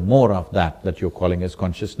capture more of that you're calling as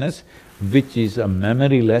consciousness, which is a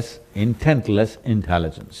memoryless, intentless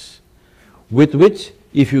intelligence, with which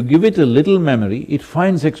if you give it a little memory, it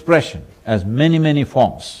finds expression as many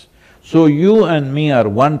forms. So you and me are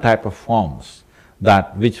one type of forms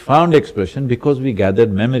which found expression because we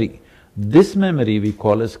gathered memory. This memory we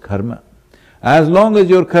call as karma. As long as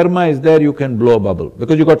your karma is there, you can blow a bubble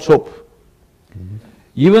because you got soap.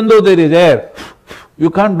 Even though there is air, you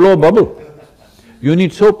can't blow a bubble. You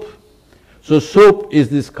need soap. So soap is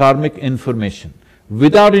this karmic information.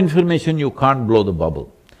 Without information, you can't blow the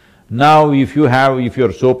bubble. Now if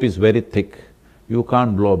your soap is very thick, you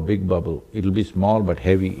can't blow a big bubble. It'll be small but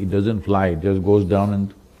heavy, it doesn't fly, it just goes down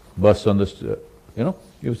and bursts on the…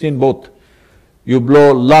 you've seen both. You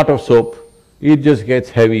blow a lot of soap, it just gets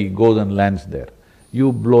heavy, goes and lands there.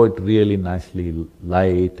 You blow it really nicely,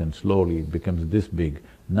 light and slowly, it becomes this big.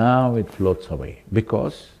 Now it floats away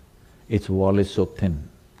because its wall is so thin.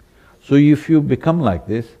 So if you become like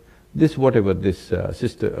this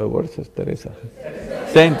sister… what is this, Teresa?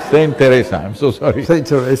 Saint Teresa, I'm so sorry. Saint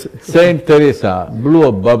Teresa. Saint Teresa blew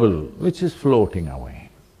a bubble which is floating away.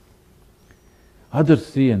 Others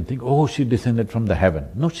see and think, oh, she descended from the heaven.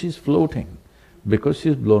 No, she's floating because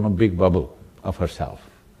she's blown a big bubble of herself.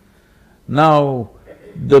 Now,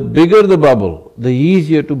 the bigger the bubble, the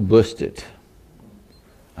easier to burst it.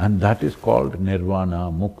 And that is called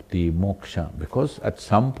nirvana, mukti, moksha, because at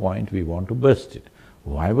some point we want to burst it.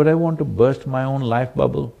 Why would I want to burst my own life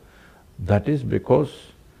bubble? That is because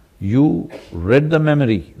you read the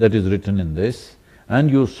memory that is written in this and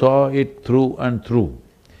you saw it through and through.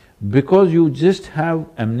 Because you just have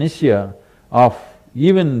amnesia of…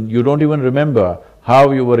 you don't even remember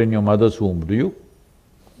how you were in your mother's womb, do you?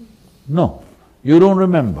 No, you don't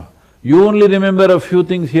remember. You only remember a few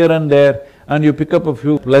things here and there and you pick up a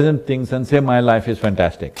few pleasant things and say, my life is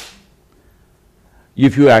fantastic.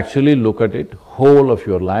 If you actually look at it, whole of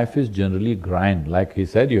your life is generally grind. Like he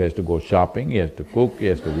said, he has to go shopping, he has to cook, he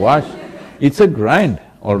has to wash. It's a grind,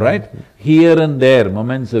 all right? Here and there,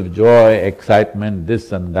 moments of joy, excitement,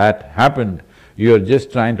 this and that happened. You're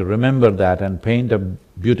just trying to remember that and paint a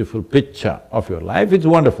beautiful picture of your life, it's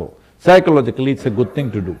wonderful. Psychologically, it's a good thing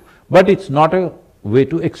to do. But it's not a way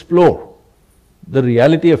to explore the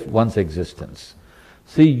reality of one's existence.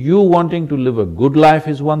 See, you wanting to live a good life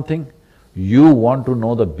is one thing, you want to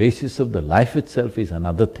know the basis of the life itself is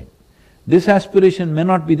another thing. This aspiration may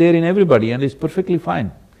not be there in everybody and it's perfectly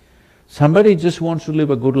fine. Somebody just wants to live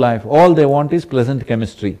a good life, all they want is pleasant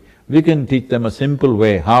chemistry. We can teach them a simple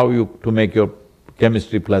way how to make your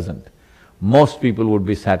chemistry pleasant. Most people would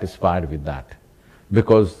be satisfied with that,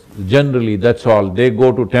 because generally that's all. They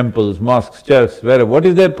go to temples, mosques, churches, wherever. What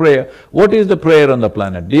is their prayer? What is the prayer on the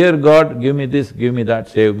planet? Dear God, give me this, give me that,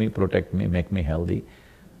 save me, protect me, make me healthy,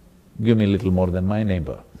 give me a little more than my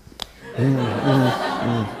neighbor.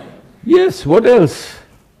 Yes, what else?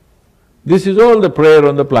 This is all the prayer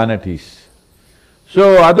on the planet is.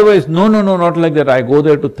 So otherwise, no, not like that, I go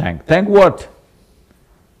there to thank. Thank what?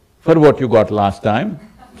 For what you got last time,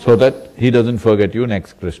 so that he doesn't forget you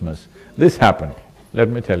next Christmas. This happened. Let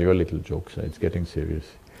me tell you a little joke, so it's getting serious.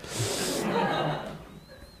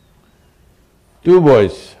 Two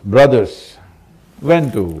boys, brothers,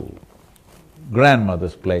 went to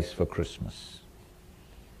grandmother's place for Christmas.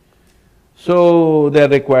 So they're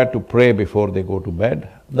required to pray before they go to bed.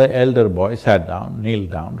 The elder boy sat down,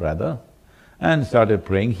 kneeled down rather, and started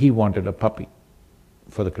praying. He wanted a puppy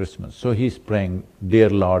for the Christmas. So he's praying, Dear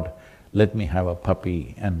Lord, let me have a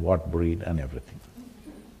puppy and what breed and everything.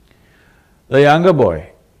 The younger boy,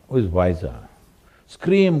 who is wiser,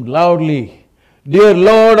 screamed loudly, Dear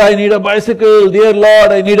Lord, I need a bicycle, dear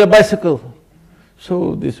Lord, I need a bicycle.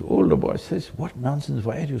 So this older boy says, what nonsense,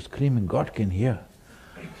 why are you screaming, God can hear.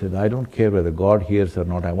 He said, I don't care whether God hears or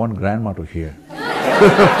not, I want grandma to hear.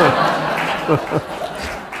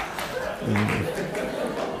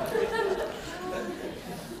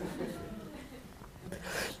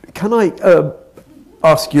 Can I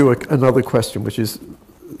ask you another question, which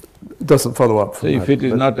doesn't follow up from that? So if it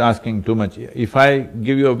is not asking too much, if I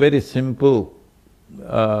give you a very simple,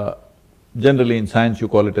 generally in science you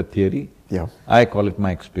call it a theory, yeah. I call it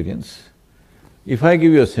my experience. If I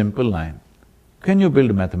give you a simple line, can you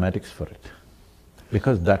build mathematics for it?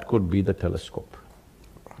 Because that could be the telescope.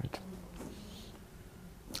 Right.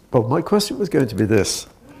 Well, my question was going to be this.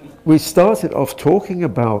 We started off talking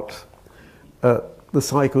about the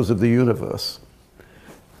cycles of the universe,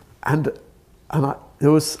 and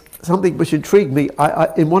there was something which intrigued me.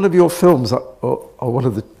 In one of your films, or one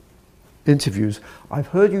of the interviews, I've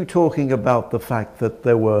heard you talking about the fact that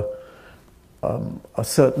there were a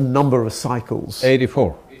certain number of cycles.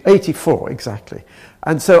 84. 84, exactly.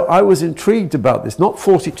 And so I was intrigued about this, not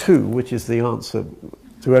 42, which is the answer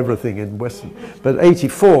to everything in Western, but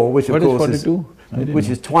 84, which of course is 42? Which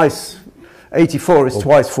is twice, 84 is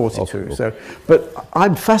twice 42. So, but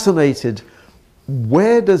I'm fascinated,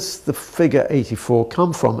 where does the figure 84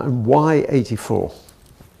 come from and why 84?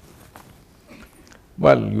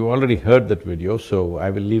 Well, you already heard that video, so I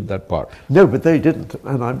will leave that part. No, but they didn't,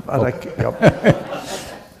 and yep.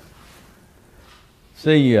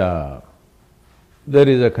 See, there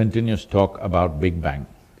is a continuous talk about Big Bang.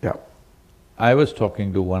 Yeah. I was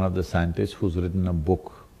talking to one of the scientists who's written a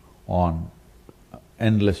book on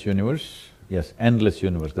endless universe. Yes, Endless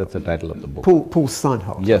Universe, that's the title of the book. Paul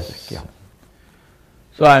Steinhardt. Yes. I think, yeah.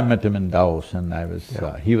 So I met him in Davos and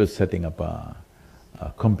Yeah. he was setting up a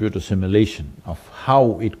computer simulation of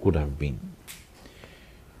how it could have been.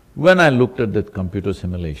 When I looked at that computer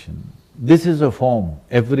simulation, this is a form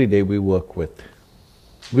every day we work with.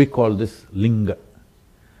 We call this linga.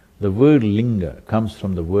 The word linga comes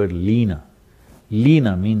from the word lina.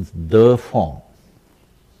 Lina means the form.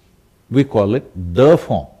 We call it the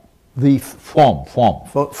form. The Form. foam.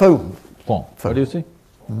 What do you say?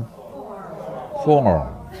 Form.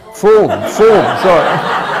 Form, sorry.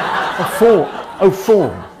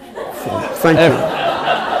 Form. Thank you.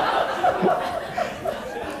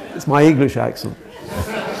 It's my English accent.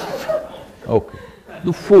 Okay.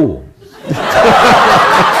 The form.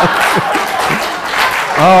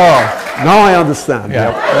 Oh, now I understand.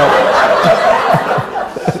 Yeah.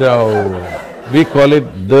 Yep. So, we call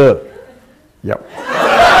it the. Yep.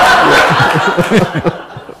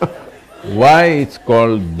 Why it's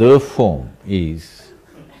called the form is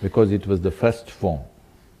because it was the first form.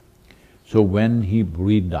 So when he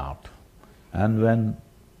breathed out and when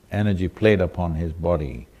energy played upon his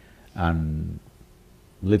body and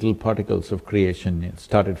little particles of creation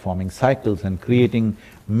started forming cycles and creating,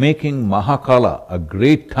 making Mahakala, a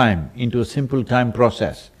great time, into a simple time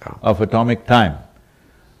process of atomic time.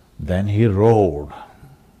 Then he roared.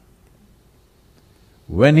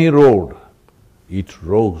 When he roared, it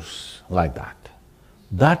rose like that.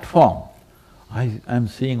 That form I'm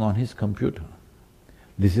seeing on his computer.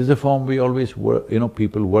 This is a form we always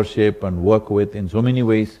people worship and work with in so many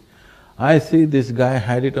ways. I see this guy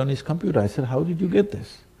had it on his computer. I said, how did you get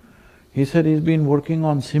this? He said he's been working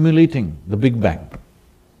on simulating the Big Bang.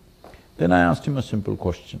 Then I asked him a simple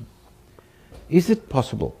question. Is it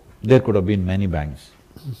possible there could have been many bangs?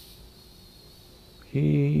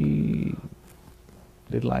 He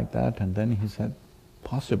did like that and then he said,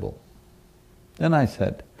 possible. Then I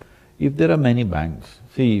said, if there are many bangs,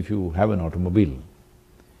 see if you have an automobile,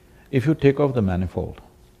 if you take off the manifold,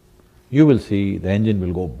 you will see the engine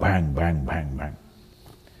will go bang, bang, bang, bang.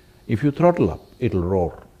 If you throttle up, it'll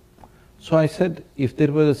roar. So I said, if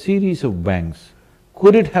there was a series of bangs,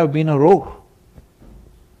 could it have been a roar?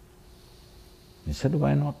 He said,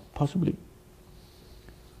 why not? Possibly.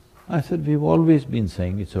 I said, we've always been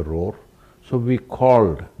saying it's a roar, so we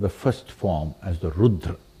called the first form as the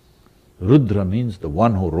Rudra. Rudra means the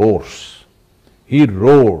one who roars. He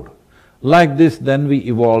roared. Like this, then we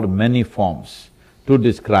evolved many forms to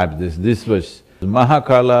describe this. This was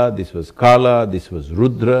Mahakala, this was Kala, this was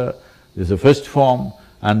Rudra, this is the first form,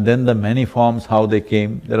 and then the many forms, how they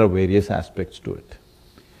came, there are various aspects to it.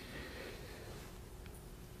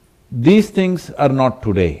 These things are not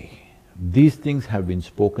today. These things have been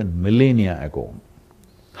spoken millennia ago.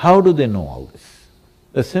 How do they know all this?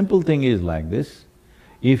 The simple thing is like this,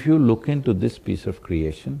 if you look into this piece of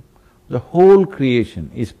creation, the whole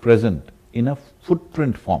creation is present in a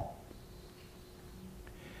footprint form.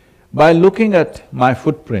 By looking at my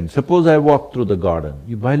footprint, suppose I walk through the garden,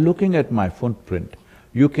 by looking at my footprint,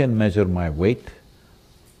 you can measure my weight,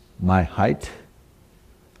 my height,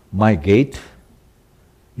 my gait.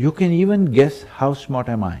 You can even guess how smart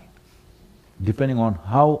am I. Depending on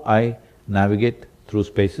how I navigate through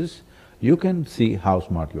spaces, you can see how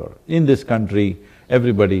smart you are. In this country,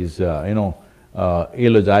 everybody's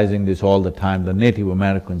eulogizing this all the time. The Native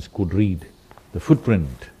Americans could read the footprint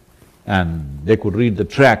and they could read the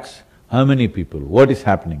tracks, how many people, what is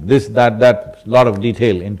happening, this, that, lot of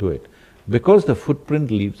detail into it, because the footprint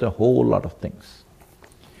leaves a whole lot of things.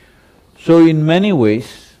 So in many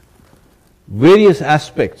ways, various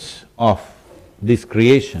aspects of this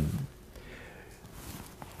creation,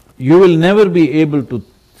 you will never be able to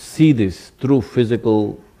see this through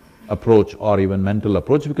physical approach or even mental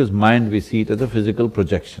approach, because mind we see it as a physical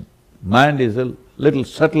projection. Mind is a little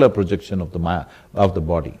subtler projection of the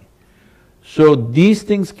body. So these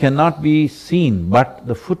things cannot be seen, but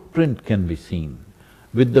the footprint can be seen.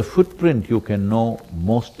 With the footprint you can know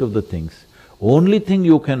most of the things. Only thing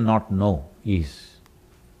you cannot know is,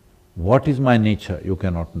 what is my nature, you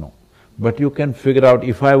cannot know. But you can figure out,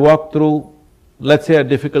 if I walk through, let's say, a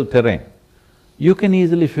difficult terrain, you can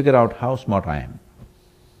easily figure out how smart I am.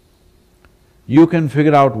 You can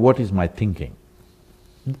figure out what is my thinking.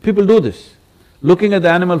 People do this. Looking at the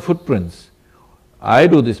animal footprints, I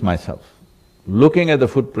do this myself. Looking at the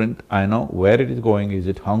footprint, I know where it is going, is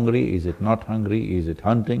it hungry, is it not hungry, is it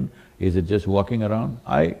hunting, is it just walking around?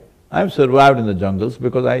 I've survived in the jungles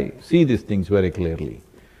because I see these things very clearly.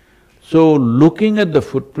 So looking at the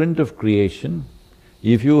footprint of creation,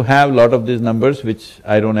 if you have lot of these numbers, which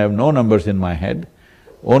I don't have no numbers in my head,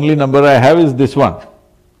 only number I have is this one.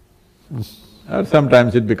 Or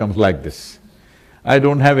sometimes it becomes like this. I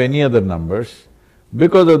don't have any other numbers.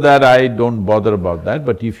 Because of that, I don't bother about that,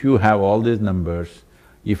 but if you have all these numbers,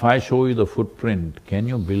 if I show you the footprint, can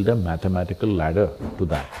you build a mathematical ladder to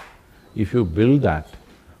that? If you build that,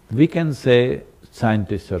 we can say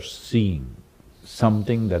scientists are seeing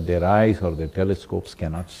something that their eyes or their telescopes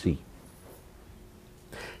cannot see.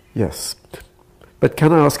 Yes, but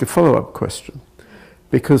can I ask a follow-up question?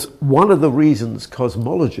 Because one of the reasons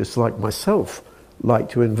cosmologists like myself like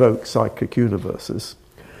to invoke cyclic universes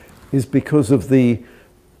is because of the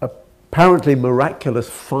apparently miraculous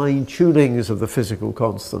fine-tunings of the physical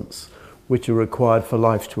constants which are required for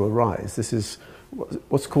life to arise. This is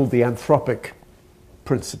what's called the anthropic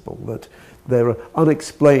principle, that there are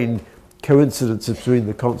unexplained coincidences between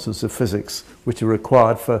the constants of physics which are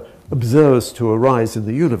required for observers to arise in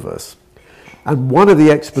the universe. And one of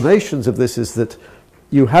the explanations of this is that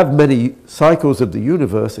you have many cycles of the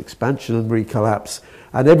universe, expansion and recollapse,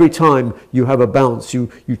 and every time you have a bounce, you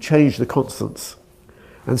change the constants.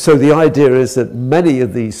 And so the idea is that many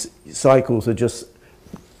of these cycles are just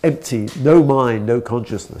empty, no mind, no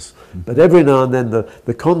consciousness. But every now and then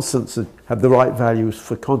the constants have the right values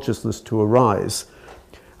for consciousness to arise.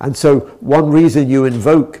 And so one reason you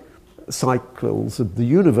invoke cycles of the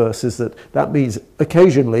universe is that means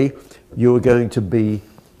occasionally you are going to be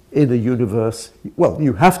in a universe, well,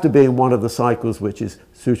 you have to be in one of the cycles which is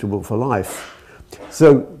suitable for life.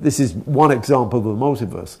 So this is one example of the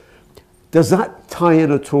multiverse. Does that tie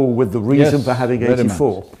in at all with the reason for having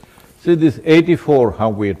 84? See, this 84, how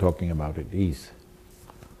we are talking about it is,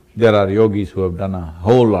 there are yogis who have done a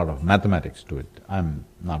whole lot of mathematics to it. I'm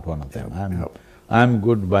not one of them. I'm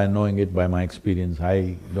good by knowing it by my experience.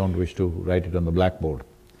 I don't wish to write it on the blackboard.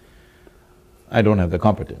 I don't have the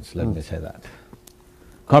competence, let me say that.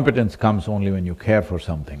 Competence comes only when you care for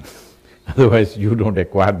something, otherwise you don't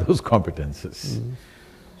acquire those competences.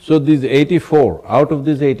 So these 84, out of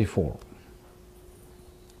these 84,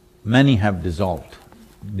 many have dissolved.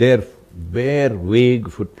 Their bare, vague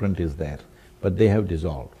footprint is there, but they have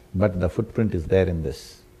dissolved. But the footprint is there in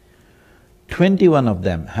this. 21 of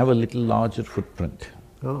them have a little larger footprint.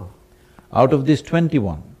 Oh. Out of these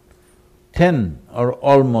 21, 10 are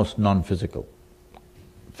almost non-physical.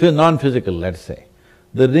 Non-physical, let's say.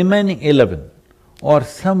 The remaining 11 are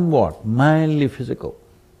somewhat mildly physical,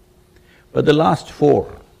 but the last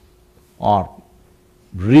 4 are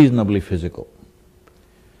reasonably physical.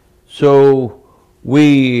 So,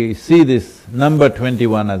 we see this number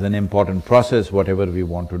 21 as an important process. Whatever we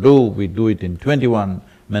want to do, we do it in 21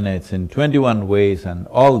 minutes, in 21 ways and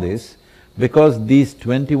all this, because these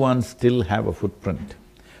 21 still have a footprint.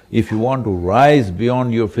 If you want to rise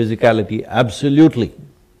beyond your physicality, absolutely,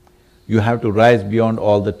 you have to rise beyond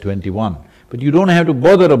all the 21. But you don't have to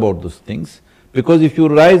bother about those things, because if you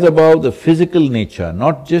rise above the physical nature,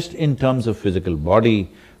 not just in terms of physical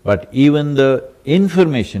body, but even the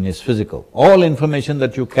information is physical. All information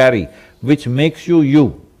that you carry, which makes you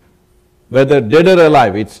you, whether dead or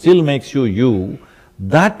alive, it still makes you you,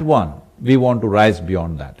 that one, we want to rise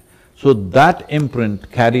beyond that. So that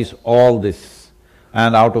imprint carries all this,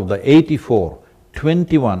 and out of the 84,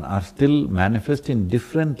 21 are still manifest in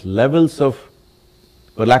different levels of,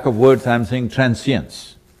 for lack of words, I'm saying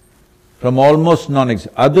transience. From almost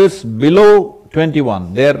others below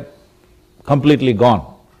 21, they're completely gone.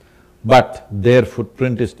 But their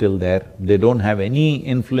footprint is still there, they don't have any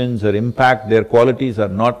influence or impact, their qualities are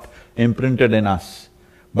not imprinted in us.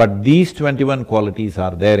 But these 21 qualities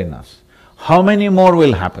are there in us. How many more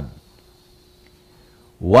will happen?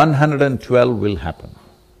 112 will happen.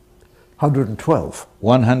 112?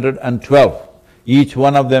 112. Each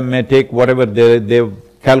one of them may take whatever they've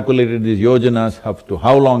calculated these yojanas up to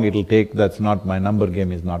how long it'll take, that's not my number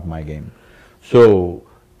game, is not my game. So,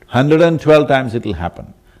 112 times it'll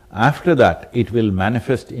happen. After that, it will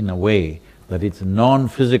manifest in a way that it's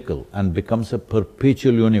non-physical and becomes a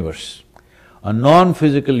perpetual universe. A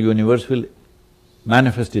non-physical universe will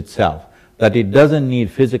manifest itself, that it doesn't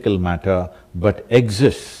need physical matter but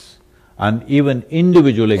exists, and even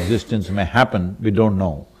individual existence may happen, we don't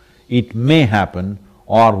know. It may happen,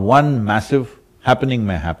 or one massive happening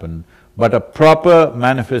may happen, but a proper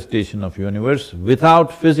manifestation of universe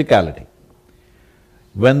without physicality.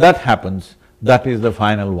 When that happens, that is the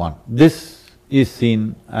final one. This is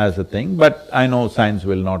seen as a thing, but I know science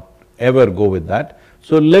will not ever go with that,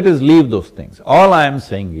 so let us leave those things. All I am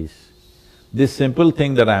saying is, this simple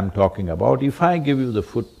thing that I am talking about, if I give you the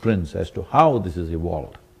footprints as to how this is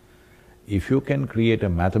evolved, if you can create a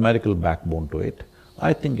mathematical backbone to it,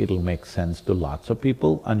 I think it'll make sense to lots of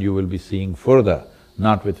people, and you will be seeing further,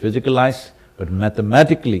 not with physical eyes, but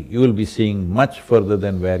mathematically you will be seeing much further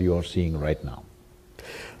than where you are seeing right now.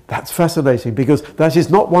 That's fascinating, because that is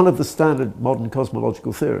not one of the standard modern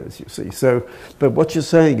cosmological theories, you see. So, but what you're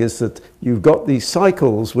saying is that you've got these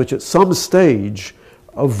cycles which at some stage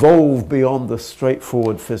evolve beyond the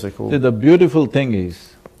straightforward physical… See, the beautiful thing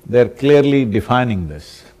is, they're clearly defining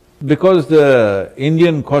this. Because the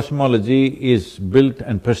Indian cosmology is built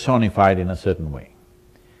and personified in a certain way.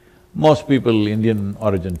 Most people, Indian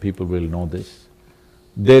origin people will know this.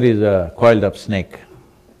 There is a coiled up snake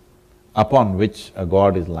upon which a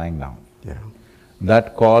god is lying down. Yeah.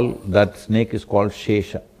 That snake is called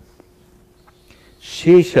Shesha.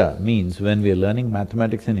 Shesha means, when we are learning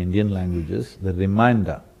mathematics in Indian languages, the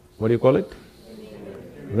remainder, what do you call it?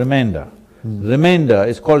 Remainder. Remainder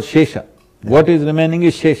is called Shesha. What is remaining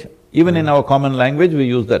is Shesha. Even in our common language we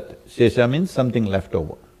use that. Shesha means something left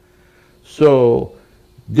over. So,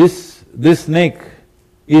 this snake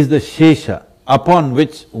is the Shesha upon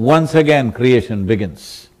which once again creation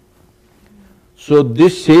begins. So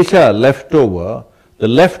this Shesha leftover, the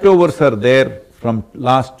leftovers are there from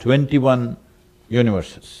last 21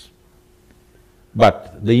 universes.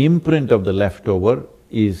 but the imprint of the leftover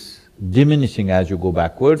is diminishing as you go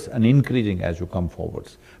backwards and increasing as you come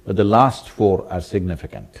forwards. But the last four are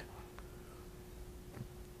significant.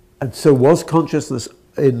 And so was consciousness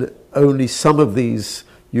in only some of these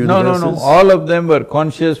universes? No, all of them were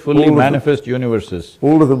conscious, fully manifest universes.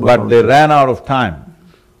 All of them were But conscious. they ran out of time.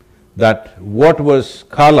 That what was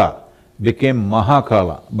Kala became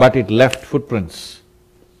Mahakala, but it left footprints.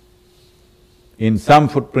 In some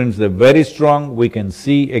footprints they're very strong, we can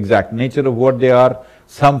see exact nature of what they are.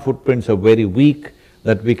 Some footprints are very weak,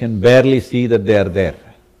 that we can barely see that they are there.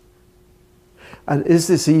 And is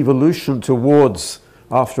this evolution towards,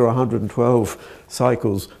 after 112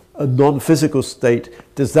 cycles, a non-physical state,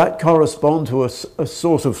 does that correspond to a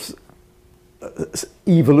sort of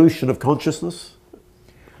evolution of consciousness?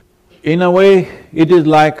 In a way, it is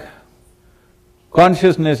like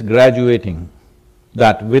consciousness graduating,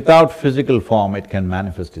 that without physical form it can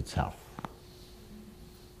manifest itself.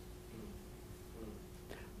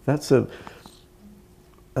 That's a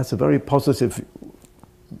very positive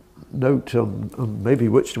note on maybe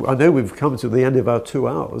which to… I know we've come to the end of our 2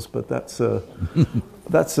 hours, but that's a…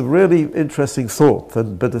 that's a really interesting thought,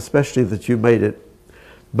 but especially that you made it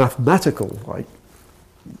mathematical, like…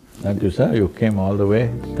 Thank you, sir. You came all the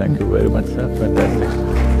way. Thank you very much, sir. Fantastic.